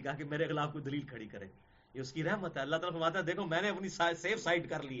نہیں کسی کا کہ میرے خلاف کوئی دلیل کھڑی کرے, یہ اس کی رحمت ہے. اللہ تعالیٰ فرماتا ہے دیکھو میں نے اپنی سیف سائڈ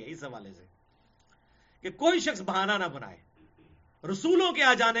کر لی ہے اس حوالے سے کہ کوئی شخص بہانہ نہ بنائے, رسولوں کے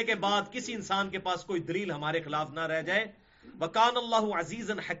آ جانے کے بعد کسی انسان کے پاس کوئی دلیل ہمارے خلاف نہ رہ جائے. وَقَانَ اللَّهُ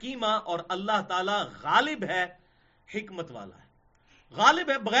عَزِيزًا حَكِيمًا, اور اللہ تعالیٰ غالب ہے, حکمت والا ہے. غالب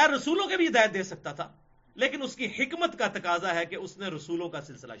ہے, بغیر رسولوں کے بھی ہدایت دے سکتا تھا, لیکن اس کی حکمت کا تقاضا ہے کہ اس نے رسولوں کا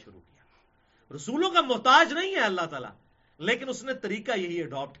سلسلہ شروع کیا. رسولوں کا محتاج نہیں ہے اللہ تعالیٰ, لیکن اس نے طریقہ یہی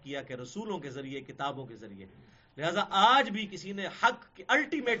اڈاپٹ کیا کہ رسولوں کے ذریعے, کتابوں کے ذریعے. لہذا آج بھی کسی نے حق,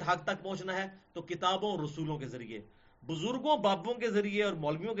 الٹیمیٹ حق تک پہنچنا ہے تو کتابوں اور رسولوں کے ذریعے, بزرگوں بابوں کے ذریعے اور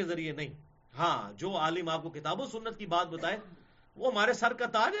مولویوں کے ذریعے نہیں. ہاں, جو عالم آپ کو کتاب و سنت کی بات بتائے وہ ہمارے سر کا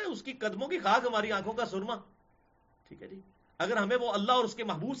تاج ہے, اس کی قدموں کی خاک ہماری آنکھوں کا سرما. ٹھیک ہے جی. اگر ہمیں وہ اللہ اور اس کے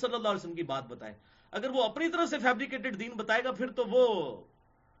محبوب صلی اللہ علیہ وسلم کی بات بتائے, اگر وہ اپنی طرف سے فیبریکیٹڈ دین بتائے گا, پھر تو وہ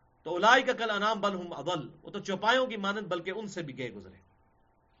تو اولئک کالانعام بل ہم اضل, وہ تو چوپایوں کی مانند بلکہ ان سے بھی گئے گزرے.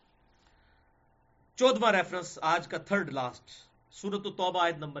 14واں ریفرنس, آج کا تھرڈ لاسٹ, سورۃ التوبہ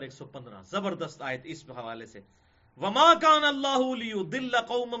آیت نمبر 115, زبردست آیت اس حوالے سے. وما كان الله ليضل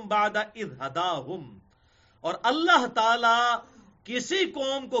قوما بعد اذ هداهم, اور اللہ تعالی کسی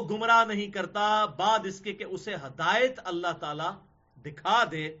قوم کو گمراہ نہیں کرتا بعد اس کے کہ اسے ہدایت اللہ تعالی دکھا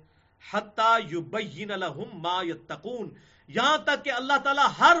دے. حتی یبین لهم ما یتقون, یہاں تک کہ اللہ تعالی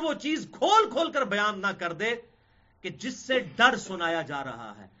ہر وہ چیز کھول کھول کر بیان نہ کر دے کہ جس سے ڈر سنایا جا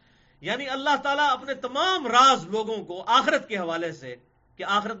رہا ہے. یعنی اللہ تعالیٰ اپنے تمام راز لوگوں کو آخرت کے حوالے سے, کہ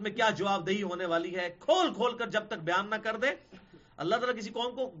آخرت میں کیا جواب دہی ہونے والی ہے, کھول کھول کر جب تک بیان نہ کر دے, اللہ تعالیٰ کسی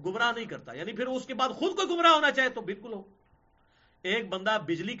قوم کو گمراہ نہیں کرتا. یعنی پھر اس کے بعد خود کو گمراہ ہونا چاہے تو بالکل ہو. ایک بندہ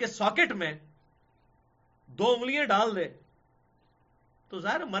بجلی کے ساکٹ میں 2 انگلیاں ڈال دے تو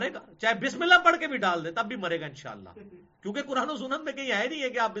ظاہر مرے گا, چاہے بسم اللہ پڑھ کے بھی ڈال دے تب بھی مرے گا انشاءاللہ, کیونکہ قرآن و سنت میں کہیں ہے نہیں ہے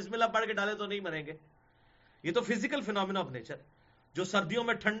کہ آپ بسم اللہ پڑھ کے ڈالیں تو نہیں مریں گے. یہ تو فزیکل فینومینا آف نیچر. جو سردیوں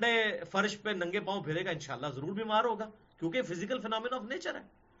میں ٹھنڈے فرش پہ ننگے پاؤں پھرے گا انشاءاللہ ضرور بیمار ہوگا, کیونکہ فزیکل فینومینا آف نیچر ہے.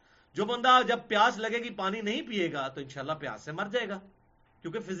 جو بندہ جب پیاس لگے گی پانی نہیں پیے گا تو انشاءاللہ پیاس سے مر جائے گا,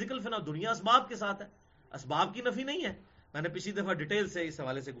 کیونکہ فزیکل فینومینا, دنیا اسباب کے ساتھ ہے, اسباب کی نفی نہیں ہے. میں نے پچھلی دفعہ ڈیٹیل سے اس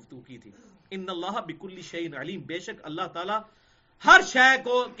حوالے سے گفتگو کی تھی. ان اللہ بکل شیء علیم, بے شک اللہ تعالیٰ ہر شے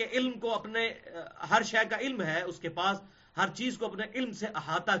کو کے علم کو اپنے, ہر شے کا علم ہے اس کے پاس, ہر چیز کو اپنے علم سے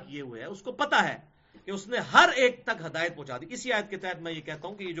احاطہ کیے ہوئے ہے. اس کو پتا ہے کہ اس نے ہر ایک تک ہدایت پہنچا دی. اسی آیت کے تحت میں یہ کہتا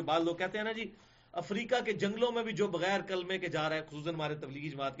ہوں کہ یہ جو بعض لوگ کہتے ہیں نا جی افریقہ کے جنگلوں میں بھی جو بغیر کلمے کے جا رہا ہے, خصوصاً ہمارے تبلیغی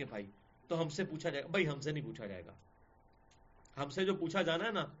جماعت کے بھائی, تو ہم سے پوچھا جائے گا. بھائی ہم سے نہیں پوچھا جائے گا, ہم سے جو پوچھا جانا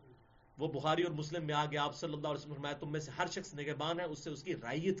ہے نا وہ بخاری اور مسلم میں آگے آپ صلی اللہ علیہ وسلم فرمایا تم میں سے ہر شخص نگہبان ہے, اس سے اس کی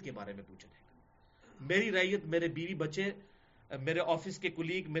رعیت کے بارے میں پوچھا جائے گا. میری رعیت میرے بیوی بچے, میرے آفس کے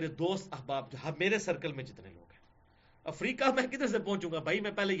کولیگ, میرے دوست احباب, میرے سرکل میں جتنے لوگ ہیں. افریقہ میں کدھر سے پہنچوں گا بھائی,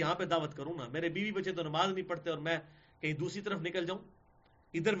 میں پہلے یہاں پہ دعوت کروں نا. میرے بیوی بچے تو نماز نہیں پڑھتے اور میں کہیں دوسری طرف نکل جاؤں,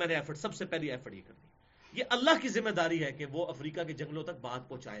 ادھر میں نے ایفرٹ, سب سے پہلی ایفرٹ یہ کرنی. یہ اللہ کی ذمہ داری ہے کہ وہ افریقہ کے جنگلوں تک بات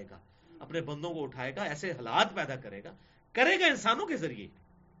پہنچائے گا, اپنے بندوں کو اٹھائے گا, ایسے حالات پیدا کرے گا انسانوں کے ذریعے.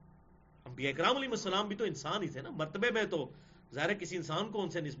 انبیاء اکرام علیہ السلام بھی تو انسان ہی تھے نا, مرتبے میں تو ظاہر کسی انسان کو ان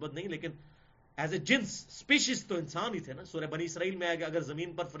سے نسبت نہیں, لیکن ایز اے جنس اسپیشیز تو انسان ہی تھے نا. سورہ بنی اسرائیل میں آگے اگر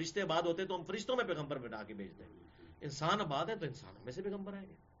زمین پر فرشتے آباد ہوتے تو ہم فرشتوں میں پیغمبر بنا کے بھیجتے. انسان آباد ہے تو انسانوں میں سے پیغمبر آئیں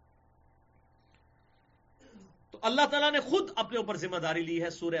گے. تو اللہ تعالیٰ نے خود اپنے اوپر ذمہ داری لی ہے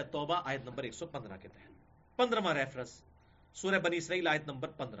سورہ توبہ آیت نمبر 115 کے تحت. 15واں ریفرنس سورہ بنی اسرائیل آیت نمبر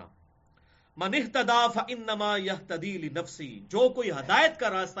 15. من اہتدی فانما یہتدی لنفسی، جو کوئی ہدایت کا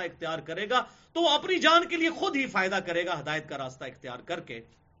راستہ اختیار کرے گا تو وہ اپنی جان کے لیے خود ہی فائدہ کرے گا ہدایت کا راستہ اختیار کر کے.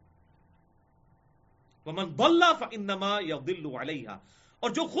 ومن ضل فانما یضل علیہا، اور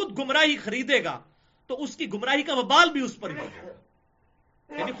جو خود گمراہی خریدے گا تو اس کی گمراہی کا وبال بھی اس پر ہی ہوگا.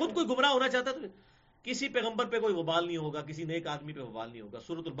 یعنی خود کوئی گمراہ ہونا چاہتا ہے تو کسی پیغمبر پہ کوئی وبال نہیں ہوگا، کسی نیک آدمی پہ وبال نہیں ہوگا.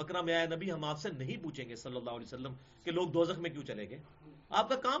 سورۃ البقرہ میں آیا نبی ہم آپ سے نہیں پوچھیں گے صلی اللہ علیہ وسلم کہ لوگ دوزخ میں کیوں چلے گئے، آپ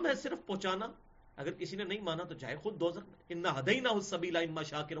کا کام ہے صرف پہنچانا، اگر کسی نے نہیں مانا تو جائے خود دوزخ میں. انا ہدیناہ السبیل اما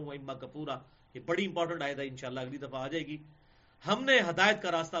شاکرا و اما کفورا، یہ بڑی امپورٹنٹ آیت ہے، انشاءاللہ اگلی دفعہ آ جائے گی. ہم نے ہدایت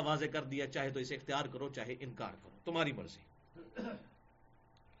کا راستہ واضح کر دیا، چاہے تو اسے اختیار کرو چاہے انکار کرو، تمہاری مرضی.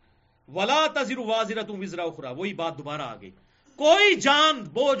 ولا تزر وازرۃ وزر اخرى، وہی بات دوبارہ آ گئی، کوئی جان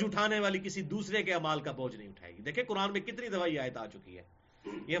بوجھ اٹھانے والی کسی دوسرے کے اعمال کا بوجھ نہیں اٹھائے گی. دیکھیں قرآن میں کتنی دفعہ یہ آیت آ چکی ہے،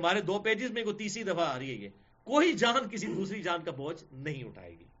 یہ ہمارے 2 پیجز میں کوئی تیسری دفعہ آ رہی ہے. یہ کوئی جان کسی دوسری جان کا بوجھ نہیں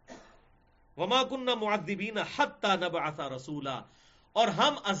اٹھائے گی. وما كنا معذبین حتى نبعث رسولا، اور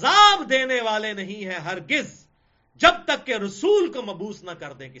ہم عذاب دینے والے نہیں ہیں ہرگز جب تک کہ رسول کو مبعوث نہ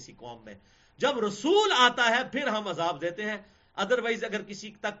کر دیں کسی قوم میں. جب رسول آتا ہے پھر ہم عذاب دیتے ہیں، ادروائز اگر کسی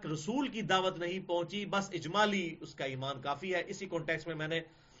تک رسول کی دعوت نہیں پہنچی بس اجمالی اس کا ایمان کافی ہے. اسی کانٹیکس میں نے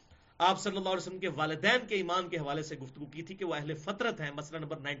آپ صلی اللہ علیہ وسلم کے والدین کے ایمان کے حوالے سے گفتگو کی تھی کہ وہ اہل فطرت ہیں، مسئلہ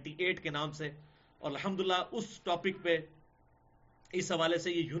نمبر 98 کے نام سے، اور الحمدللہ اس ٹاپک پہ اس حوالے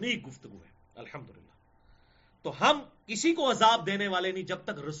سے یہ یونیک گفتگو ہے الحمدللہ. تو ہم کسی کو عذاب دینے والے نہیں جب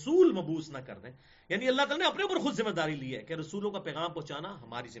تک رسول مبعوث نہ کر دیں. یعنی اللہ تعالیٰ نے اپنے اوپر خود ذمہ داری لی ہے کہ رسولوں کا پیغام پہنچانا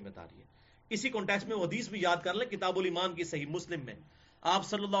ہماری ذمہ داری ہے. اسی کانٹیکس میں وہ حدیث بھی یاد کر لیں کتاب الایمان کی صحیح مسلم میں، آپ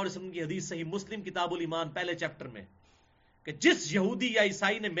صلی اللہ علیہ وسلم کی حدیث صحیح مسلم کتاب الایمان پہلے چیپٹر میں، کہ جس یہودی یا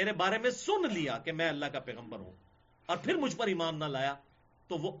عیسائی نے میرے بارے میں سن لیا کہ میں اللہ کا پیغمبر ہوں اور پھر مجھ پر ایمان نہ لایا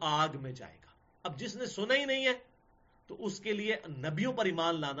تو وہ آگ میں جائے گا. اب جس نے سنا ہی نہیں ہے تو اس کے لیے نبیوں پر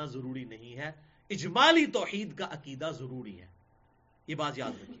ایمان لانا ضروری نہیں ہے، اجمالی توحید کا عقیدہ ضروری ہے، یہ بات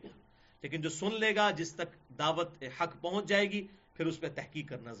یاد رکھیے گا. لیکن جو سن لے گا، جس تک دعوت حق پہنچ جائے گی، پھر اس پہ تحقیق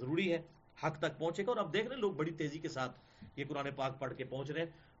کرنا ضروری ہے، حق تک پہنچے گا. اور اب دیکھ رہے ہیں لوگ بڑی تیزی کے ساتھ یہ قرآن پاک پڑھ کے پہنچ رہے ہیں.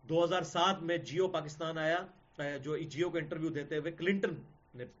 2007 میں جیو پاکستان آیا، جو جیو کو انٹرویو دیتے ہوئے کلنٹن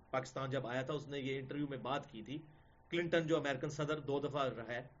نے پاکستان جب آیا تھا، اس نے یہ انٹرویو میں بات کی تھی. کلنٹن جو امریکن صدر 2 دفعہ رہا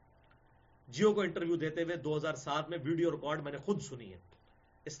ہے، جیو کو انٹرویو دیتے ہوئے 2007 میں ویڈیو ریکارڈ میں نے خود سنی ہے.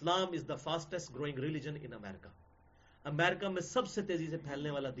 اسلام از دا فاسٹسٹ گروئنگ ریلیجن ان امریکہ، امریکہ میں سب سے تیزی سے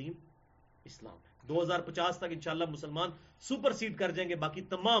پھیلنے والا دین اسلام ہے. 2050 تک انشاءاللہ مسلمان سپر سیڈ کر جائیں گے باقی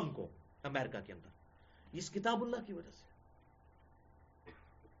تمام کو امریکہ کے اندر، اس کتاب اللہ کی وجہ سے.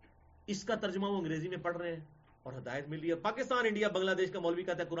 اس کا ترجمہ وہ انگریزی میں پڑھ رہے ہیں اور ہدایت مل رہی ہے. پاکستان، انڈیا، بنگلہ دیش کا مولوی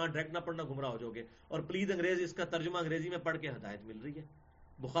کہتا ہے قرآن ڈائریکٹ نہ پڑھنا گمراہ ہو جاؤ گے، اور پلیز انگریز اس کا ترجمہ انگریزی میں پڑھ کے ہدایت مل رہی ہے.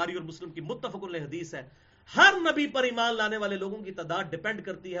 بخاری اور مسلم کی متفق علیہ حدیث ہے، ہر نبی پر ایمان لانے والے لوگوں کی تعداد ڈیپینڈ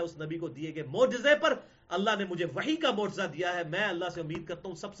کرتی ہے اس نبی کو دیے گئے معجزے پر. اللہ نے مجھے وحی کا معجزہ دیا ہے، میں اللہ سے امید کرتا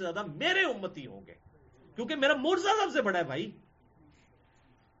ہوں سب سے زیادہ میرے امتی ہوں گے، کیونکہ میرا معجزہ سب سے بڑا ہے بھائی،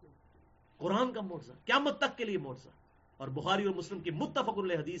 قرآن کا معجزہ قیامت تک کے لیے معجزہ. اور بخاری اور مسلم کی متفق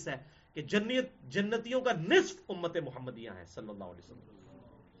علیہ حدیث ہے کہ جنتیوں کا نصف امت محمدیہ ہے صلی اللہ علیہ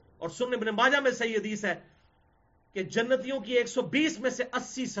وسلم. اور سنن ابن ماجہ میں صحیح حدیث ہے کہ جنتیوں کی 120 میں سے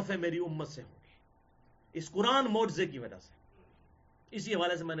 80 صفحے میری امت سے ہوں گے اس قرآن معجزے کی وجہ سے. اسی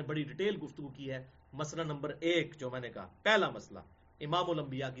حوالے سے میں نے بڑی ڈیٹیل گفتگو کی ہے. مسئلہ نمبر 1 جو میں نے کہا، پہلا مسئلہ امام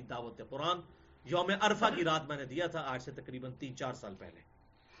الانبیاء کی دعوت قرآن، یوم عرفہ کی رات میں نے دیا تھا، آج سے تقریباً 3-4 سال پہلے.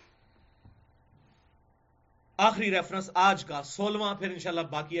 آخری ریفرنس آج کا 16واں، پھر انشاءاللہ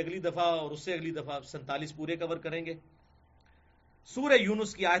باقی اگلی دفعہ اور اس سے اگلی دفعہ 47 پورے کور کریں گے. سورہ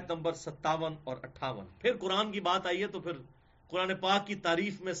یونس کی آیت نمبر 57 اور 58. پھر قرآن کی بات آئی ہے تو پھر قرآن پاک کی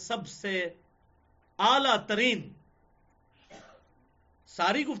تعریف میں سب سے اعلیٰ ترین،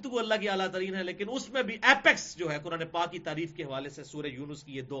 ساری گفتگو اللہ کی اعلیٰ ترین ہے، لیکن اس میں بھی ایپیکس جو ہے قرآن پاک کی تعریف کے حوالے سے سورہ یونس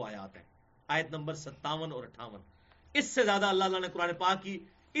کی یہ 2 آیات ہیں، آیت نمبر 57 اور 58. اس سے زیادہ اللہ نے قرآن پاک کی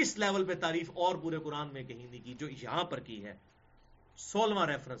اس لیول پہ تعریف اور پورے قرآن میں کہیں نہیں کی جو یہاں پر کی ہے. 16واں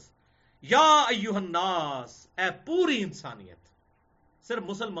ریفرنس، یا ایھا الناس، اے پوری انسانیت، صرف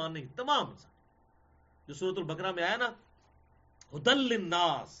مسلمان نہیں تمام انسان، جو سورۃ البقرہ میں آیا نا، ھدی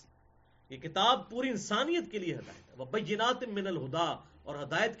للناس، یہ کتاب پوری انسانیت کے لیے ہدایت ہے. وبینات من الہدی، اور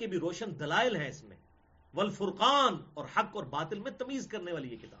ہدایت کے بھی روشن دلائل ہیں اس میں، والفرقان، اور حق اور باطل میں تمیز کرنے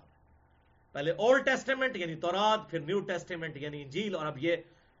والی یہ کتاب ہے. پہلے اولڈ ٹیسٹیمنٹ یعنی تورات، پھر نیو ٹیسٹیمنٹ یعنی انجیل، اور اب یہ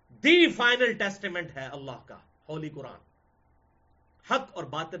دی فائنل ٹیسٹیمنٹ ہے اللہ کا ہولی قرآن، حق اور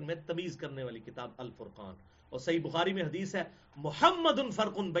باطل میں تمیز کرنے والی کتاب الفرقان. اور صحیح بخاری میں حدیث ہے، محمد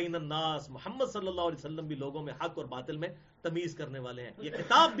فرق بین الناس، محمد صلی اللہ علیہ وسلم بھی لوگوں میں حق اور باطل میں تمیز کرنے والے ہیں. یہ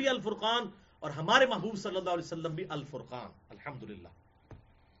کتاب بھی الفرقان اور ہمارے محبوب صلی اللہ علیہ وسلم بھی الفرقان. الحمدللہ.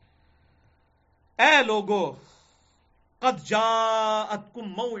 اے لوگو قد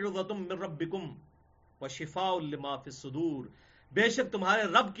جاءتکم موعظۃ من ربکم وشفاء لما فی الصدور، بے شک تمہارے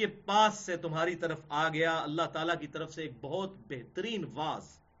رب کے پاس سے تمہاری طرف آ گیا، اللہ تعالیٰ کی طرف سے ایک بہت بہترین واز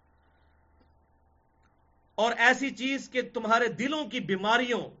اور ایسی چیز کہ تمہارے دلوں کی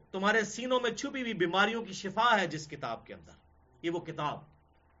بیماریوں، تمہارے سینوں میں چھپی ہوئی بیماریوں کی شفا ہے جس کتاب کے اندر۔ یہ وہ کتاب،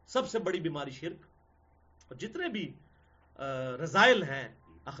 سب سے بڑی بیماری شرک، اور جتنے بھی رذائل ہیں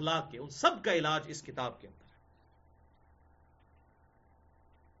اخلاق کے، ان سب کا علاج اس کتاب کے اندر ہے۔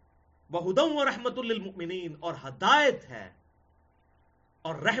 وَهُدًى وَرَحْمَةٌ لِّلْمُؤْمِنِينَ، اور ہدایت ہے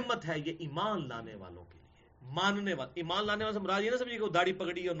اور رحمت ہے یہ ایمان لانے والوں کے لیے، ماننے والے۔ ایمان لانے والے سے مراد یہ نہ سمجھیے کہ وہ داڑھی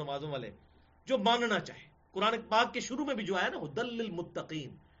پگڑی اور نمازوں والے، جو ماننا چاہے۔ قرآن پاک کے شروع میں بھی جو آیا نا ہدی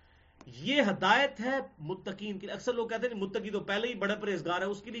للمتقین، یہ ہدایت ہے متقین کے لیے۔ اکثر لوگ کہتے ہیں متقی تو پہلے ہی بڑا پرہیزگار ہے،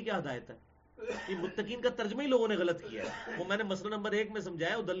 اس کے لیے کیا ہدایت ہے؟ یہ متقین کا ترجمہ ہی لوگوں نے غلط کیا ہے۔ وہ میں نے مسئلہ نمبر 1 میں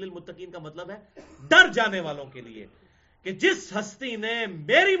سمجھایا، ہدی للمتقین کا مطلب ہے ڈر جانے والوں کے لیے، کہ جس ہستی نے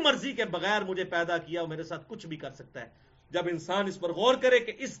میری مرضی کے بغیر مجھے پیدا کیا وہ میرے ساتھ کچھ بھی کر سکتا ہے۔ جب انسان اس پر غور کرے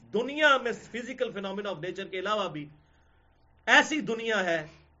کہ اس دنیا میں فزیکل فینومینا آف نیچر کے علاوہ بھی ایسی دنیا ہے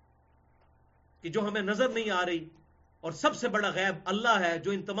کہ جو ہمیں نظر نہیں آ رہی، اور سب سے بڑا غیب اللہ ہے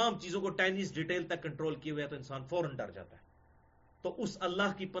جو ان تمام چیزوں کو ٹائنیز ڈیٹیل تک کنٹرول کیے ہوئے ہے، تو انسان فوراً ڈر جاتا ہے، تو اس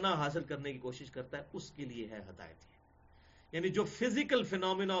اللہ کی پناہ حاصل کرنے کی کوشش کرتا ہے۔ اس کے لیے ہے ہدایت، یعنی جو فزیکل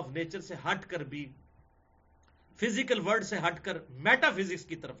فینومینا آف نیچر سے ہٹ کر بھی، فزیکل ورلڈ سے ہٹ کر میٹا فزکس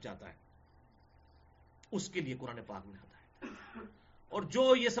کی طرف جاتا ہے، اس کے لیے قرآن پاک میں ہدایت ہے۔ اور جو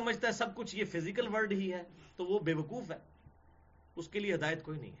یہ سمجھتا ہے سب کچھ یہ فزیکل ورلڈ ہی ہے تو وہ بے وقوف ہے، اس کے لیے ہدایت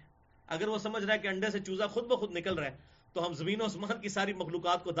کوئی نہیں ہے۔ اگر وہ سمجھ رہا ہے کہ انڈے سے چوزا خود بخود نکل رہا ہے، تو ہم زمین و آسمان کی ساری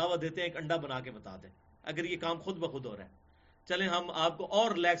مخلوقات کو دعوت دیتے ہیں ایک انڈا بنا کے بتا دیں، اگر یہ کام خود بخود ہو رہا ہے۔ چلیں ہم آپ کو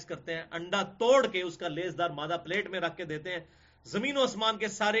اور ریلیکس کرتے ہیں، انڈا توڑ کے اس کا لیسدار مادہ پلیٹ میں رکھ کے دیتے ہیں، زمین و آسمان کے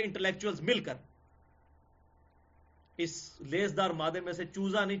سارے انٹلیکچوئلز مل کر اس لیسدار مادے میں سے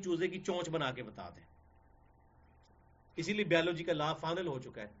چوزا نہیں، چوزے کی چونچ بنا کے بتا دیں۔ اسی لیے بیولوجی کا لا فائنل ہو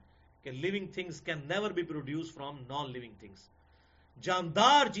چکا ہے کہ living things can never be produce from non living things.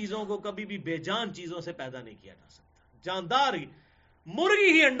 جاندار چیزوں کو کبھی بھی بے جان چیزوں سے پیدا نہیں کیا جا سکتا۔ جاندار ہی، مرغی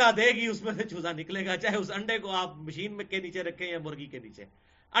ہی انڈا دے گی، اس میں سے چوزا نکلے گا، چاہے اس انڈے کو آپ مشین میں کے نیچے رکھیں یا مرغی کے نیچے۔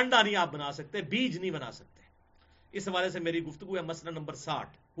 انڈا نہیں آپ بنا سکتے، بیج نہیں بنا سکتے۔ اس حوالے سے میری گفتگو ہے مسئلہ نمبر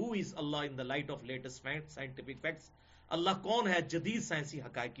 60، ہو is Allah in the light of latest scientific facts, Allah کون ہے جدید سائنسی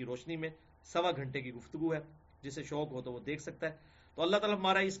حقائق کی روشنی میں۔ 1.25 گھنٹے کی گفتگو ہے، جسے شوق ہو تو وہ دیکھ سکتا ہے۔ تو اللہ تعالیٰ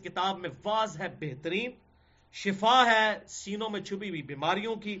ہمارا اس کتاب میں واضح ہے بہترین، شفا ہے سینوں میں چھپی ہوئی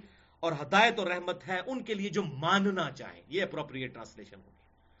بیماریوں کی، اور ہدایت اور رحمت ہے ان کے لیے جو ماننا چاہیں۔ یہ اپروپریٹ ٹرانسلیشن ہوگی۔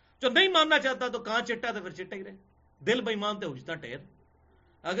 جو نہیں ماننا چاہتا تو کہاں چٹا تو پھر چٹا ہی رہے، دل بے ایمان تو اجتا ٹیر۔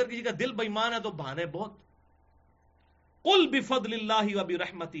 اگر کسی کا دل بے ایمان ہے تو بہانے بہت۔ قل بفضل اللہ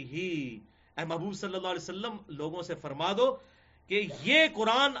وبرحمتہ، اے محبوب صلی اللہ علیہ وسلم لوگوں سے فرما دو کہ یہ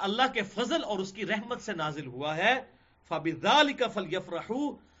قرآن اللہ کے فضل اور اس کی رحمت سے نازل ہوا ہے، فبذالک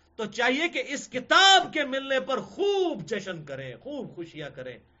فلیفرحوا، تو چاہیے کہ اس کتاب کے ملنے پر خوب جشن کریں، خوب خوشیاں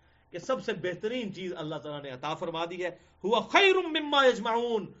کریں کہ سب سے بہترین چیز اللہ تعالیٰ نے عطا فرما دی ہے، ہوا خیر مما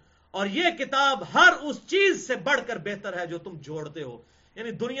یجمعون، اور یہ کتاب ہر اس چیز سے بڑھ کر بہتر ہے جو تم جوڑتے ہو۔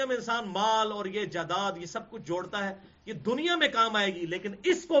 یعنی دنیا میں انسان مال اور یہ جائیداد یہ سب کچھ جوڑتا ہے، یہ دنیا میں کام آئے گی، لیکن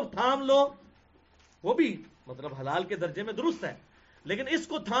اس کو تھام لو، وہ بھی مطلب حلال کے درجے میں درست ہے، لیکن اس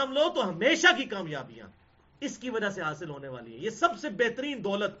کو تھام لو تو ہمیشہ کی کامیابیاں اس کی وجہ سے حاصل ہونے والی ہیں۔ یہ سب سے بہترین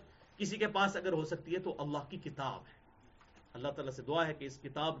دولت کسی کے پاس اگر ہو سکتی ہے تو اللہ کی کتاب ہے۔ اللہ تعالیٰ سے دعا ہے کہ اس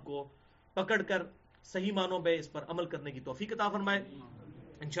کتاب کو پکڑ کر صحیح معنوں میں اس پر عمل کرنے کی توفیق عطا فرمائے۔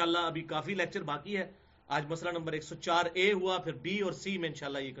 انشاءاللہ ابھی کافی لیکچر باقی ہے، آج مسئلہ نمبر 104A ہوا، پھر B اور C میں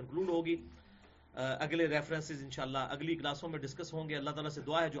انشاءاللہ یہ کنکلوڈ ہوگی۔ اگلے ریفرنسز انشاءاللہ اگلی کلاسوں میں ڈسکس ہوں گے۔ اللہ تعالیٰ سے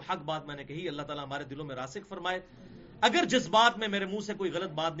دعا ہے جو حق بات میں نے کہی اللہ تعالیٰ ہمارے دلوں میں راسخ فرمائے، اگر جس بات میں میرے منہ سے کوئی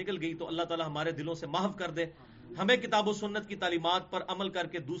غلط بات نکل گئی تو اللہ تعالیٰ ہمارے دلوں سے محو کر دے، ہمیں کتاب و سنت کی تعلیمات پر عمل کر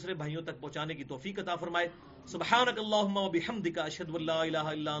کے دوسرے بھائیوں تک پہنچانے کی توفیق عطا فرمائے۔ سبحانک اللہم و بحمدک، اشہد ان لا الہ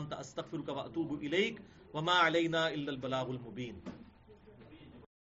الا انت، استغفرک و اتوب الیک، وما علینا الا البلاغ المبین۔